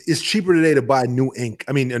 It's cheaper today to buy new ink.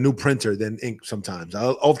 I mean, a new printer than ink. Sometimes I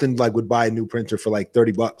often would buy a new printer for like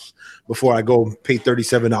 $30 before I go pay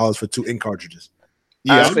 $37 for 2 ink cartridges.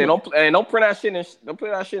 Yeah, I say don't print out shit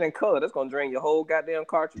in color. That's gonna drain your whole goddamn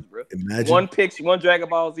cartridge, bro. Imagine one Dragon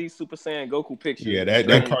Ball Z Super Saiyan Goku picture. Yeah,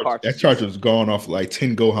 that cartridge was gone off like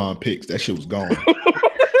 10 Gohan pics. That shit was gone.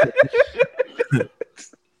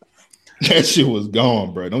 That shit was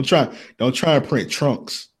gone, bro. Don't try and print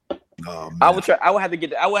Trunks. I would have to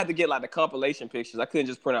get like the compilation pictures. I couldn't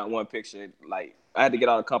just print out one picture. Like I had to get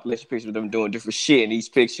all the compilation pictures of them doing different shit in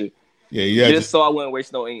each picture. Yeah, just so I wouldn't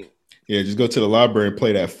waste no ink. Yeah, just go to the library and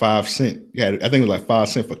play that 5 cent. I think it was like 5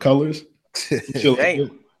 cent for colors. You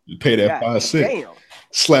pay that 5 cent. Damn.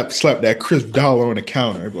 Slap that crisp dollar on the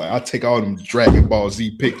counter. Like, I'll take all them Dragon Ball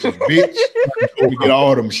Z pictures, bitch. Let me get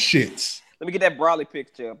all them shits. Let me get that Brawley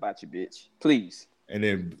picture about you, bitch. Please. And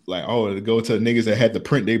then like, to go to the niggas that had to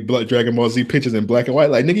print their Dragon Ball Z pictures in black and white.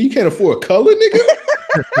 Like, nigga, you can't afford color, nigga.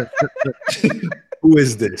 Who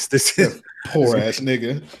is this? This is poor ass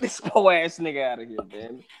nigga. This poor ass nigga out of here,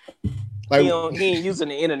 man. Like, he ain't using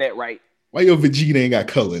the internet right. Why your Vegeta ain't got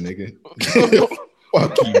color, nigga?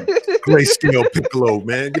 Fuck you. Grayscale Piccolo,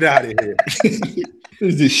 man. Get out of here. This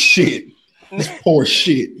is this shit. This poor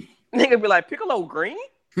shit. Nigga be like, Piccolo green?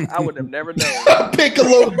 I would have never known.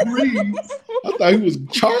 Piccolo green? I thought he was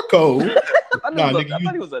charcoal. I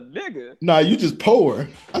thought he was a nigga. Nah, you just poor.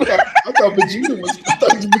 I thought Vegeta was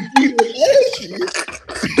ashy.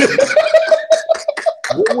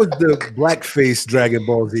 What was the blackface Dragon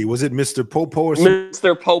Ball Z? Was it Mr. Popo or something?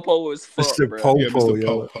 Mr. Popo is fuck, Mr. bro. Popo, yeah,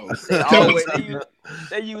 Mr. Popo.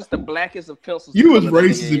 They used the blackest of pencils. You was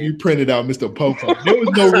racist if you printed out Mr. Popo. There was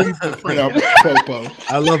no reason to print out Mr. Popo.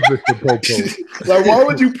 I love Mr. Popo. Like, why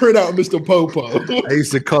would you print out Mr. Popo? I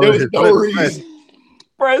used to call it no reason.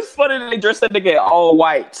 Bro, it's funny that they dressed that nigga all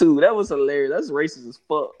white too. That was hilarious. That's racist as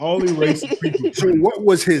fuck. Only racist people. So what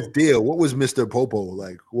was his deal? What was Mr. Popo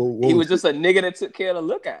like? He was just a nigga that took care of the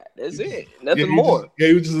lookout. That's it. Nothing more.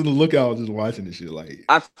 He was just in the lookout, just watching this shit. Like,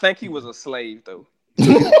 I think he was a slave though. He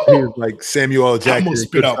was like Samuel L. Jackson. I'm gonna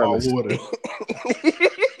spit out my water.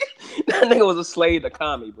 That nigga was a slave to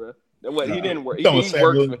Kami, bro. He didn't work. He worked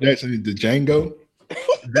for him. Jackson, the Django.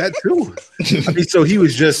 That too. I mean, so he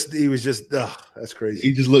was just. That's crazy.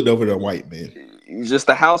 He just looked over the white man. He was just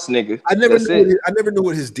a house nigga. I never knew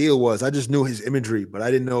what his deal was. I just knew his imagery, but I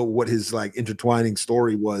didn't know what his like intertwining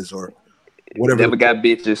story was or whatever. Never got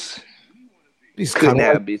bitches. He's couldn't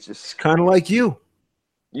have bitches. Kind of like you.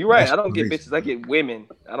 You're right. I don't get bitches. I get women.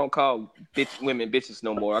 I don't call women bitches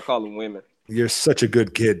no more. I call them women. You're such a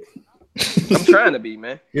good kid. I'm trying to be,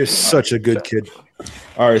 man. You're such a good kid.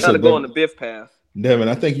 All right, so go on the Biff path. Devin,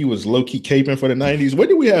 I think he was low-key caping for the 90s. What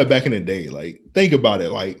did we have back in the day? Like, think about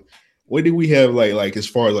it. Like, what did we have like as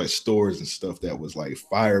far as like stores and stuff that was like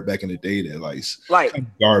fire back in the day that like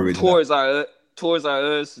garbage? Toys R Us. Toys R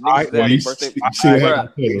Us.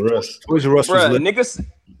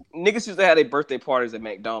 Niggas used to have their birthday parties at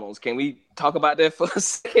McDonald's. Can we talk about that for a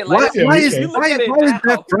second? Why is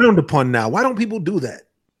that frowned upon now? Why don't people do that?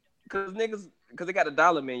 Because they got a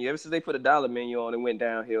dollar menu. Ever since they put a dollar menu on, it went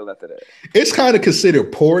downhill after that. It's kind of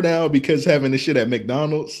considered poor now because having this shit at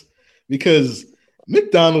McDonald's. Because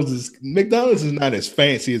McDonald's is not as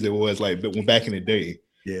fancy as it was like back in the day.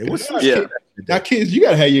 Yeah, it was. Now kids, you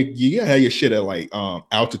gotta have your shit at like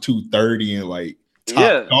altitude 30 and like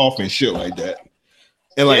top golf and shit like that,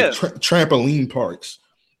 and like trampoline parks.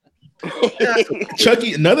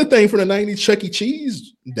 Chucky, another thing from the 90s, Chuck E.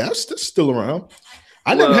 Cheese, that's still around.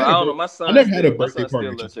 I never had a birthday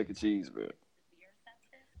party. Chuck E. Cheese, bro.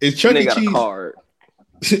 Is Chuck E. Cheese card?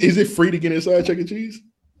 Is it free to get inside Chuck E. Cheese?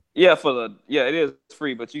 Yeah, it is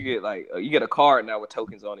free, but you get a card now with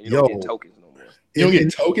tokens on it. You don't get tokens no more. You don't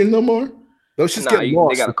get tokens no more? Those just get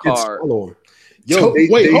lost. They got a card. Hold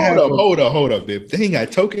up, babe. They ain't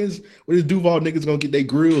got tokens. What is Duval niggas gonna get their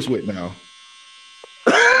grills with now?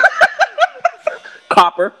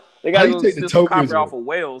 Copper. They got to take the tokens off of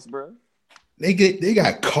whales, bro. They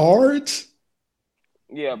got cards.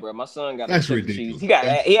 Yeah, bro. My son got a Chuck E. Cheese. He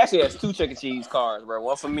actually has 2 Chuck E. Cheese cards, bro.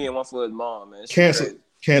 One for me and one for his mom, man.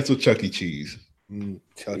 Cancel Chuck E. Cheese.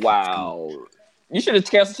 Wow. You should have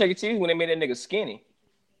canceled Chuck E. Cheese when they made that nigga skinny.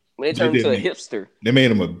 When they turned him to a hipster. They made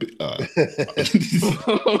him a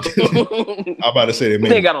I'm about to say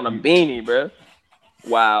they got on a beanie, bro.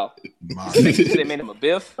 Wow. They made him a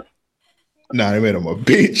biff. Nah, they made him a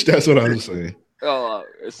bitch. That's what I was saying. Oh,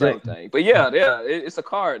 same thing. But yeah, it's a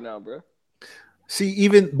card now, bro. See,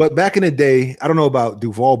 but back in the day, I don't know about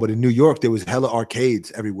Duval, but in New York, there was hella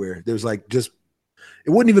arcades everywhere. There was like it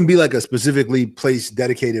wouldn't even be like a specifically place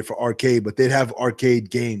dedicated for arcade, but they'd have arcade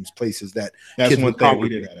games, places that's one thing we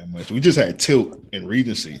didn't have that much. We just had Tilt and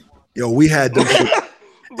Regency. Yo, we had them.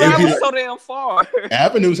 Bro, I was so damn far.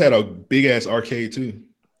 Avenues had a big ass arcade too.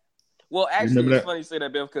 Well, actually, it's funny you say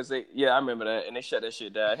that, Bill, because I remember that, and they shut that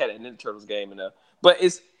shit down. I had a Ninja Turtles game in there, but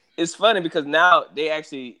it's funny because now they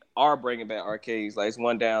actually are bringing back arcades. Like, it's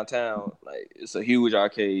one downtown, like it's a huge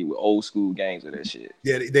arcade with old school games and that shit.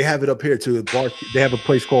 Yeah, they have it up here too. They have a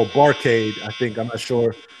place called Barcade. I think I'm not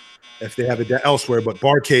sure if they have it elsewhere, but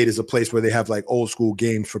Barcade is a place where they have like old school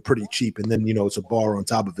games for pretty cheap, and then it's a bar on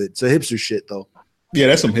top of it. It's a hipster shit though. Yeah,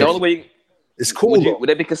 that's some hipster. The only way it's cool. Would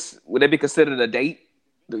that be considered a date?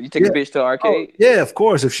 You take a bitch to arcade? Oh, yeah, of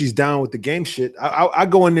course. If she's down with the game shit, I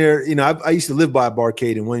go in there. I used to live by a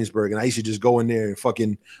barcade in Williamsburg, and I used to just go in there and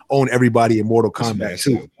fucking own everybody in Mortal Kombat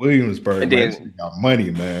too. Williamsburg, man, got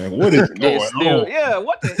money, man. What is going on? Yeah,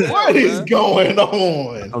 what the hell? What is going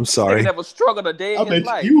on? I'm sorry. They never struggled a day in his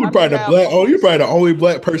life. You were probably you're probably the only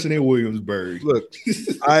black person in Williamsburg. Look, this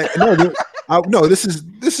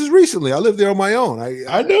is recently. I lived there on my own.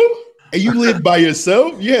 I know. And you lived by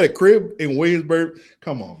yourself? You had a crib in Williamsburg?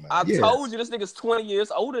 Come on, man. I told you this nigga's 20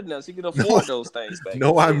 years older than us. He can afford those things back.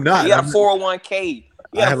 No, I'm not. He got a 401k.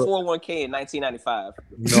 He had a 401k in 1995.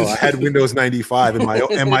 No, I had Windows 95 in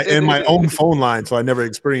my own phone line, so I never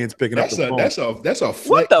experienced picking up the phone. That's a flex.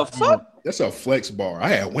 What the fuck? That's a flex bar. I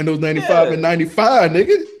had Windows 95 in 95,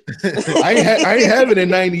 nigga. I ain't have it in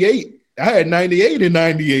 98. I had 98 in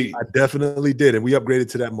 98. I definitely did, and we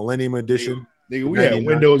upgraded to that Millennium Edition. Nigga, we had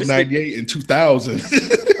Windows 98 in 2000.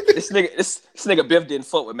 This nigga Biff didn't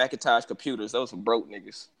fuck with Macintosh computers. Those were broke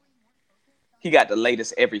niggas. He got the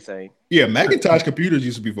latest everything. Yeah, Macintosh computers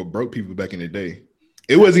used to be for broke people back in the day.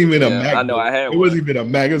 It wasn't even a Mac. I know I had one. It wasn't even a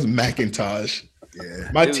Mac. It was Macintosh.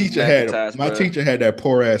 Yeah, my teacher had that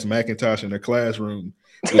poor ass Macintosh in the classroom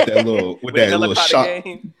with that little shot.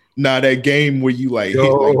 Nah, that game where you like hit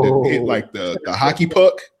the hockey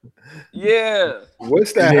puck. Yeah.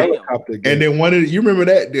 What's that helicopter game? And then you remember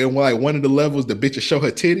that? Then one of the levels, the bitch would show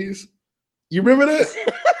her titties. You remember that?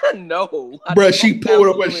 No. Bro, she pulled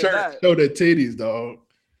up her shirt, showed her titties, dog.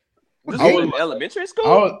 This was in elementary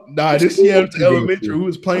school? This year was elementary. Who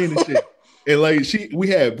was playing this shit? And like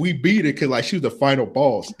we beat her because like she was the final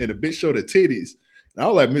boss, and the bitch showed her titties. And I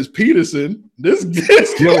was like, Miss Peterson, your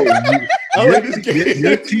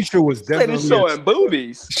teacher was definitely showing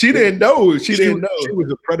boobies. She didn't know. She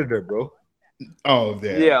was a predator, bro. Oh,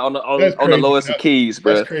 damn. Yeah, on the lowest of keys,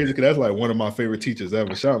 bro. That's crazy because that's like one of my favorite teachers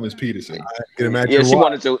ever. Shout out Miss Peterson. I can imagine. Yeah,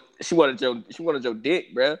 she wanted your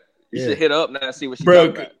dick, bro. You should hit up now and see what she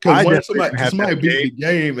talking about. Because somebody beat the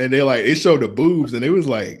game and they showed the boobs and it was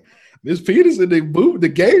like, Miss Peterson, the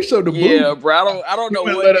game showed the boobs. Yeah, bro. I don't know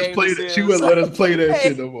what game this is. She wouldn't let us play that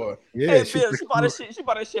shit no more. Yeah, she bought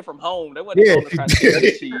that shit from home. That wasn't on the kind of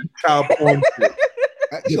shit. Child porn shit.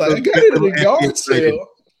 She's like, I got it in the yard sale.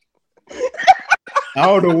 I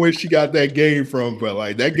don't know where she got that game from, but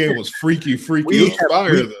like that game was freaky. It was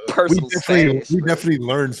fire, we definitely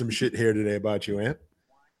learned some shit here today about you, Ant.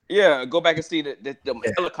 Yeah, go back and see the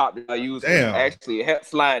helicopter I used actually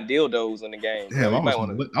flying dildos in the game. Damn,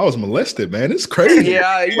 I was molested, man. It's crazy.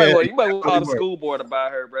 Yeah, you might want to call the school board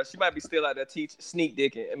about her, bro. She might be still out there sneak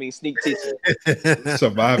teaching.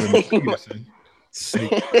 Surviving Miss Peterson.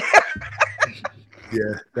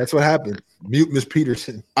 Yeah, that's what happened. Mute Miss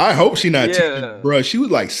Peterson. I hope she not teaching, bro. She was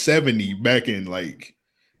like 70 back in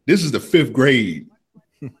this is the 5th grade.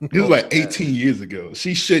 This was like 18 years ago.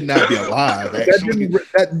 She should not be alive. Actually,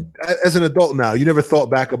 as an adult now, you never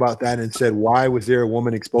thought back about that and said, "Why was there a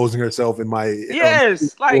woman exposing herself in my?"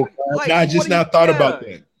 Yes, I just now thought about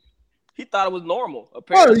that. He thought it was normal.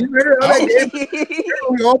 Apparently, you remember that game?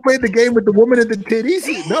 We all played the game with the woman and the titties.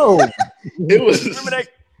 No, it was.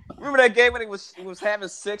 Remember that game when he was having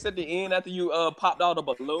sex at the end after you popped all the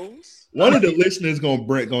balloons? One of the listeners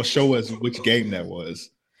gonna show us which game that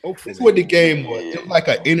was. Hopefully. That's what the game was. It was like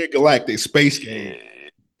an intergalactic space game.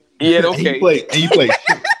 Yeah, okay. And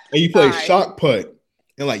you play shot put,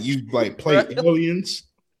 and like you like play aliens.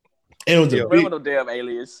 And it was a big, no damn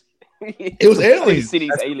aliens. It was aliens. I didn't see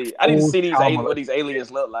these aliens. I didn't see what these aliens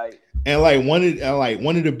look like. And like one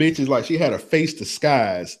of the bitches, like she had a face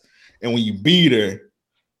disguise, and when you beat her,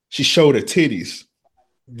 she showed her titties.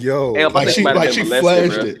 Yo, like she flashed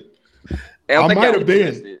it. I might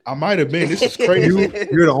have been. This is crazy.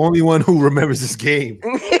 You're the only one who remembers this game.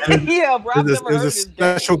 Yeah, bro. It was a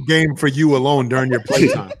special game for you alone during your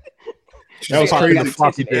playtime. That was crazy.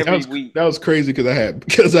 That was crazy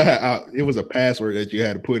because I had it was a password that you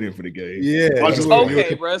had to put in for the game. Yeah.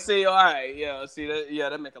 Okay, bro. See, all right. Yeah. See that. Yeah,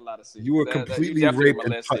 that make a lot of sense. You were completely raped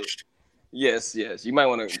and touched. Yes. You might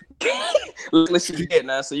want to listen to it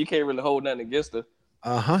now, so you can't really hold nothing against her.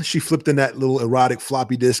 She flipped in that little erotic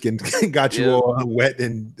floppy disk and got you all wet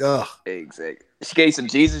and Exactly. She gave some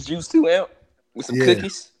Jesus juice too, Amp, with some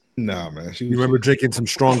cookies. Nah, man. You remember drinking some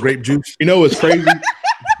strong grape juice? You know what's crazy?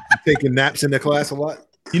 Taking naps in the class a lot.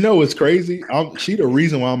 You know what's crazy? She the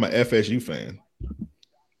reason why I'm a FSU fan.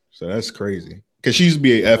 So that's crazy. Because she used to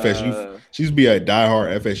be a FSU. She used to be a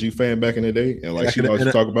diehard FSU fan back in the day, and like she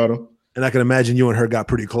always talk about them. And I can imagine you and her got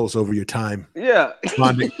pretty close over your time. Yeah.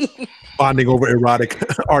 Bonding over erotic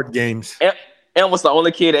art games. And was the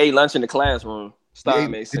only kid that ate lunch in the classroom.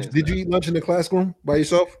 Makes sense. Did you eat lunch in the classroom by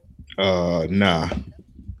yourself? Nah.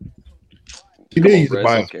 She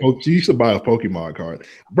used to buy a Pokemon card.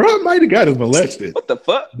 Bro, might have got us molested. What the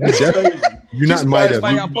fuck? You're not might have.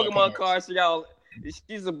 Buy y'all Pokemon cards, so y'all. She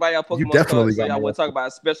used to buy y'all Pokemon cards, so y'all want to talk about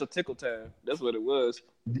a special tickle time. That's what it was.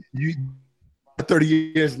 30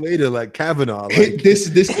 years later, like Kavanaugh. Like. This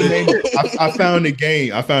is the name. I found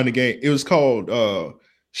the game. It was called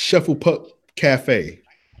Shuffle Puck Cafe.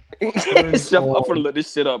 I'm gonna look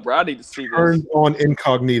this shit up, bro. I need to see this. Turned on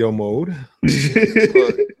incognito mode.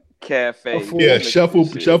 Cafe.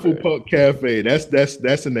 Shuffle Puck Cafe. That's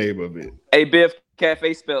the name of it. Hey, Biff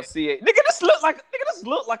Cafe spelled C-A. Nigga, this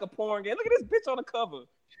look like a porn game. Look at this bitch on the cover.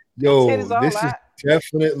 Yo, this is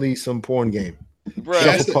definitely some porn game. Bro,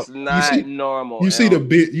 this is not normal. You see the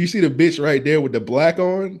bitch right there with the black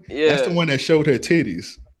on? Yeah. That's the one that showed her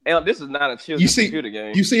titties. This is not a children's computer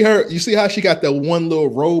game. You see how she got that one little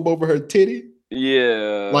robe over her titty?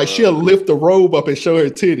 Yeah. Like she'll lift the robe up and show her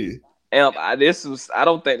titty. I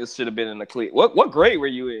don't think this should have been in the clip. What grade were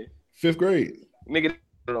you in? 5th grade. Nigga,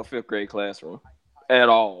 no 5th grade classroom at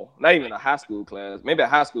all. Not even a high school class. Maybe a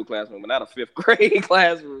high school classroom, but not a 5th grade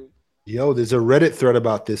classroom. Yo, there's a Reddit thread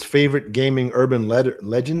about this. Favorite gaming urban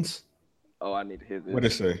legends? Oh, I need to hear this. What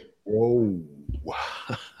did it say? Whoa.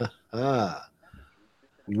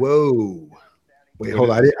 Whoa. Wait, hold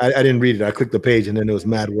on. I didn't read it. I clicked the page and then there was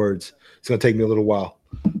mad words. It's gonna take me a little while.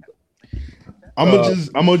 I'm gonna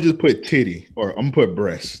just put titty, or I'm gonna put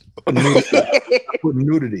breast. Put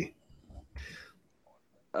nudity.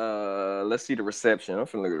 Let's see the reception. I'm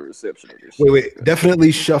finna look at the reception of this. Wait.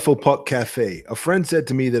 Definitely Shuffle Puck Cafe. A friend said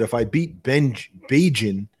to me that if I beat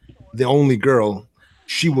Beijing, the only girl,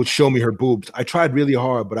 she would show me her boobs. I tried really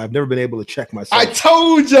hard, but I've never been able to check myself. I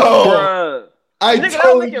told y'all. I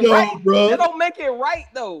told y'all, bro. That don't make it right,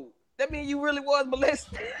 though. That means you really was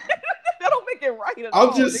molested. That don't make it right at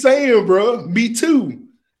all. I'm just saying, bro. Me too.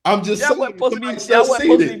 I'm just saying.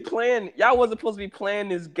 Y'all wasn't supposed to be playing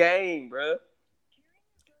this game, bro.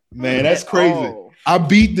 Man, that's crazy. Oh. I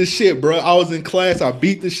beat the shit, bro. I was in class. I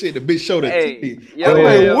beat the shit. The bitch showed it.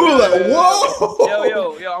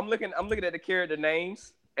 Whoa. Yo, I'm looking at the character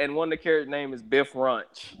names, and one of the character name is Biff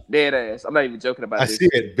Runch. Dead ass. I'm not even joking about this. I see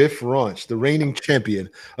it. Biff Runch, the reigning champion,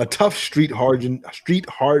 a tough street hardened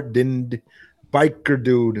biker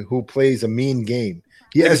dude who plays a mean game.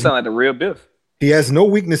 He sound like the real Biff. He has no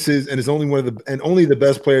weaknesses and is only only the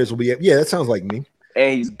best players will be. Yeah, that sounds like me.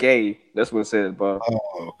 And he's gay. That's what it says, bro.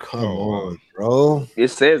 Oh, come on, bro. It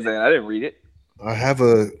says that. I didn't read it. I have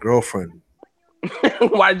a girlfriend.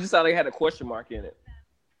 Why did you sound like it had a question mark in it?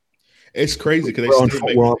 It's crazy because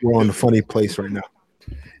we're on the funny place right now.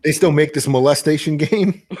 They still make this molestation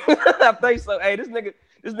game? I think so. Hey, this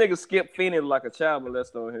nigga Skip Feeney like a child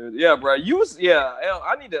molester on here. Yeah, bro. I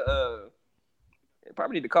need to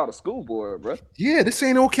probably need to call the school board, bro. Yeah, this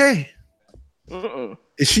ain't okay.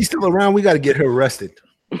 Is she still around? We got to get her arrested.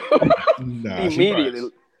 Nah,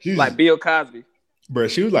 immediately. She's like Bill Cosby. Bro,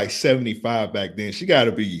 she was like 75 back then. She got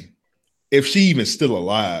to be, if she even still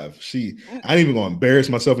alive, I ain't even gonna embarrass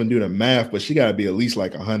myself and do the math, but she got to be at least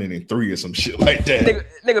like 103 or some shit like that.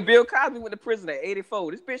 Nigga, Bill Cosby went to prison at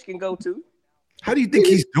 84. This bitch can go too. How do you think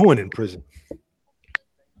he's doing in prison?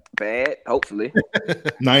 Bad, hopefully.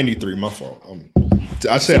 93, my fault.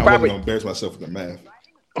 I said I wasn't gonna embarrass myself with the math.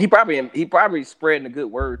 He probably spreading a good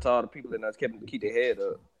word to all the people that keep their head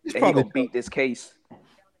up. He gonna beat this case.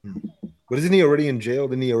 But isn't he already in jail?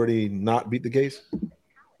 Didn't he already not beat the case?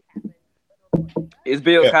 It's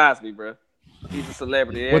Bill Cosby, bro. He's a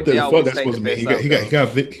celebrity. What the fuck that's supposed to mean? He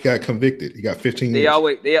got convicted. He got 15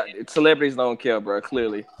 years. Celebrities don't care, bro.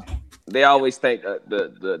 Clearly, they always think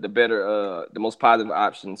the better, the most positive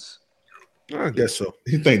options. I guess so.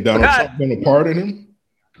 You think Donald Trump gonna pardon him?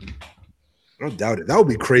 I doubt it. That would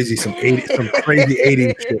be crazy. Some crazy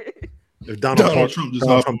 80s shit. If Donald Trump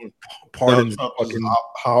pardons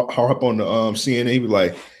how up on the CNN, he was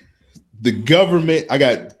like, the government. I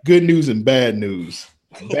got good news and bad news.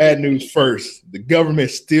 Bad news first. The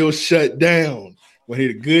government still shut down. Want to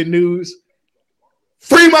hear the good news?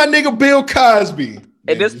 Free my nigga Bill Cosby.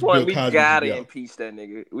 At this point, we gotta impeach that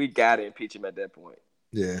nigga. We gotta impeach him at that point.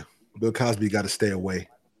 Yeah, Bill Cosby got to stay away.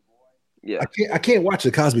 Yeah, I can't watch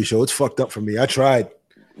the Cosby Show. It's fucked up for me. I tried.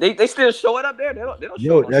 They still show it up there. They don't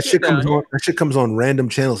show that shit comes on. That shit comes on random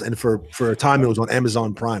channels, and for a time it was on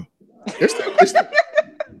Amazon Prime.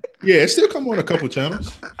 It still come on a couple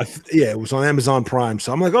channels. It was on Amazon Prime.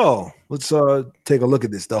 So I'm like, oh, let's take a look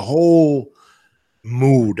at this. The whole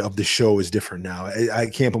mood of the show is different now. I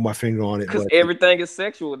can't put my finger on it because everything is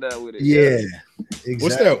sexual now with it. Yeah,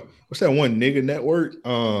 exactly. What's that one nigga network?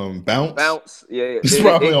 Bounce. Bounce. Yeah, it's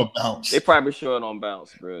probably on Bounce. They probably show it on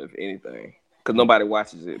Bounce, bro. If anything, because nobody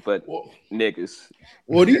watches it, but niggas.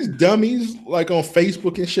 Well, these dummies like on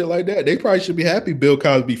Facebook and shit like that, they probably should be happy Bill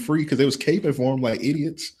Cosby free because they was caping for him like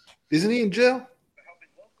idiots. Isn't he in jail?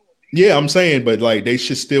 Yeah, I'm saying, but like they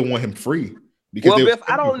should still want him free. Because Biff,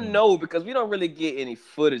 I don't know because we don't really get any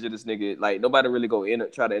footage of this nigga. Like nobody really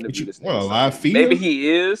try to interview this nigga. Live feed? Maybe he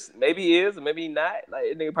is, or maybe he not. Like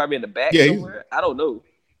this nigga probably in the back somewhere. I don't know.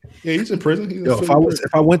 Yeah, he's in prison.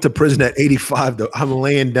 If I went to prison at 85, though, I'm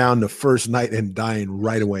laying down the first night and dying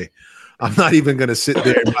right away. I'm not even gonna sit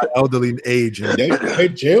there in my elderly age.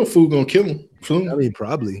 And jail food gonna kill him. I mean,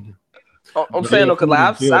 probably. I'm saying though,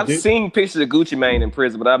 because I've seen pictures of Gucci Mane in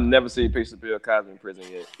prison, but I've never seen pictures of Bill Cosby in prison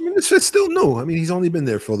yet. I mean, it's still new. I mean, he's only been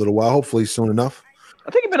there for a little while. Hopefully, soon enough.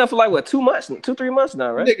 I think he's been there for like 2-3 months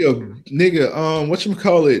now, right? Nigga, what you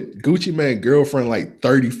call it? Gucci Mane girlfriend, like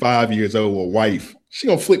 35 years old, a wife. She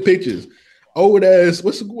gonna flick pictures. Old ass.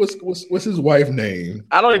 What's his wife name?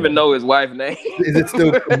 I don't even know his wife name. Is it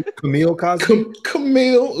still Camille Cosby?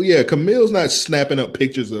 Camille. Yeah, Camille's not snapping up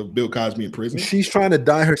pictures of Bill Cosby in prison. She's trying to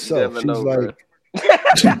die herself.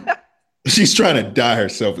 She's trying to die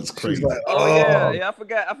herself. It's crazy. Like, yeah. I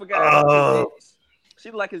forgot. She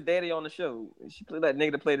look like his daddy on the show. She played that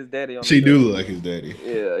nigga that played his daddy on the show. She do look like his daddy.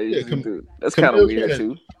 Yeah, that's kind of weird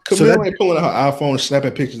too. Camille ain't pulling out her iPhone and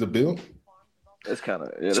snapping pictures of Bill. That's kind of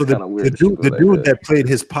The weird. dude that played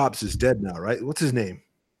his pops is dead now, right? What's his name?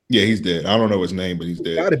 Yeah, he's dead. I don't know his name, but he's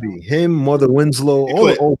dead. Gotta be him, Mother Winslow, all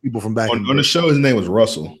the old people from back on the show. His name was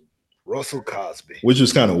Russell Cosby, which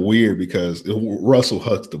was kind of weird because Russell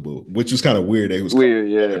Huxtable, which was kind of weird. It was weird,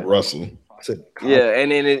 yeah. Russell. Yeah,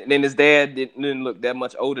 and then his dad didn't look that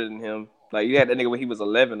much older than him. Like you had that nigga when he was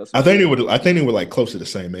 11 or something. I think they were like close to the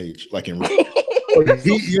same age, like in.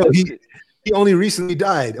 He only recently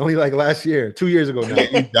died, only like last year, 2 years ago now.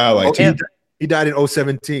 He died he died in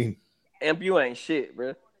 2017. Amp, you ain't shit,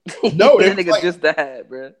 bro. No, that nigga just died,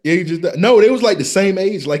 bro. Yeah, he just died. No, they was like the same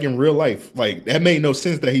age, like in real life. Like that made no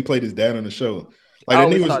sense that he played his dad on the show. Like I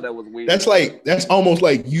always thought that was weird. That's almost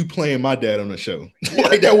like you playing my dad on the show.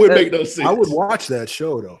 Like that would make no sense. I would watch that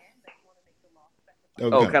show though.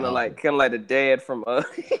 Kind of like the dad from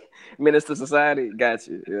Minister Society. Got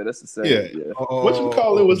you. Yeah, that's the same. Yeah.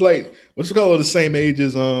 Whatchamacallit was like, the same age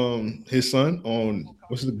as his son on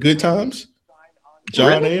what's the Good Times?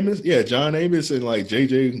 John Amos. Yeah, John Amos and like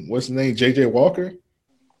JJ, what's his name? JJ Walker.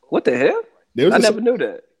 What the hell? I never knew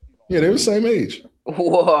that. Yeah, they were the same age.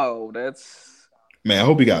 Whoa, that's man, I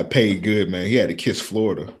hope he got paid good, man. He had to kiss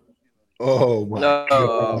Florida. Oh my god.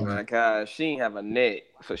 Oh my god, she ain't have a neck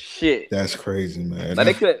for shit. That's crazy, man. Like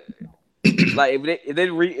they could like if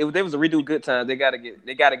they was a redo Good Times, they gotta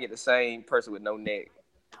get the same person with no neck.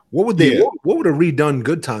 What would they what would a redone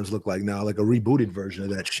Good Times look like now? Like a rebooted version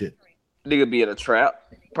of that shit. Nigga be in a trap.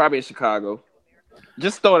 Probably in Chicago.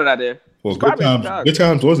 Just throwing it out there. Well, Good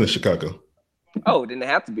Times wasn't Chicago. Oh, didn't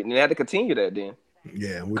have to be. They had to continue that then.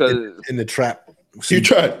 Yeah, because in the trap. So you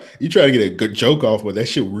tried to get a good joke off, but that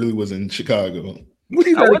shit really was in Chicago. I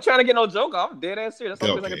wasn't trying to get no joke off. Dead ass serious. That's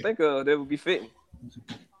the only thing I can think of that would be fitting.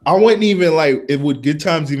 I wouldn't even like. It would good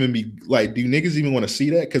times even be like? Do niggas even want to see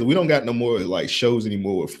that? Because we don't got no more like shows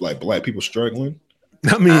anymore with like black people struggling.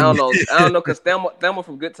 I mean, I don't know, because Thelma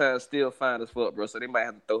from Good Times still fine as fuck, bro. So they might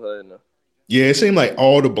have to throw her in there. Yeah, it seemed like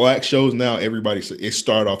all the black shows now, it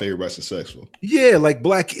started off everybody successful. Yeah, like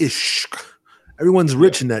Black-ish. Everyone's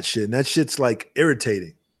rich in that shit, and that shit's like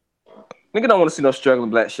irritating. Nigga don't want to see no struggling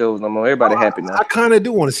black shows no more. Everybody happy now. I kind of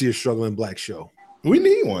do want to see a struggling black show. We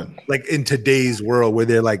need one. Like in today's world where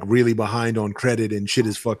they're like really behind on credit and shit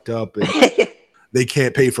is fucked up and they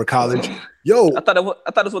can't pay for college. Yo, I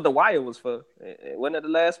thought that's what The Wire was for. Wasn't that the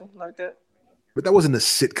last one like that? But that wasn't a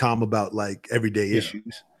sitcom about like everyday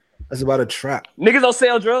issues. That's about a trap. Niggas don't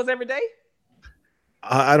sell drugs every day.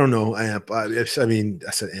 I don't know, Amp. I said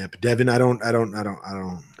Amp. Devin, I don't.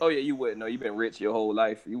 Oh yeah, you wouldn't know. You've been rich your whole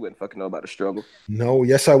life. You wouldn't fucking know about the struggle. No,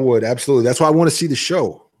 yes, I would. Absolutely. That's why I want to see the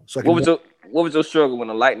show. So what was your struggle when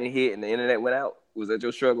the lightning hit and the internet went out? Was that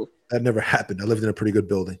your struggle? That never happened. I lived in a pretty good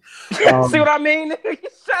building. See what I mean?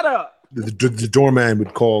 Shut up. The doorman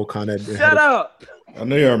would call kind of. Shut up. I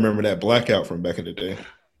know y'all remember that blackout from back in the day.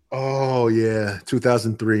 Oh yeah,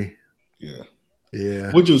 2003.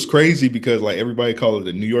 Yeah. Which was crazy because like everybody called it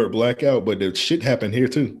the New York blackout, but the shit happened here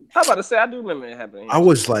too. I was about to say I do remember it happening. I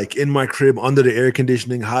was like in my crib under the air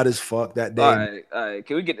conditioning, hot as fuck that day. All right.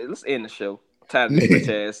 Can we get let's end the show. Tired of this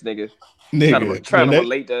bitch ass nigga. Trying to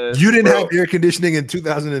relate to you didn't have air conditioning in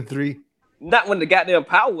 2003? Not when the goddamn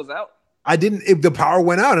power was out. I didn't. If the power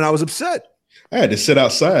went out and I was upset. I had to sit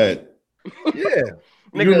outside. Yeah.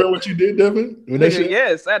 You remember what you did, Devin?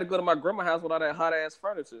 Yes, I had to go to my grandma's house with all that hot ass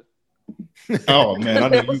furniture. Oh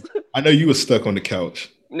man, I know you was stuck on the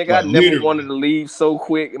couch. Nigga, like, I never wanted to leave so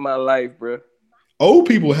quick in my life, bro. Old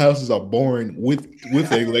people's houses are boring with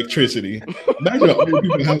electricity. Imagine old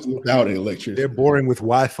people's houses without electricity. They're boring with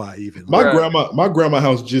Wi-Fi even. My grandma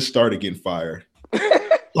house just started getting fired.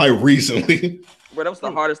 Like recently. Bro, that was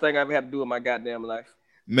the hardest thing I ever had to do in my goddamn life.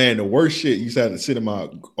 Man, the worst shit, you used to have to sit in my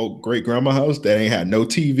great grandma house that ain't had no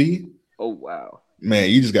TV. Oh wow. Man,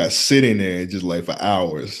 you just got to sit in there and just like for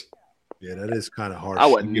hours. Yeah, that is kind of harsh. I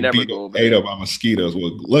would never go ate up by mosquitoes.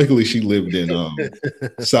 Well, luckily she lived in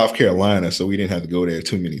South Carolina, so we didn't have to go there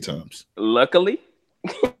too many times. Luckily,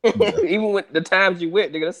 even with the times you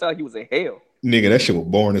went, nigga, that sounded like you was in hell. Nigga, that shit was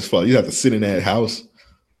boring as fuck. You have to sit in that house.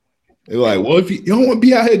 They're like, well, if you don't want to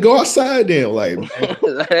be out here, go outside then. Like,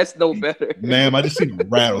 that's no better. Ma'am, I just seen a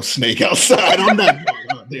rattlesnake outside. I'm not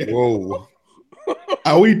going out there. Whoa.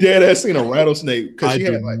 Are we dead ass seen a rattlesnake? I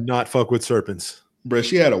do not fuck with serpents. Bro,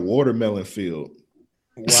 she had a watermelon field.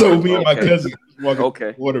 Wow. So me and my cousin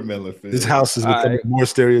walking watermelon field. This house is becoming more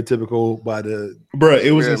stereotypical by the. Bro,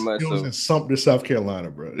 it was in Sumter, South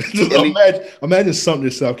Carolina, bro. imagine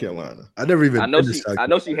Sumter, South Carolina. I never even. I know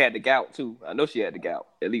she had the gout too. I know she had the gout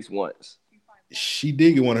at least once. She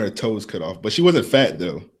did get one of her toes cut off, but she wasn't fat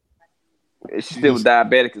though. She still was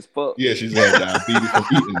diabetic as fuck. Yeah, she's like diabetes from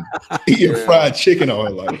eating fried chicken all her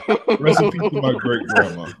life. Rest in peace to my great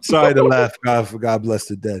grandma. Sorry to laugh. God bless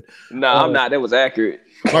the dead. No, I'm not. That was accurate.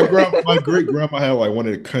 My great grandma had like one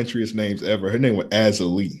of the countryest names ever. Her name was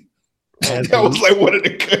Azalee. That was like one of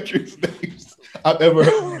the countryest names I've ever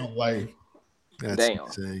heard in my life. That's damn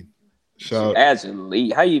insane.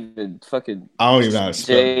 Azalee. How you even fucking? I don't even know how to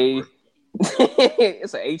spell it.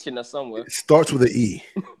 It's an H in there somewhere. It starts with an E.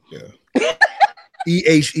 Yeah.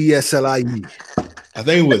 EHESLIE. I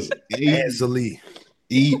think it was Azalee.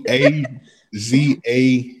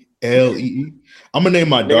 EAZALEE. I'm gonna name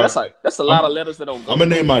my daughter. That's a lot of letters that don't go. I'm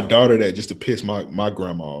gonna name my daughter that just to piss my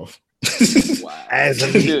grandma off. Wow.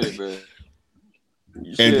 Azalee. Bro.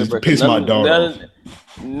 And just to piss my daughter off.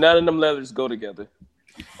 None of them letters go together.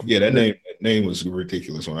 Yeah, that name was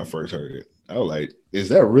ridiculous when I first heard it. I was like, "Is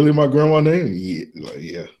that really my grandma's name?"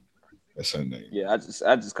 Yeah, that's her name. Yeah, I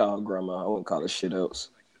just call her grandma. I wouldn't call her shit else.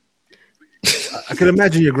 I can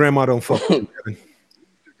imagine your grandma don't fuck with Kevin.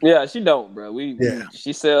 Yeah, she don't, bro.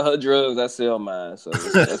 She sell her drugs, I sell mine. So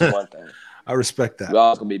that's one thing. I respect that. We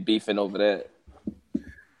all gonna be beefing over that.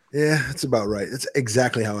 Yeah, that's about right. That's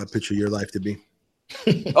exactly how I picture your life to be.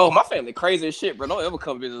 Oh, my family crazy as shit, bro. Don't ever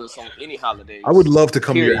come visit us on any holidays. I would love to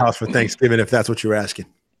come to your house for Thanksgiving if that's what you're asking.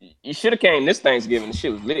 You should have came this Thanksgiving. The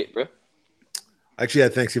shit was lit, bro. I actually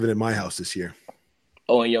had Thanksgiving at my house this year.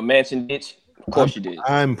 Oh, in your mansion, bitch? Of course you did.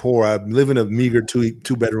 I'm poor. I live in a meager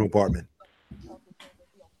two-bedroom apartment.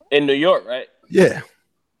 In New York, right? Yeah.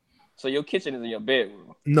 So your kitchen is in your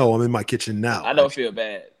bedroom? No, I'm in my kitchen now. I don't feel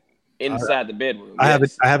bad. inside the bedroom. I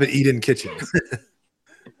have an eat-in kitchen.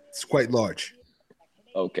 It's quite large.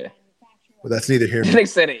 Okay. But that's neither here nor there. They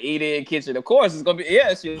said an eat-in kitchen. Of course, it's gonna be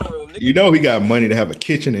it's your room. You know, he got money to have a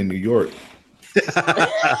kitchen in New York. They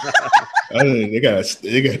got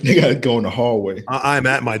to go in the hallway. I'm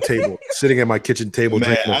at my table, sitting at my kitchen table,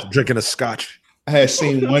 drinking a scotch. I had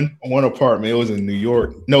seen one apartment. It was in New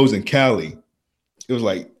York. No, it was in Cali. It was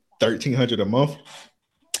like $1,300 a month.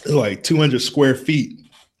 It was like 200 square feet,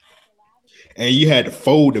 and you had to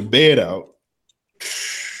fold the bed out.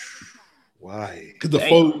 Why? Because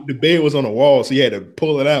the bed was on the wall, so you had to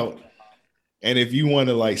pull it out. And if you want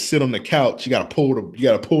to like sit on the couch, you gotta pull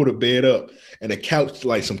the bed up, and the couch,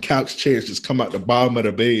 like some couch chairs, just come out the bottom of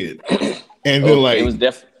the bed. And then like it was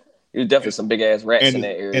definitely some big ass rats in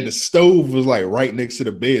that area. And the stove was like right next to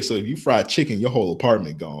the bed, so if you fried chicken, your whole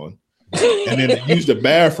apartment gone. And then to use the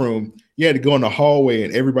bathroom, you had to go in the hallway,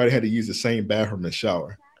 and everybody had to use the same bathroom and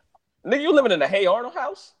shower. Nigga, you living in a Hey Arnold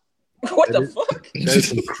house? What the fuck? That's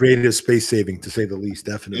some creative space saving, to say the least.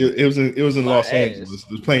 Definitely. It was in Los Angeles.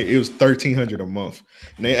 It was $1,300 a month.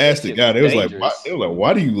 And they asked the guy, they was like,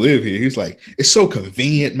 why do you live here? He's like, it's so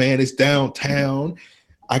convenient, man. It's downtown.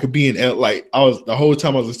 I could be in the whole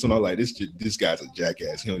time I was listening, I was like, this guy's a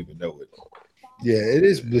jackass. He don't even know it. Yeah, it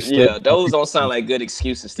is. Yeah, those don't sound like good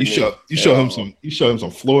excuses to me. You show him some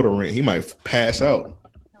Florida rent, he might pass out.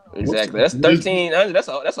 Exactly. That's 1,300. That's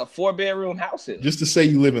a 4-bedroom house here. Just to say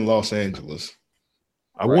you live in Los Angeles.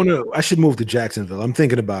 I should move to Jacksonville. I'm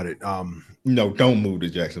thinking about it. No, don't move to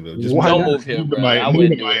Jacksonville. Just don't move here, bro. I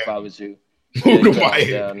wouldn't do it if I was you. Move to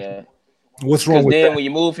Miami. What's wrong with that? When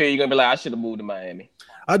you move here, you're gonna be like, I should have moved to Miami.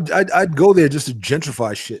 I'd go there just to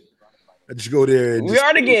gentrify shit. I just go there. And we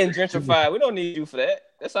already getting gentrified. We don't need you for that.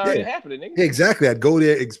 That's already happening, nigga. Yeah, exactly. I'd go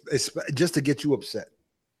there just to get you upset.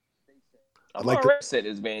 I'm already upset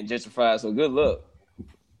it's being gentrified, so good luck.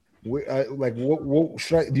 What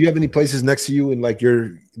should do you have any places next to you in like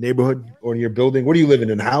your neighborhood or in your building? Where do you live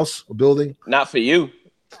in a house or building? Not for you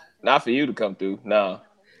to come through. No.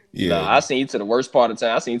 Yeah. I seen you to the worst part of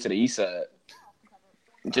town. I seen you to the east side.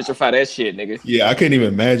 Gentrify that shit, nigga. Yeah, I can't even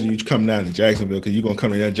imagine you coming down to Jacksonville, because you're gonna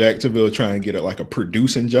come to Jacksonville trying to get a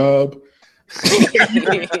producing job.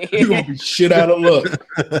 You're gonna be shit out of luck.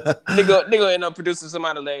 Nigga end up producing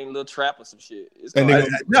somebody laying a little trap or some shit.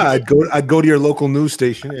 I'd go to your local news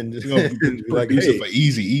station and just be like, hey, for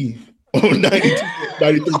Easy E on 93.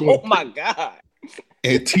 Oh my god.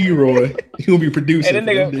 And T-Roy, he gonna be producing. And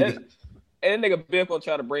then nigga Bill gonna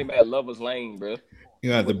try to bring back Lover's Lane, bro.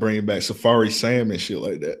 You have to bring back Safari Sam and shit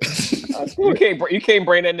like that. You can't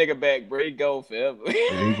bring that nigga back, bro. He go forever.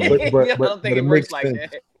 I don't think it works like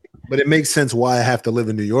that. But it makes sense why I have to live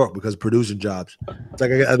in New York, because producing jobs. It's like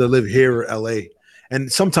I either live here or LA,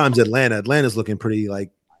 and sometimes Atlanta. Atlanta's looking pretty like.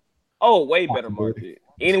 Oh, way better market.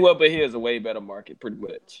 Anywhere but here is a way better market, pretty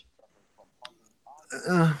much.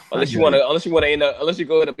 Unless you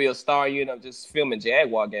go to be a star, you end up just filming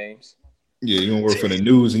Jaguar games. Yeah, you're gonna work for the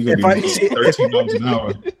news and you're gonna be $13 an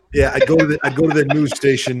hour. Yeah, I'd go to the news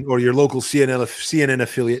station or your local CNN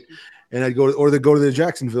affiliate, and I'd go to the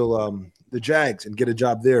Jacksonville, the Jags, and get a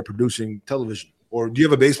job there producing television. Or do you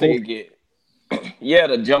have a baseball? Yeah,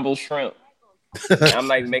 the Jumbo Shrimp. I'm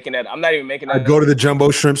not even making that. I'd go to the Jumbo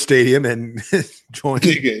Shrimp Stadium and join.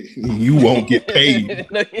 You won't get paid.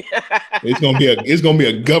 It's gonna be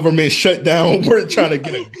a government shutdown. We're trying to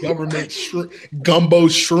get a government gumbo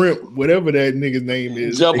shrimp, whatever that nigga's name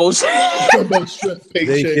is. Jumbo Shrimp.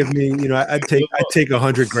 They give me, I'd take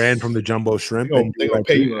 $100,000 from the Jumbo Shrimp. They're gonna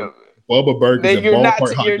pay you Bubba Burgers and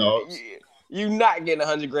ballpark hot dogs. You're not getting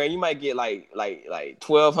 $100,000. You might get like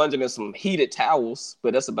 1,200 and some heated towels,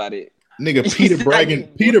 but that's about it. Nigga,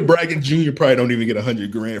 Peter Bragg Jr. probably don't even get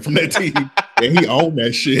 $100,000 from that team, and he owned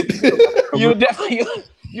that shit.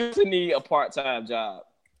 You need a part-time job.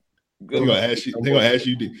 They're gonna ask you.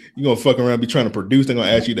 You gonna fuck around, be trying to produce. They're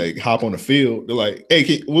gonna ask you to hop on the field. They're like,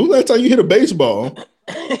 "Hey, when was the last time you hit a baseball?"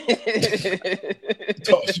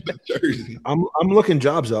 I'm looking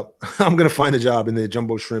jobs up. I'm gonna find a job in the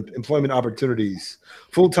Jumbo Shrimp. Employment opportunities,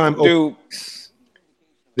 full-time. Dude.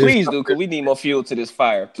 Please do, because we need more fuel to this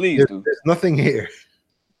fire. Please do. There's nothing here.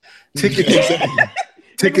 Ticket.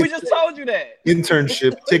 We just told you that.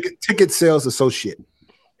 Internship. Ticket sales associate.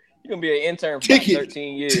 You're gonna be an intern for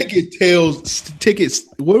 13 years. Tickets.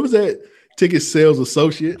 What was that? Ticket sales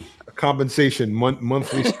associate. Compensation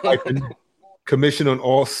monthly stipend. Commission on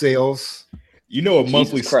all sales. You know a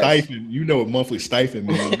monthly stipend. You know what monthly stipend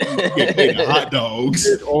means. You get paid hot dogs.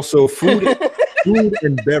 There's also food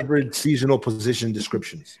and beverage seasonal position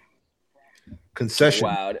descriptions. Concession.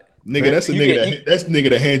 Wow. Nigga, that's the nigga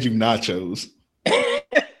that hands you nachos.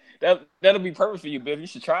 That'll be perfect for you, Biff. You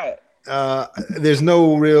should try it. There's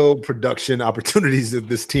no real production opportunities of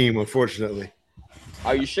this team, unfortunately.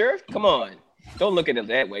 Are you sure? Come on. Don't look at it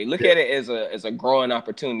that way. Look at it as a growing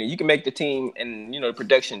opportunity. You can make the team and the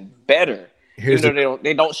production better.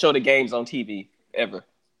 They don't show the games on TV ever.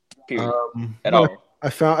 Period. At all. I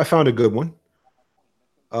found a good one.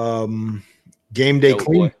 Game day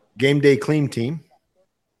clean team.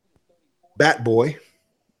 Bat Boy.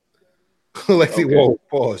 Collecting. Okay. Whoa,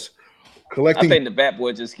 pause. Collecting. I think the Bat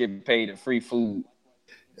Boy just get paid in free food.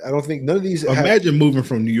 I don't think none of these. Imagine moving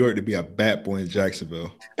from New York to be a Bat Boy in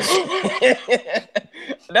Jacksonville.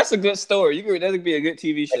 That's a good story. That could be a good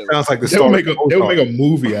TV show. Sounds like they'll make a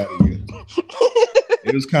movie out of you.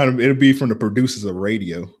 It'll be from the producers of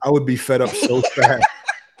radio. I would be fed up so fast.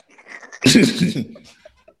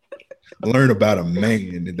 Learn about a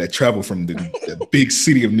man that traveled from the big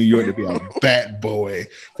city of New York to be a Bat Boy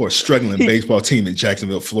for a struggling baseball team in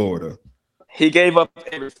Jacksonville, Florida. He gave up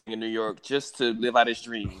everything in New York just to live out his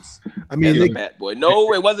dreams. I mean, as a Bat Boy.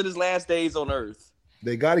 No, it wasn't his last days on Earth.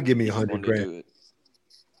 They got to give me $100,000.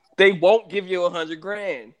 They won't give you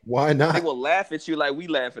 $100,000. Why not? They will laugh at you like we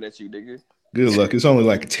laughing at you, nigga. Good luck. It's only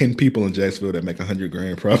like 10 people in Jacksonville that make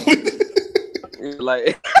 $100,000 probably.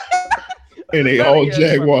 Like, and they all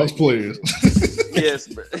Jaguars players. Yes,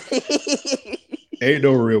 bro. Ain't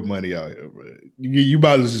no real money out here, bro. You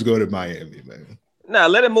might as well just go to Miami, man. Nah,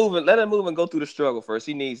 let him move and go through the struggle first.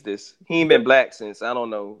 He needs this. He ain't been black since I don't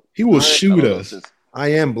know. He will shoot us. I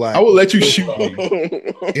am black. I will let you shoot me.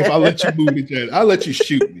 If I let you move to Jacksonville, I'll let you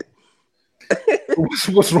shoot me.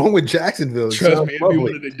 What's wrong with Jacksonville? Trust me, it'd be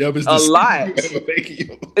one of the dumbest a lot.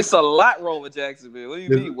 It's a lot wrong with Jacksonville. What do you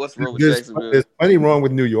mean? What's wrong with Jacksonville? There's plenty wrong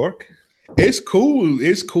with New York. It's cool.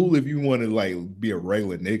 It's cool if you want to like be a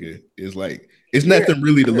regular nigga. It's like it's nothing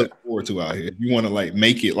really to look forward to out here. If you want to like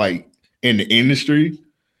make it like in the industry,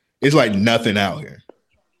 it's like nothing out here.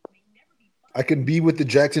 I could be with the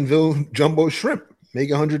Jacksonville Jumbo Shrimp, make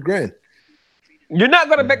 $100,000. You're not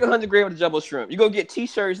gonna make $100,000 with the Jumbo Shrimp. You're gonna get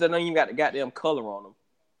T-shirts that don't even got the goddamn color on them.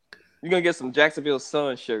 You're gonna get some Jacksonville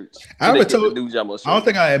Sun shirts. I don't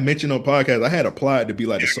think I had mentioned on podcast. I had applied to be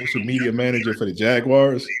like the social media manager for the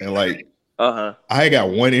Jaguars, and like, I got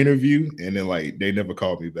one interview, and then like they never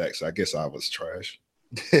called me back. So I guess I was trash.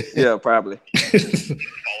 Yeah, probably. Following choices.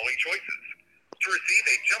 To receive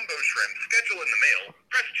a Jumbo Shrimp schedule in the mail,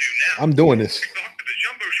 press 2 now. I'm doing this.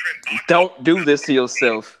 Don't do this to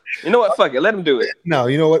yourself. You know what? Fuck it. Let him do it. No,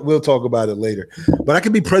 you know what? We'll talk about it later. But I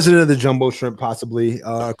could be president of the Jumbo Shrimp, possibly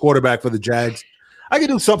a quarterback for the Jags. I could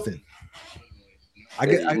do something.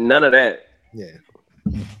 None of that. Yeah.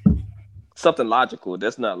 Something logical.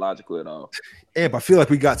 That's not logical at all. Amp, I feel like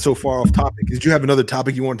we got so far off topic. Did you have another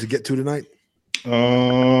topic you wanted to get to tonight? I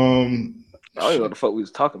don't even know what the fuck we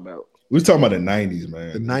was talking about. We was talking about the 90s,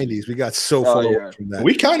 man. The 90s. We got so far away from that.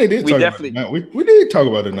 We kind of did talk about it. We did talk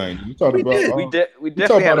about the 90s. We talked about we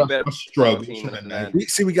definitely had a better struggle.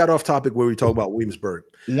 We got off topic where we talked about Williamsburg.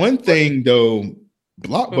 One thing though,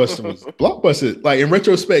 Blockbuster, like in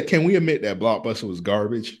retrospect, can we admit that Blockbuster was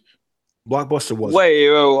garbage? Blockbuster was. Wait,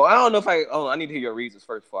 I don't know if I need to hear your reasons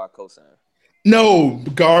first before I co-sign. No,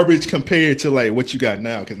 garbage compared to like what you got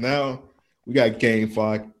now, because now we got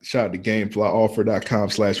GameFly. Shout out to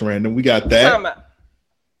GameFlyOffer.com/random. We got that. Time out.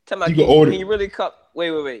 Can you really call?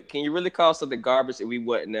 Wait. Can you really call something garbage if we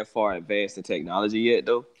wasn't that far advanced in technology yet,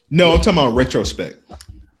 though? No, I'm talking about retrospect.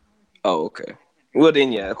 Oh, okay. Well,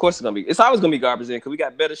 then, yeah, of course it's gonna be. It's always gonna be garbage then, because we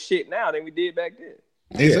got better shit now than we did back then.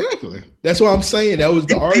 Exactly. That's what I'm saying. That was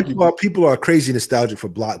the argument. People are crazy nostalgic for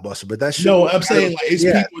Blockbuster, but that's I'm saying like it's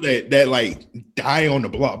people that like die on the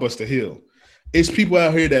Blockbuster hill. It's people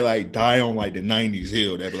out here that like die on like the 90s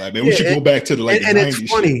hill that be like, man, we should go back to the like. And the 90s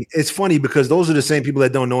it's funny. Shit. It's funny because those are the same people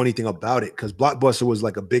that don't know anything about it. Because Blockbuster was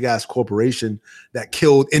like a big ass corporation that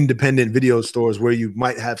killed independent video stores where you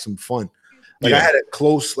might have some fun. Like I had a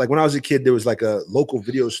close, like when I was a kid, there was like a local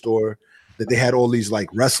video store that they had all these like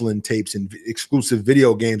wrestling tapes and exclusive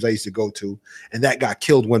video games I used to go to, and that got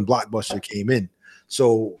killed when Blockbuster came in.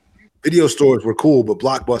 So video stores were cool, but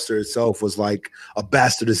Blockbuster itself was like a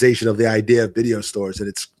bastardization of the idea of video stores. And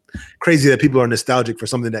it's crazy that people are nostalgic for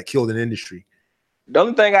something that killed an industry. The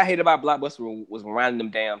only thing I hate about Blockbuster was rewinding them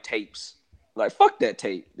damn tapes. Like, fuck that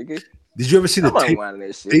tape, nigga. Did you ever see the tape?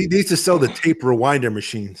 They used to sell the tape rewinder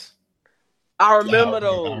machines. I remember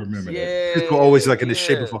those. I remember that. It was always like in the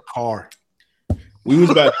shape of a car. We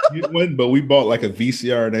was about to get one, but we bought like a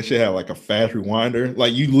VCR and that shit had like a fast rewinder.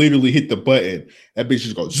 Like you literally hit the button, that bitch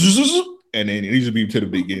just goes, and then it used to be to the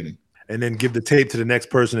beginning. And then give the tape to the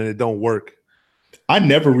next person and it don't work. I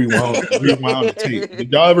never rewound the tape.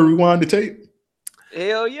 Did y'all ever rewind the tape?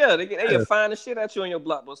 Hell yeah. They find the shit at you on your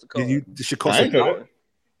Blockbuster card. This should cost $1.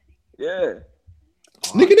 Yeah.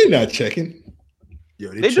 Nigga, they not checking. Yo,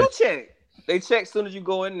 they do check. They check as soon as you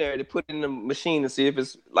go in there. They put it in the machine to see if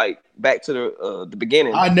it's like back to the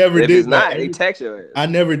beginning. I never did it's that. Not, they text your ass. I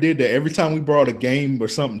never did that. Every time we brought a game or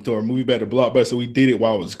something to our movie back to Blockbuster, we did it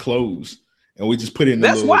while it was closed, and we just put it in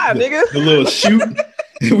the little chute.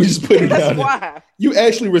 And we just put it down. That's why. You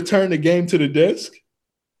actually returned the game to the desk?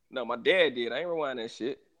 No, my dad did. I ain't rewind that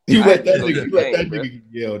shit. You let that nigga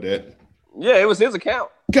yell that. Yeah, it was his account.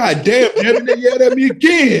 God damn, they yelled at me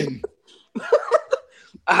again.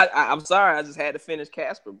 I'm sorry, I just had to finish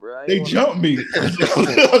Casper, bro. They jumped me. Do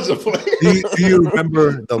you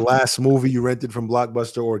remember the last movie you rented from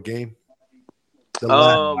Blockbuster or game? You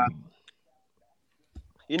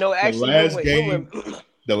know, actually,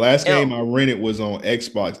 the last game I rented was on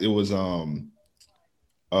Xbox. It was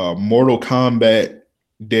Mortal Kombat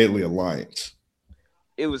Deadly Alliance.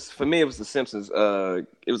 It was for me. It was the Simpsons.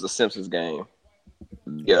 It was a Simpsons game.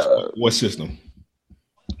 Yeah. What system?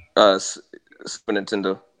 Super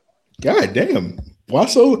Nintendo. God damn! Why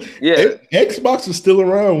so? Yeah. Xbox was still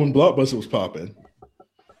around when Blockbuster was popping.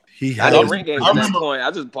 I didn't rent games at this point.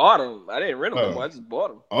 I just bought them. I didn't rent them anymore. I just bought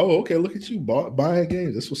them. Oh, okay. Look at you buying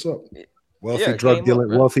games. That's what's up. Wealthy drug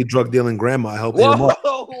dealing grandma. I helped him up.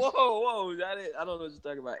 Whoa! I don't know what you're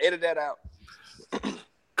talking about. Edit that out.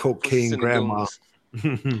 Cocaine grandma.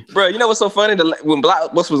 Bro, you know what's so funny? When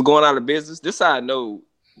Blockbuster was going out of business, this I know.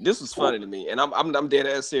 This was funny to me, and I'm dead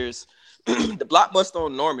ass serious. The Blockbuster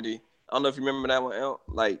on Normandy. I don't know if you remember that one,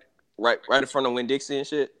 like right in front of Winn-Dixie and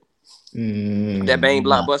shit. That Bang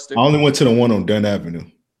Blockbuster. I only went to the one on Dunn Avenue,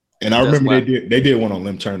 and I remember they did one on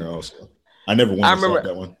Lim Turner also. I never went to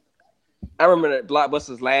that one. I remember that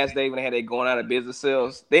Blockbuster's last day when they had their going out of business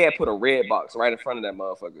sales. They had put a red box right in front of that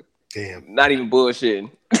motherfucker. Damn. Not even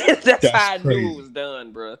bullshitting. That's how I knew it was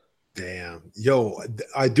done, bro. Damn. Yo,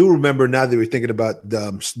 I do remember now that we're thinking about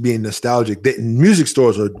being nostalgic. Music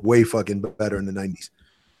stores are way fucking better in the 90s.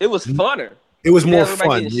 It was funner. It was more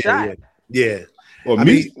fun. Yeah. Well,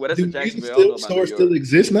 that's do music stores still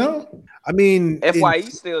exist now? I mean, FYE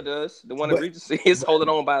still does. The one in Regency is holding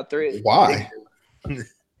on by a thread. Why?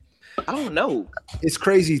 I don't know. It's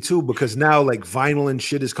crazy too because now like vinyl and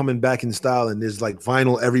shit is coming back in style, and there's like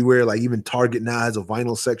vinyl everywhere. Like even Target now has a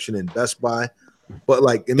vinyl section in Best Buy. But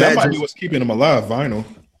like, imagine that might be what's keeping them alive. Vinyl.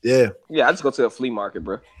 Yeah. I just go to a flea market,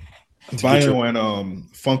 bro. Vinyl and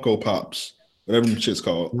Funko Pops, whatever them shit's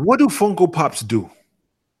called. What do Funko Pops do?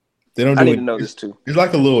 They don't. I need to know this too. It's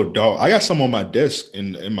like a little doll. I got some on my desk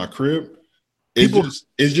in my crib.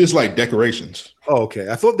 It's just like decorations. Oh, okay.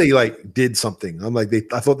 I thought they like did something. I'm like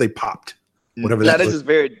I thought they popped. Whatever.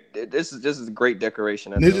 This is just a great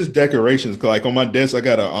decoration. This is decorations. Like on my desk, I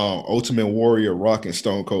got a Ultimate Warrior Rock and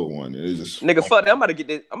Stone Cold one. It's just nigga, fuck that. I'm about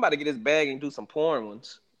to get this bag and do some porn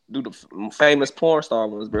ones. Do the famous porn star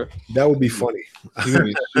ones, bro. That would be funny.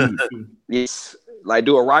 Yes, like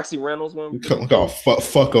do a Roxy Reynolds one. We call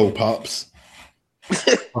Fucko Pops.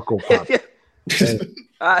 Fucko Pop.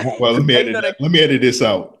 Well, let me edit this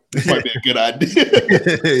out. This might be a good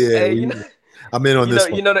idea. I'm in on this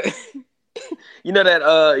one. You know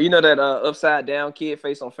that upside down kid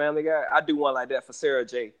face on Family Guy. I do one like that for Sarah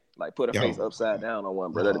J. Like put her face upside down on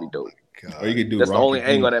one, bro. That'd be dope. Or you could do. That's the only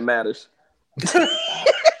angle that matters.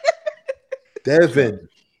 Devin,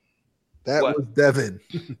 was Devin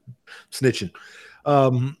snitching.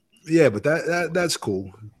 Yeah, but that's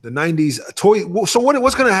cool. The 90s toy. So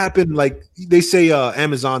what's gonna happen? Like they say,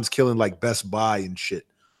 Amazon's killing like Best Buy and shit.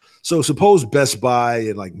 So suppose Best Buy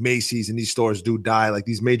and like Macy's and these stores do die, like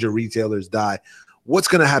these major retailers die. What's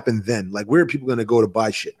gonna happen then? Like where are people gonna go to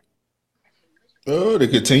buy shit? Oh, they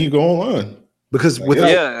continue going online. Because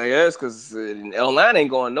because online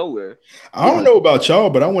ain't going nowhere. I don't know about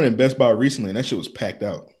y'all, but I went in Best Buy recently and that shit was packed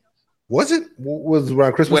out. Was it? Was it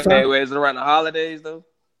around Christmas time? Wait, is it around the holidays though?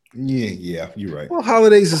 Yeah, you're right. Well,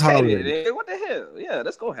 holidays is holidays. What the hell? Yeah,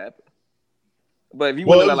 that's gonna happen. But if you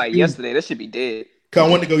went like yesterday, that should be dead. Cause I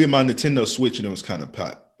wanted to go get my Nintendo Switch and it was kind of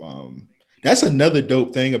pop. That's another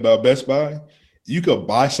dope thing about Best Buy. You could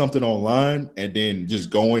buy something online and then just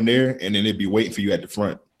go in there and then it'd be waiting for you at the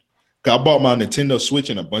front. Cause I bought my Nintendo Switch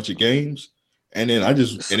and a bunch of games, and then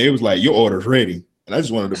it was like your order's ready, and I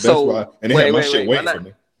just wanted the Best Buy, and they had my shit waiting for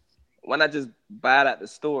me. Why not just buy it at the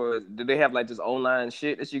store? Do they have like just online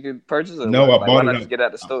shit that you could purchase? Or no, I bought it. Why not just get it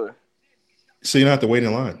at the store? So you don't have to wait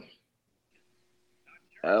in line.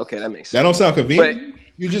 Okay, that makes sense. That don't sound convenient. But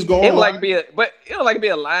you just go on. It don't like be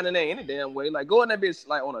a line in there any damn way. Like go in that bitch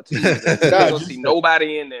like on a Tuesday. You don't see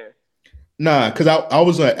nobody in there. Nah, because I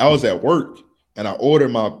was at work and I ordered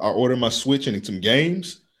my Switch and some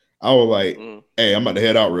games. I was like, hey, I'm about to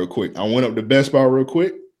head out real quick. I went up to Best Buy real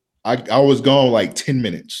quick. I was gone like 10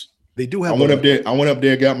 minutes. They do have. I went up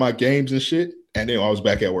there, got my games and shit, and then I was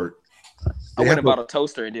back at work. I went and bought a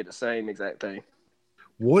toaster and did the same exact thing.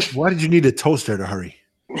 What? Why did you need a toaster to hurry?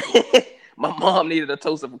 My mom needed a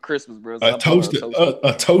toaster for Christmas, bro. So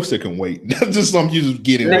a toaster can wait. That's just something you just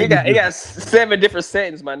get it. It got 7 different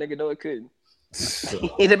settings, my nigga. No, it couldn't.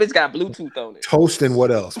 That bitch got Bluetooth on it. Toast and what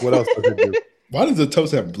else? What else does it do? Why does the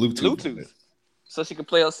toaster have Bluetooth? So she can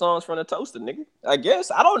play her songs from the toaster, nigga. I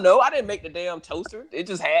guess. I don't know. I didn't make the damn toaster. I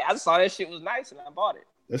just saw that shit was nice and I bought it.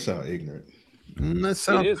 That sounds ignorant. That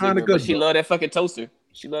sounds kind of good. But she loved that fucking toaster.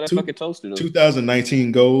 She loved that fucking toaster. Though.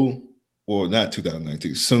 2019 goal, or not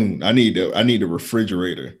 2019. Soon, I need a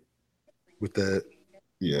refrigerator with the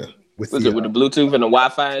with the Bluetooth and the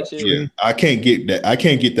Wi-Fi and shit. Yeah, I can't get that. I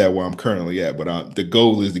can't get that where I'm currently at. But the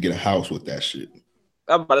goal is to get a house with that shit.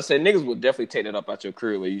 I'm about to say niggas will definitely take that up out your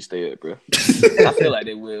crib where you stay at, bro. I feel like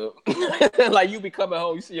they will. Like you be coming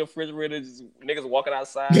home, you see your refrigerator, just niggas walking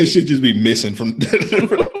outside. That shit just be missing from.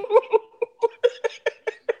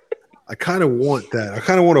 I kind of want that. I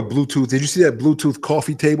kind of want a Bluetooth. Did you see that Bluetooth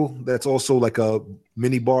coffee table? That's also like a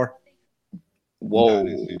mini bar. Whoa.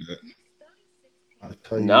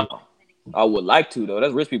 No, I would like to though.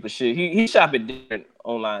 That's rich people shit. He shop at different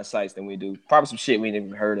online sites than we do. Probably some shit we ain't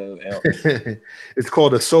even heard of. It's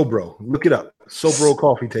called a Sobro. Look it up. Sobro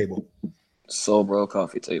coffee table. Sobro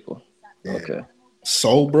coffee table. Yeah. Okay.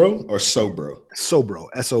 Sobro or Sobro? Sobro.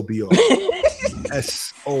 S-O-B-O.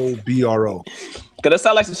 S-O-B-R-O. Cause that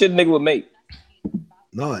sound like some shit a nigga would make.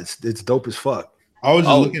 No, it's dope as fuck. I was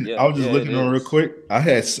just looking. I was just looking on real quick.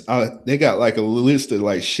 They got like a list of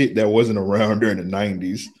like shit that wasn't around during the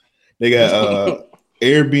 90s. They got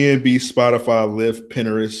Airbnb, Spotify, Lyft,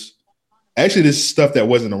 Pinterest. Actually, this is stuff that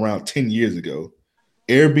wasn't around 10 years ago.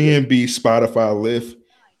 Airbnb, Spotify, Lyft,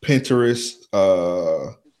 Pinterest,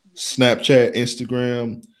 Snapchat,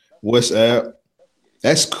 Instagram, WhatsApp.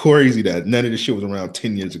 That's crazy that none of this shit was around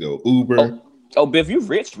 10 years ago. Uber. Oh, Biff, you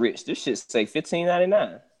rich. This shit say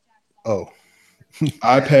 $15.99. Oh.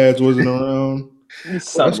 iPads wasn't around.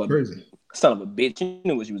 That's crazy. Son of a bitch. You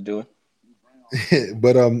knew what you was doing.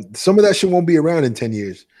 But some of that shit won't be around in 10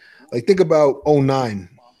 years. Like think about 09.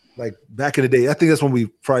 Like back in the day. I think that's when we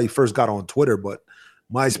probably first got on Twitter, but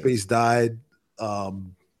MySpace died. So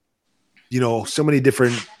many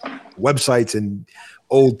different websites and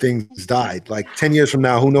old things died. Like 10 years from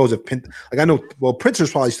now, who knows if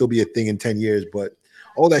printers probably still be a thing in 10 years, but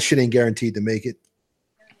all that shit ain't guaranteed to make it.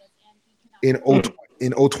 In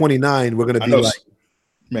 029, we're gonna be like,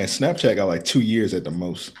 man, Snapchat got like 2 years at the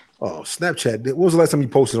most. Oh, Snapchat. When was the last time you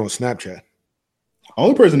posted on Snapchat?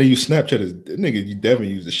 Only person that use Snapchat is that nigga. You definitely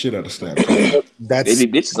use the shit out of Snapchat. That's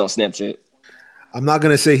baby bitches on Snapchat. I'm not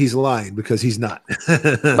gonna say he's lying because he's not.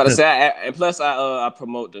 But I say, and plus I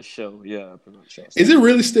promote the show. Yeah, I promote the show. Is it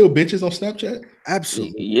really still bitches on Snapchat?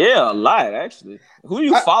 Absolutely. Yeah, a lot actually. Who do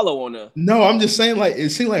you follow on there? No, I'm just saying. Like, it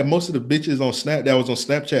seemed like most of the bitches on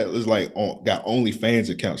Snapchat is like got OnlyFans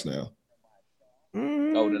accounts now.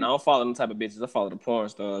 Oh, then I don't follow them type of bitches. I follow the porn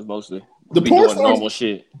stars mostly. The porn stars, normal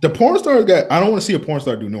shit. The porn stars I don't want to see a porn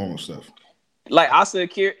star do normal stuff. Like Asa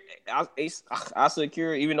Akira,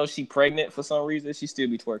 even though she pregnant for some reason, she still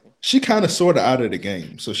be twerking. She kind of sort of out of the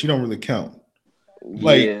game, so she don't really count. Tell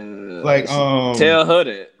her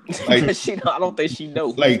that. Like, I don't think she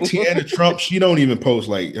knows. Like Tiana Trump, she don't even post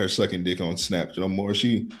like her sucking dick on Snapchat no more.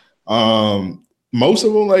 She, most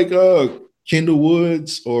of them like Kendall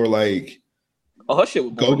Woods or like her shit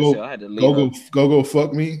was go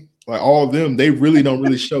fuck me. Like all of them, they really don't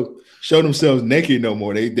really show themselves naked no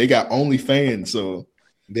more. They got OnlyFans, so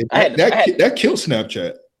that killed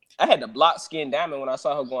Snapchat. I had to block Skin Diamond when I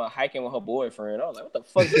saw her going hiking with her boyfriend. I was like, "What the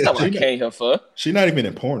fuck? This not what I came here for." She's not even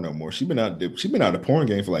in porn no more. She's been out of the porn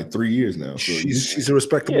game for like 3 years now. So she's a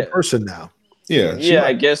respectable person now. Yeah,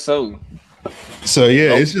 I guess so. So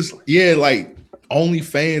it's just like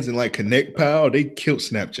OnlyFans and like Connect Pal, they killed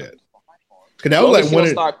Snapchat. Cause that was like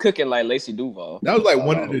start cooking like Lacey Duval. That was like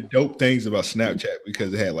one of the dope things about Snapchat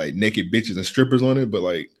because it had like naked bitches and strippers on it, but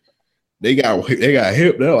like they got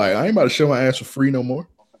hip. They're like, I ain't about to show my ass for free no more.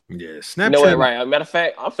 Yeah, Snapchat. You know what, right? Matter of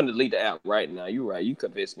fact, I'm finna delete the app right now. You right? You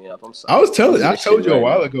convinced me up. I'm sorry. I told you a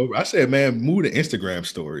while ago. I said, man, move to Instagram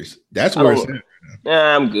stories. That's where it's at.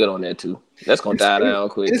 Yeah, I'm good on that too. That's gonna die down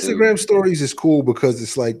quick. Instagram stories is cool because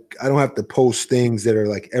it's like I don't have to post things that are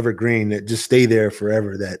like evergreen that just stay there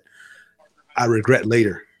forever that I regret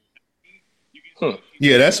later.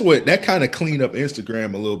 Yeah, that kind of cleaned up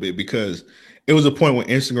Instagram a little bit because it was a point when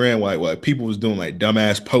Instagram like people was doing like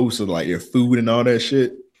dumbass posts of like their food and all that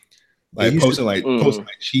shit. Like posting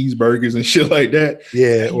cheeseburgers and shit like that.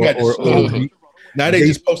 Yeah, Now they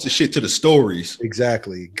just post the shit to the stories.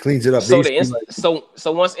 Exactly, cleans it up. So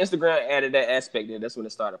so once Instagram added that aspect, then that's when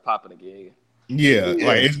it started popping again. Yeah,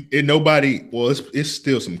 like nobody. Well, it's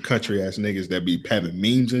still some country ass niggas that be having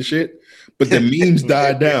memes and shit, but the memes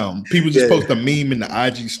died down. People just post a meme in the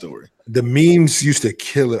IG story. The memes used to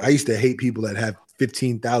kill it. I used to hate people that have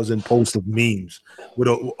 15,000 posts of memes with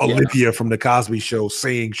Olivia from the Cosby Show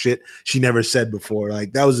saying shit she never said before.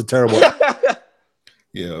 Like that was a terrible.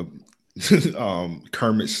 Yeah.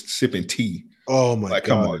 Kermit sipping tea. Oh my god!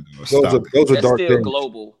 Come on, those are dark still things.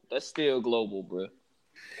 Global. That's still global, bro.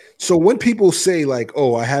 So when people say like,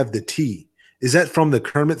 "Oh, I have the tea," is that from the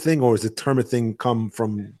Kermit thing, or is the Kermit thing come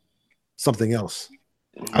from something else?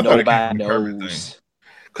 Nobody knows.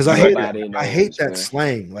 Because I hate that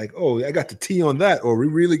slang. Like, "Oh, I got the tea on that," or "We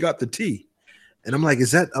really got the tea." And I'm like, is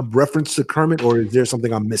that a reference to Kermit, or is there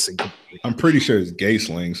something I'm missing? I'm pretty sure it's gay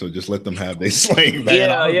slang, so just let them have their slang.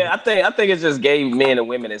 Yeah. I think it's just gay men and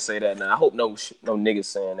women that say that now. I hope no niggas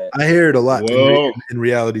saying that. I hear it a lot in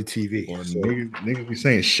reality TV. So. Niggas be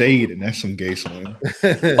saying shade, and that's some gay slang.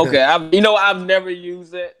 Okay, I've never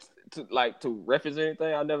used it to reference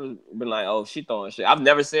anything. I've never been like, oh, she throwing shit. I've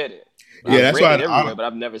never said it. Yeah, that's why but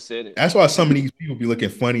I've never said it. That's why some of these people be looking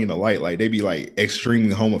funny in the light. Like they be like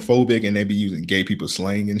extremely homophobic and they be using gay people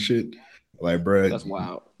slang and shit. Like, bro, that's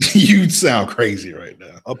wild. You sound crazy right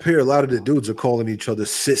now. Up here, a lot of the dudes are calling each other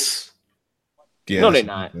sis. Yeah, no, they're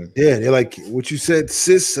not. Yeah, they're like, what you said,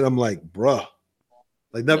 sis, and I'm like, bruh.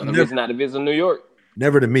 Like never not the visit New York.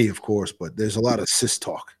 Never to me, of course, but there's a lot of sis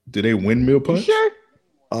talk. Do they windmill punch? Sure.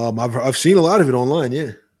 I've seen a lot of it online.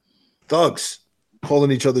 Yeah, thugs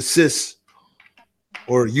calling each other sis,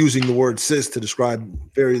 or using the word sis to describe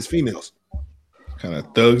various females. What kind of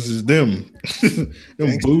thugs is them?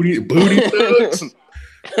 Them booty thugs.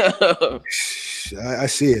 I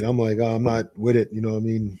see it. I'm like, I'm not with it. You know what I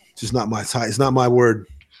mean? It's just not my type. It's not my word.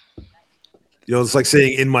 You know, it's like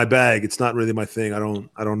saying in my bag. It's not really my thing. I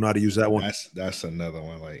don't know how to use that one. That's another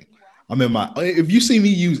one. Like I'm in my. If you see me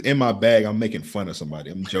use in my bag, I'm making fun of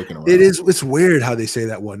somebody. I'm joking around. It's weird how they say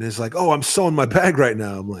that one. It's like, oh, I'm so in my bag right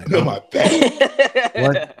now. I'm like, in my bag.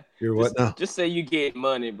 What? You're what now? Just say you get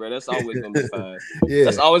money, bro. That's always gonna be fine. Yeah,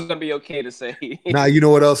 that's always gonna be okay to say. Now you know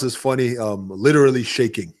what else is funny? Literally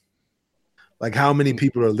shaking. Like how many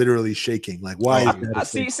people are literally shaking? Like why? I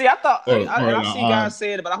see. I thought I see guys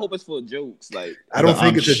saying it, but I hope it's for jokes. Like I don't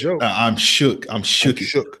think it's a joke. I'm shook. I'm shook.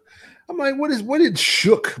 I'm like, what did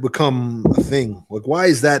shook become a thing? Like, why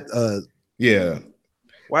is that? Yeah.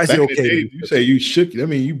 Why is it okay? You say you shook. I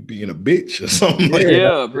mean, you being a bitch or something.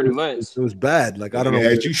 Yeah, pretty much. It was bad. Like I don't know.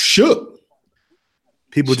 You shook.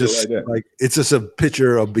 People just like it's just a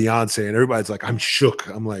picture of Beyonce, and everybody's like, "I'm shook."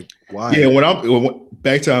 I'm like, why? Yeah, when I'm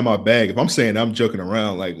back to my bag. If I'm saying I'm joking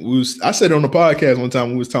around, like I said on the podcast one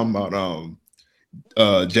time we was talking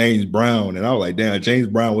about James Brown, and I was like, damn, James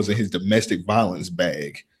Brown was in his domestic violence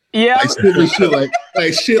bag. Yeah,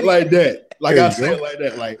 like shit like that. Like I said like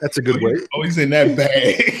that. Like that's a good way. Oh, he's in that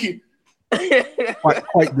bag.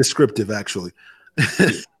 quite descriptive, actually.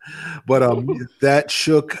 But that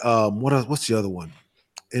shook. What else? What's the other one?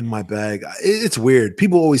 In my bag. It's weird.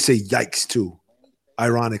 People always say yikes too.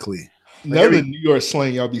 Ironically, another New York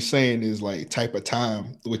slang y'all be saying is like type of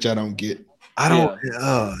time, which I don't get. I don't.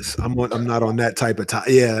 I'm not on that type of time.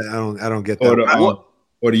 Yeah, I don't get that.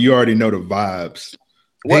 Or do you already know the vibes?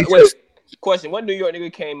 Wait, question. What New York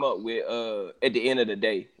nigga came up with at the end of the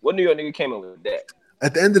day? What New York nigga came up with that?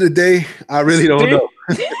 At the end of the day, I really don't know.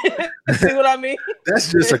 See what I mean?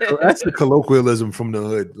 That's just that's a colloquialism from the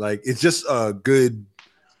hood. Like it's just a good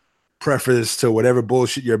preface to whatever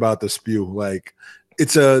bullshit you're about to spew. Like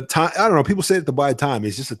it's a time. I don't know. People say it to buy time.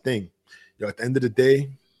 It's just a thing. You know, at the end of the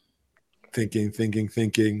day,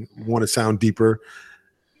 thinking. Want to sound deeper.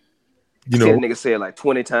 You know, nigga say it like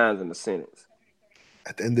 20 times in the sentence.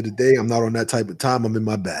 At the end of the day, I'm not on that type of time. I'm in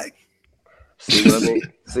my bag. See what I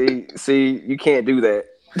mean? see, you can't do that.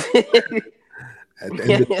 At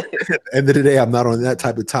the end of the day, I'm not on that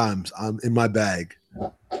type of times. I'm in my bag.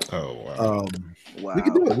 Oh wow. Wow. We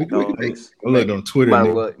can do it. We can look on Twitter.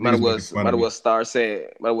 Might as well start saying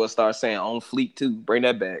on fleek too. Bring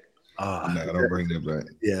that back. No, don't bring that back.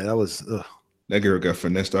 Yeah, that was. That girl got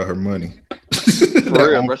finessed out her money. For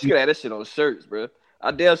real, bro. She could have that shit on shirts, bro. I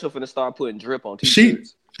damn sure finna start putting drip on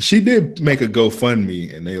t-shirts. She did make a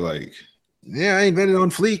GoFundMe, and they like, yeah, I ain't betting on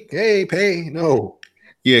fleek. Hey, pay no.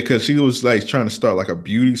 Yeah, because she was like trying to start like a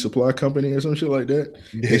beauty supply company or some shit like that.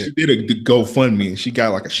 Yeah. And she did a GoFundMe, and she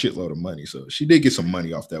got like a shitload of money. So she did get some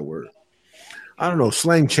money off that word. I don't know.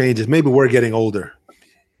 Slang changes. Maybe we're getting older.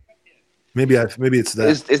 Maybe it's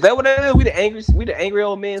that. Is that what it is? We the angry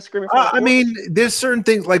old men screaming. I mean, there's certain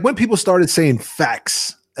things like when people started saying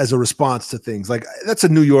facts as a response to things, like that's a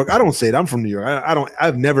New York. I don't say it. I'm from New York.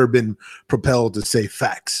 I've never been propelled to say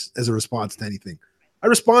facts as a response to anything. I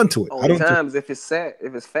respond to it. Sometimes if it's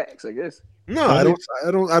facts, I guess. No,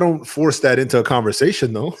 I don't force that into a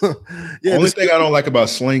conversation though. Yeah. Only thing I don't like about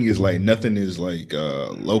slang is like nothing is like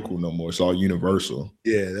local no more. It's all universal.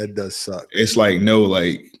 Yeah, that does suck. It's like no,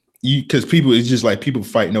 like because people, it's just like people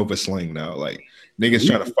fighting over slang now. Like niggas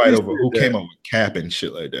trying to fight over who came up with cap and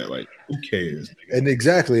shit like that. Like who cares? Nigga? And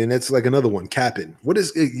exactly, and that's like another one, capping. What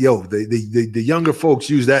is the younger folks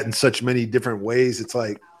use that in such many different ways. It's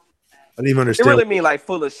like I didn't even understand. It really mean like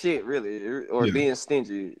full of shit, really, or being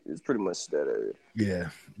stingy. It's pretty much that area. Yeah,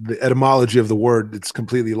 the etymology of the word, it's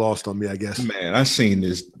completely lost on me, I guess. Man, I seen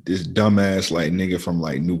this dumbass like nigga from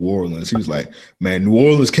like New Orleans. He was like, man, New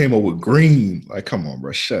Orleans came up with green. Like, come on,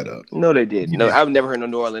 bro, shut up. No, they did. No, I've never heard no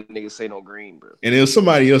New Orleans niggas say no green, bro. And it was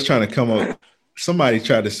somebody else trying to come up. Somebody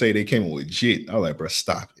tried to say they came up with jit. I was like, bro,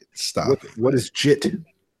 stop it. What is jit?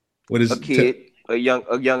 What is a kid, a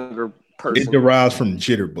younger person. It derives from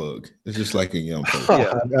jitterbug. It's just like a young person.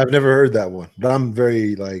 Yeah. I've never heard that one, but I'm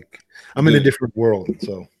very I'm in a different world.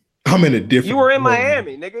 So I'm in a different. You were in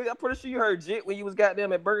Miami, nigga. I'm pretty sure you heard jit when you was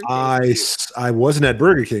goddamn at Burger King. I wasn't at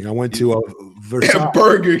Burger King. I went to Versailles.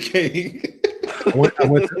 Burger King. I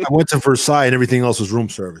went to Versailles, and everything else was room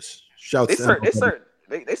service. Shouts. They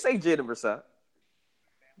say jit in Versailles.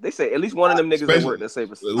 They say at least one of them niggas that work that say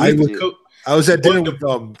Versailles. I was at dinner with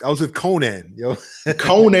I was with Conan, yo.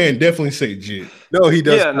 Conan definitely say jit. No, he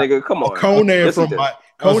does. Yeah, nigga, come on. Conan from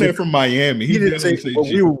Miami. He didn't say jit.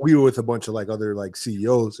 We were with a bunch of like other like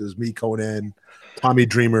CEOs. It was me, Conan, Tommy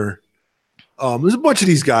Dreamer. There's a bunch of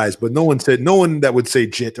these guys, but no one that would say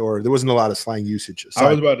jit, or there wasn't a lot of slang usage.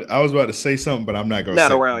 I was about to say something, but I'm not going to say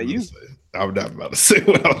not around you. I'm not about to say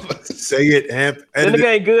what I was about to say. Say it, Amp. That nigga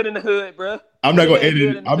ain't good in the hood, bro. I'm not gonna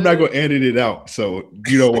edit it. I'm not gonna edit it out, so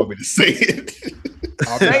you don't want me to say it.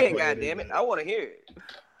 Say it, goddammit. I want to hear it.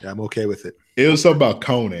 Yeah, I'm okay with it. It was something about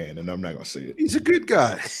Conan, and I'm not gonna say it. He's a good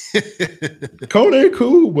guy. Conan,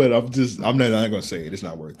 cool, but I'm not gonna say it. It's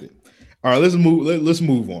not worth it. All right, let's move. Let's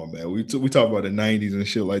move on, man. We talk about the '90s and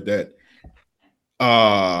shit like that.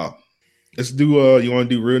 Let's do. You want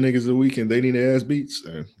to do real niggas of the week and they need their ass beats?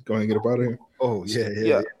 Go ahead and get up out of here. Oh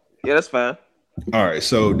yeah. That's fine. All right,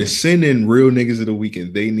 so to send in real niggas of the week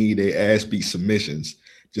and they need their ass beat submissions,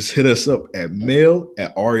 just hit us up at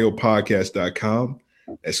mail@ariopodcast.com.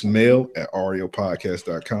 That's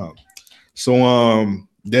mail@ariopodcast.com. So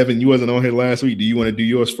Devin, you wasn't on here last week. Do you want to do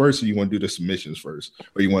yours first, or you want to do the submissions first,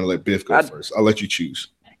 or you want to let Biff go first? I'll let you choose.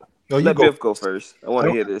 No, let Biff go first. I want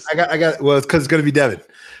to hear this. I got. Well, it's because it's gonna be Devin.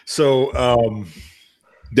 So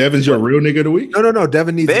Devin's your real nigga of the week? No.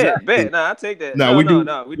 Devin needs bet. Nah, I take that. We do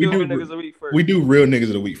real niggas of the week first. We do real niggas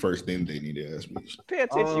of the week first, then they need their ass beats. Pay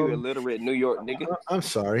attention, you illiterate New York nigga. I'm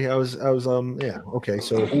sorry. I was yeah. Okay,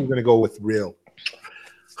 so we're gonna go with real.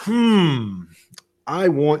 I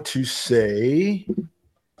want to say,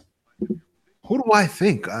 who do I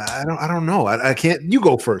think? I don't know. I can't. You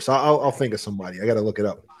go first. I'll think of somebody. I gotta look it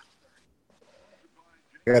up.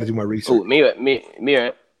 I gotta do my research. Oh, me.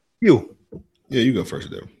 You. Yeah, you go first,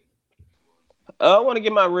 though. I want to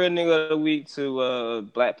give my real nigga of the week to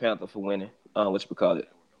Black Panther for winning. What you call it?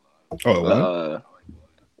 Oh,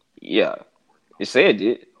 yeah. It said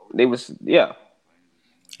it. They was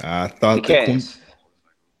I thought the Queen.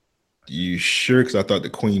 You sure? Because I thought the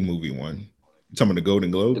Queen movie won. You talking about the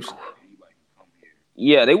Golden Globes?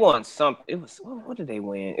 Yeah, they won something. It was what did they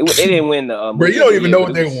win? They didn't win the. Bro, you don't even know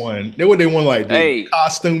what they won. They won like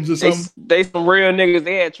costumes or something. They some real niggas.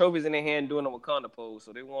 They had trophies in their hand doing a Wakanda pose,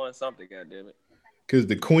 so they won something. Goddamn it! Because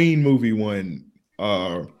the Queen movie won.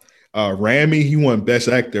 Rami, he won Best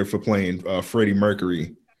Actor for playing Freddie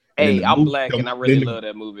Mercury. Hey, I'm black and I really love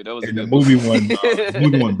that movie. That was a good movie.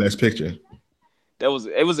 Movie won Best Picture. It was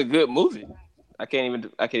a good movie. I can't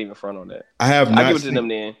even front on that. I haven't seen the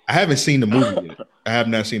movie yet. I have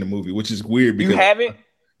not seen the movie, which is weird because you haven't.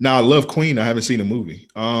 No, I love Queen. I haven't seen the movie.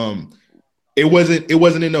 It wasn't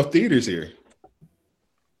in enough theaters here.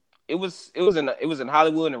 It was in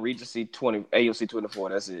Hollywood and Regency AOC 24.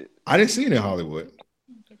 That's it. I didn't see it in Hollywood.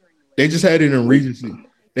 They just had it in Regency.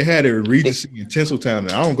 They had it in Regency in Tinseltown,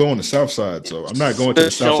 and I don't go on the South Side, so I'm not going to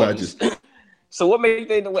the South Side. So what made you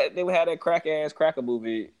think they would have that cracker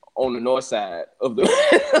movie on the north side of the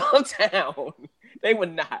town? They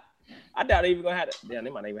would not. I doubt they even gonna have it. Damn, they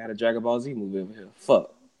might not even have a Dragon Ball Z movie over here.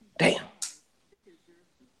 Fuck. Damn.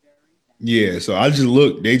 Yeah, so I just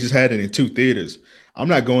looked. They just had it in 2 theaters. I'm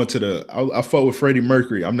not going to I fought with Freddie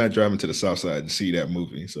Mercury. I'm not driving to the South Side to see that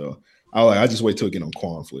movie. So I just wait till it get on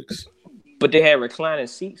Cornflix. But they had reclining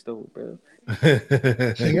seats though, bro. I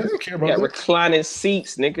don't care about that. Reclining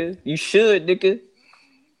seats, nigga. You should, nigga.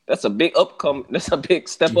 That's a big That's a big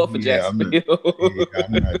step up for Jacksonville.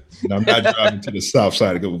 I'm not driving to the south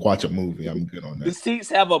side to go watch a movie. I'm good on that. The seats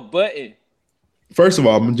have a button. First of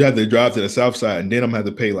all, I'm gonna have to drive to the south side, and then I'm gonna have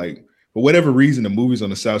to pay for whatever reason the movies on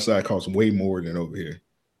the south side cost way more than over here.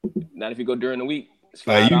 Not if you go during the week. It's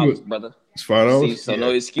 $5, brother. It's $5. So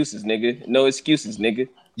no excuses, nigga. No excuses, nigga.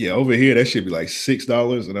 Yeah, over here that should be like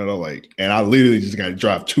 $6, and I literally just got to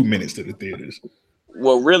drive 2 minutes to the theaters.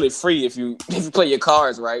 Well, really free if you play your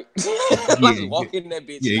cards right. Walk in that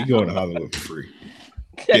bitch. Yeah, you go to Hollywood for free.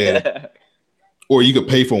 Yeah, or you could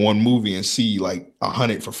pay for one movie and see like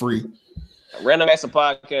 100 for free. Random Acts of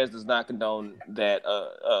Podcast does not condone that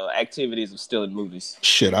activities of stealing movies.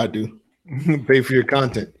 Shit, I do. Pay for your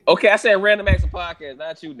content. Okay, I said Random Acts of Podcast,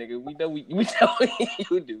 not you, nigga. We know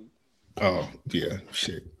you do. Oh yeah,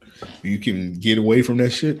 shit. You can get away from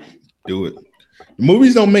that shit. Do it. The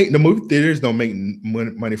movie theaters don't make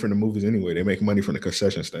money from the movies anyway. They make money from the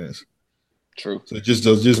concession stands. True. So they'll just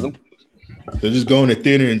go in the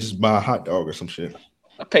theater and just buy a hot dog or some shit.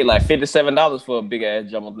 I paid like $57 for a big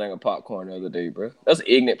ass jumbo thing of popcorn the other day, bro. That's an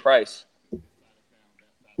ignorant price.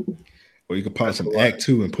 Or you could pop some Act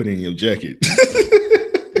 2 and put it in your jacket.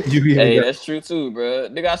 Hey, that's true too, bro.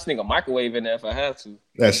 Nigga, I sneak a microwave in there if I have to.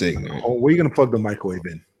 That's ignorant. Oh, where you gonna plug the microwave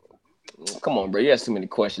in? Come on, bro. You have too many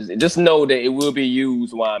questions. Just know that it will be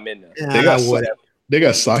used while I'm in there. Yeah, they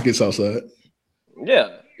got sockets outside.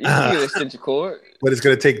 Yeah. You can get an extension cord. But it's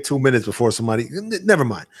gonna take 2 minutes before somebody. Never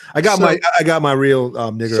mind. I got my real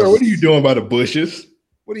nigga. So what are you doing by the bushes?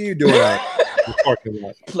 What are you doing out the parking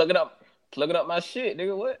lot? Plugging up my shit,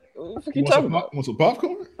 nigga. What the fuck you talking about? Want some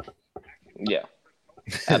popcorn? Yeah,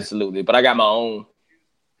 absolutely. But I got my own.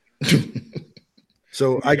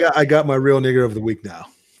 So I got my real nigger of the week now.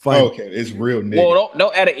 Fine. Okay, it's real nigga. Well,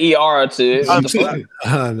 don't add an ER to it.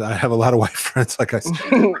 I have a lot of white friends, like I said.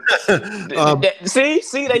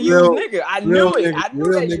 See, they use nigga. I knew it. I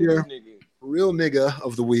knew they used nigga. Real nigga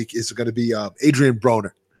of the week is going to be Adrian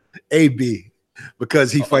Broner, AB,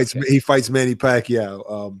 because he fights Manny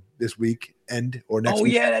Pacquiao this week or next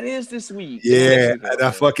week. Oh yeah, that is this week. Yeah, and I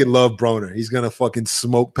fucking love Broner. He's gonna fucking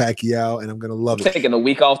smoke Pacquiao, and I'm gonna love it. Taking a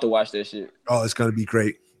week off to watch that shit. Oh, it's gonna be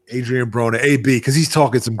great. Adrian Broner, AB, because he's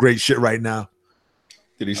talking some great shit right now.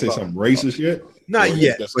 Did he say something racist yet? Not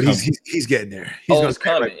yet, but he's getting there. It's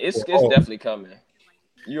coming. It's definitely coming.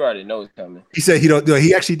 You already know it's coming. He said he don't.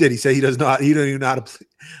 He actually did. He said he does not. He don't even know how to.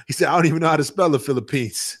 He said I don't even know how to spell the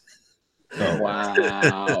Philippines. Oh,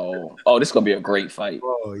 wow. Oh, this is gonna be a great fight.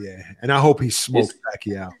 Oh yeah, and I hope he smokes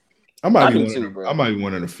Pacquiao. I might be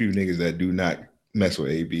one of the few niggas that do not mess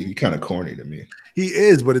with AB. He kind of corny to me. He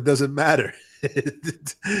is, but it doesn't matter.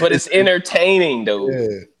 But it's entertaining though.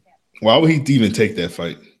 Yeah. Why would he even take that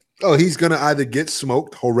fight? Oh, he's gonna either get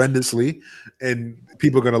smoked horrendously, and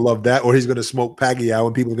people are gonna love that, or he's gonna smoke Pacquiao,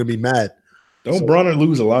 and people are gonna be mad. Don't Broner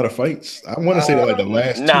lose a lot of fights? I want to say that like the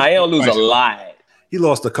last. Nah, he don't lose a lot. He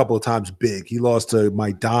lost a couple of times big. He lost to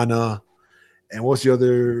Maidana, and what's the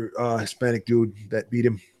other Hispanic dude that beat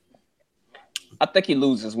him? I think he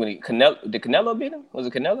loses when Canelo. Did Canelo beat him? Was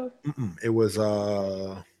it Canelo? It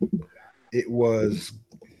was.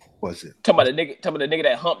 Was it? Talking about the nigga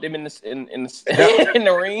that humped him in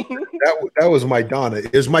the ring. That was Maidana.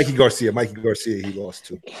 It was Mikey Garcia. Mikey Garcia he lost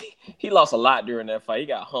to. He lost a lot during that fight. He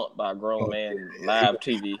got humped by a grown man live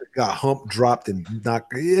TV. Got humped, dropped, and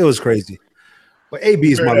knocked. It was crazy. But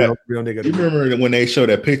AB is my real nigga. You remember when they showed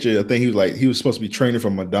that picture? I think he was supposed to be training for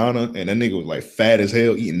Madonna, and that nigga was like fat as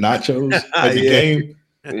hell eating nachos at the game.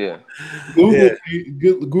 Yeah.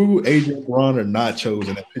 Google Adrian Broner nachos,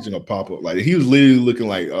 and that picture gonna pop up. Like he was literally looking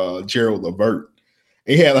like Gerald Levert.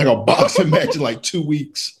 He had like a boxing match in like 2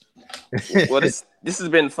 weeks. Well, this has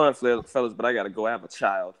been fun, fellas, but I gotta go. I have a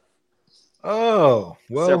child. Oh,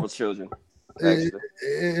 well, several children.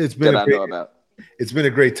 It's been a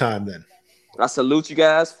great time then. I salute you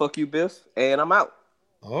guys. Fuck you, Biff, and I'm out.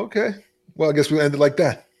 Okay. Well, I guess we'll end it like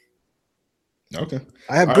that. Okay.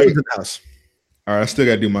 I have goods in the house. All right, I still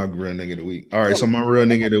got to do my real nigga of the week. All right, so my real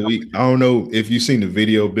nigga of the week. I don't know if you've seen the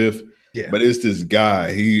video, Biff, but it's this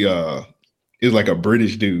guy. He is like a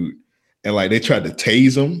British dude, and like they tried to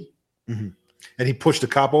tase him, and he pushed the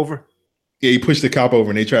cop over. Yeah, he pushed the cop over,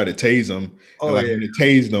 and they tried to tase him. And when they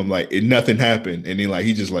tased him, like nothing happened, and then like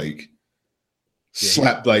he just like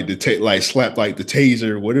slapped like the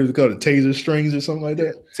taser. What is it called? The taser strings or something like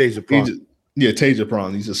that. Taser prong. Taser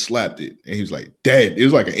prong. He just slapped it, and he was like, "Dad." It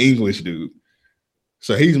was like an English dude.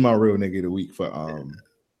 So he's my real nigga of the week for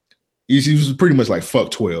He was pretty much like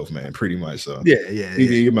fuck 12, man, pretty much. So yeah.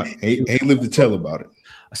 He ain't lived to tell about it.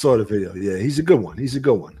 I saw the video. Yeah, he's a good one.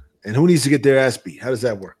 And who needs to get their ass beat? How does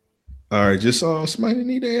that work? All right, just somebody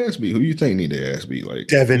need their ass beat. Who you think need their ass beat? Like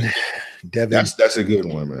Devin. That's a good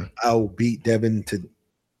one, man. I'll beat Devin to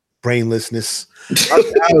brainlessness.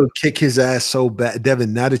 I'll kick his ass so bad.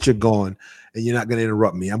 Devin, now that you're gone and you're not going to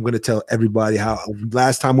interrupt me, I'm going to tell everybody how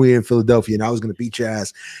last time we were in Philadelphia and I was going to beat your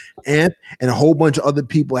ass. And a whole bunch of other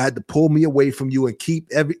people had to pull me away from you and keep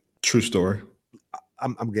every true story.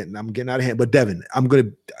 I'm getting out of hand. But Devin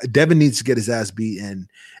needs to get his ass beat. And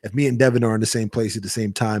if me and Devin are in the same place at the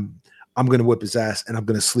same time, I'm going to whip his ass and I'm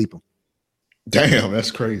going to sleep him. Damn,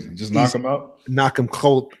 that's crazy. Just knock him out? Knock him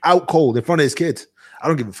cold in front of his kids. I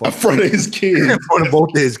don't give a fuck. In front of his kids. In front of both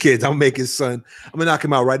of his kids. I'm going to knock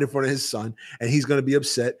him out right in front of his son, and he's going to be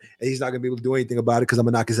upset, and he's not going to be able to do anything about it because I'm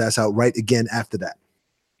going to knock his ass out right again after that.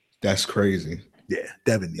 That's crazy. Yeah,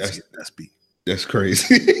 Devin needs to get that beat. That's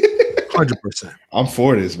crazy. 100%. I'm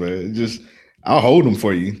for this, man. I'll hold him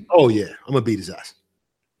for you. Oh, yeah. I'm going to beat his ass.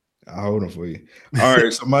 I'll hold him for you. All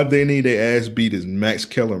right, so my they need their ass beat is Max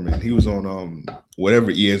Kellerman. He was on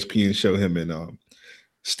whatever ESPN show him and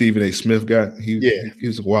Stephen A. Smith got. He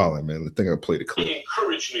was wild, man. I think I played a clip. We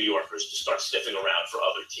encourage New Yorkers to start sniffing around for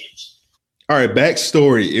other teams. All right,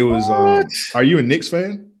 backstory. It was are you a Knicks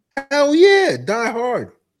fan? Hell yeah, die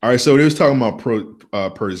hard. All right, so they was talking about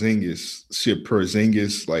Porzingis. Should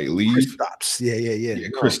Porzingis like leave? Kristaps. Yeah.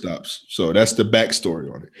 Kristaps. So that's the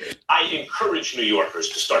backstory on it. I encourage New Yorkers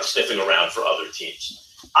to start sniffing around for other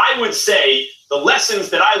teams. I would say the lessons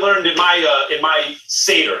that I learned in my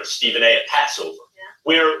Seder, Stephen A. at Passover,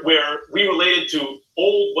 where we related to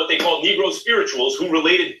old what they call Negro spirituals who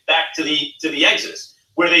related back to the Exodus,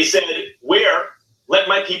 where they said, let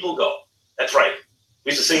my people go. That's right. We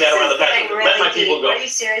used to sing that around the Passover. Really let my people go. Are you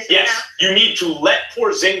serious? Yes, you need to let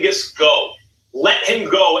Porzingis go. Let him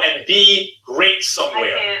go and be great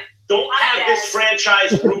somewhere. Don't have this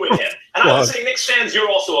franchise ruin him. And I would say, Knicks fans, you're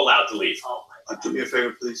also allowed to leave. Oh do me a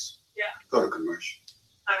favor, please. Yeah. Go to commercial.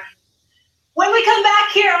 All right. When we come back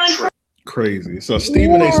here on crazy. So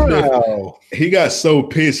Stephen A. Smith, he got so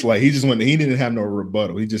pissed, like he didn't have no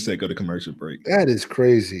rebuttal. He just said go to commercial break. That is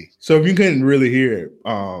crazy. So if you couldn't really hear it,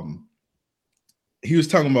 he was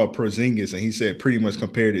talking about Porzingis, and he said pretty much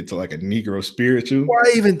compared it to like a Negro spiritual. Why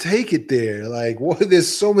even take it there? Like, what? There's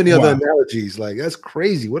so many other analogies. Like, that's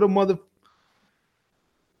crazy. What a mother.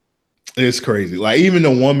 It's crazy. Like even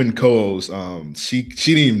the woman co-host, she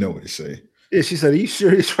didn't even know what to say. Yeah, she said, "Are you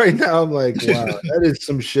serious right now?" I'm like, wow, that is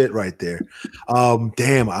some shit right there.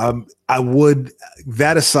 Damn, I would.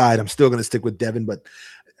 That aside, I'm still gonna stick with Devin, but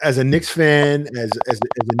as a Knicks fan, as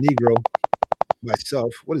a Negro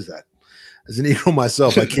myself, what is that? As an Negro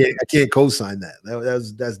myself, I can't co-sign that.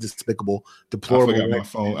 That's despicable, deplorable.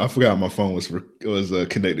 I forgot my phone was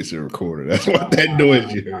connected to the recorder. That's what that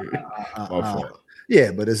noise you heard. My fault.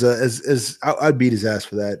 Yeah, but I'd beat his ass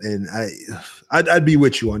for that, and I'd be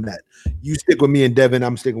with you on that. You stick with me and Devin.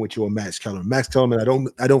 I'm sticking with you on Max Kellerman. Max Kellerman,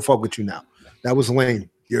 I don't fuck with you now. That was lame.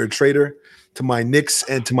 You're a traitor to my Knicks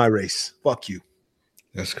and to my race. Fuck you.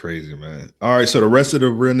 That's crazy, man. All right, so the rest of the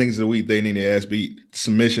real niggas of the week, they need their ass beat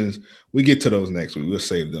submissions. We get to those next week. We'll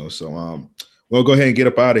save those. So well, go ahead and get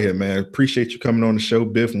up out of here, man. Appreciate you coming on the show,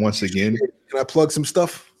 Biff, once again. Can I plug some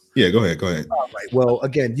stuff? Yeah, go ahead. All right. Well,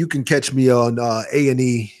 again, you can catch me on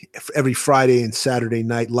A&E every Friday and Saturday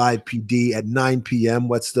night, live PD at 9 p.m.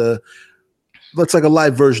 Looks like a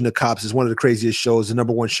live version of Cops. It's one of the craziest shows, the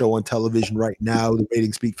number one show on television right now. The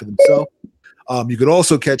ratings speak for themselves. You can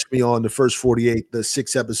also catch me on the First 48, the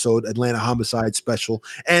 6-episode Atlanta Homicide special,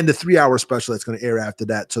 and the 3-hour special that's going to air after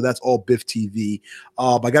that. So that's all Biff TV.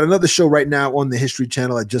 I got another show right now on the History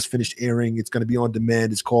Channel. I just finished airing. It's going to be on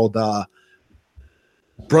demand. It's called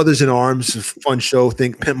Brothers in Arms, a fun show.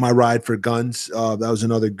 Think Pimp My Ride for Guns. That was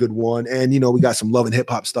another good one. And, we got some love and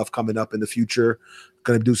hip hop stuff coming up in the future.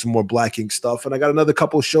 Going to do some more Black Ink stuff. And I got another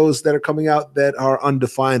couple of shows that are coming out that are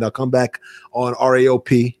undefined. I'll come back on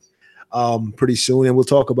RAOP pretty soon, and we'll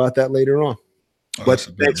talk about that later on. But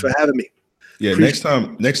thanks for having me. Yeah, next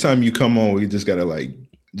time you come on, we just gotta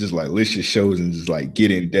list your shows and just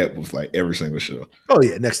get in depth with every single show. Oh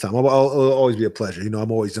yeah, next time. I'll always be a pleasure.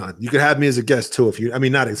 I'm always on. You can have me as a guest too,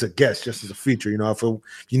 not as a guest, just as a feature. If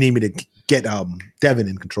you need me to get Devin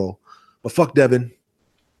in control. But fuck Devin.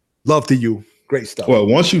 Love to you. Great stuff. Well,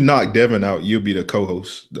 once you knock Devin out, you'll be the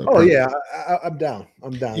co-host. Yeah, I'm down.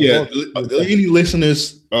 Yeah, any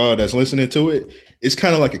listeners that's listening to it, it's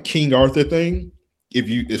kind of like a King Arthur thing.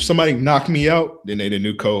 If somebody knocked me out, then they're the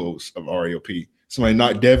new co-host of RAOP. Somebody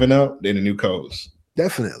knocked Devin out, they're the new co-host.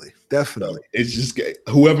 Definitely. So it's just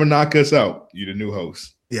whoever knock us out, you're the new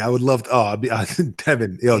host. Yeah, I would love to.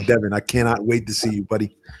 Devin, Devin, I cannot wait to see you,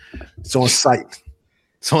 buddy. It's on site.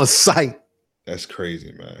 It's on site. That's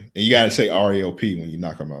crazy, man. And you got to say RAOP when you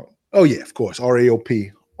knock them out. Oh, yeah, of course.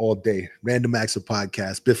 RAOP all day. Random Acts of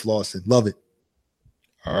Podcast. Biff Lawson. Love it.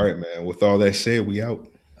 All right, man. With all that said, we out.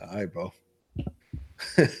 All right, bro.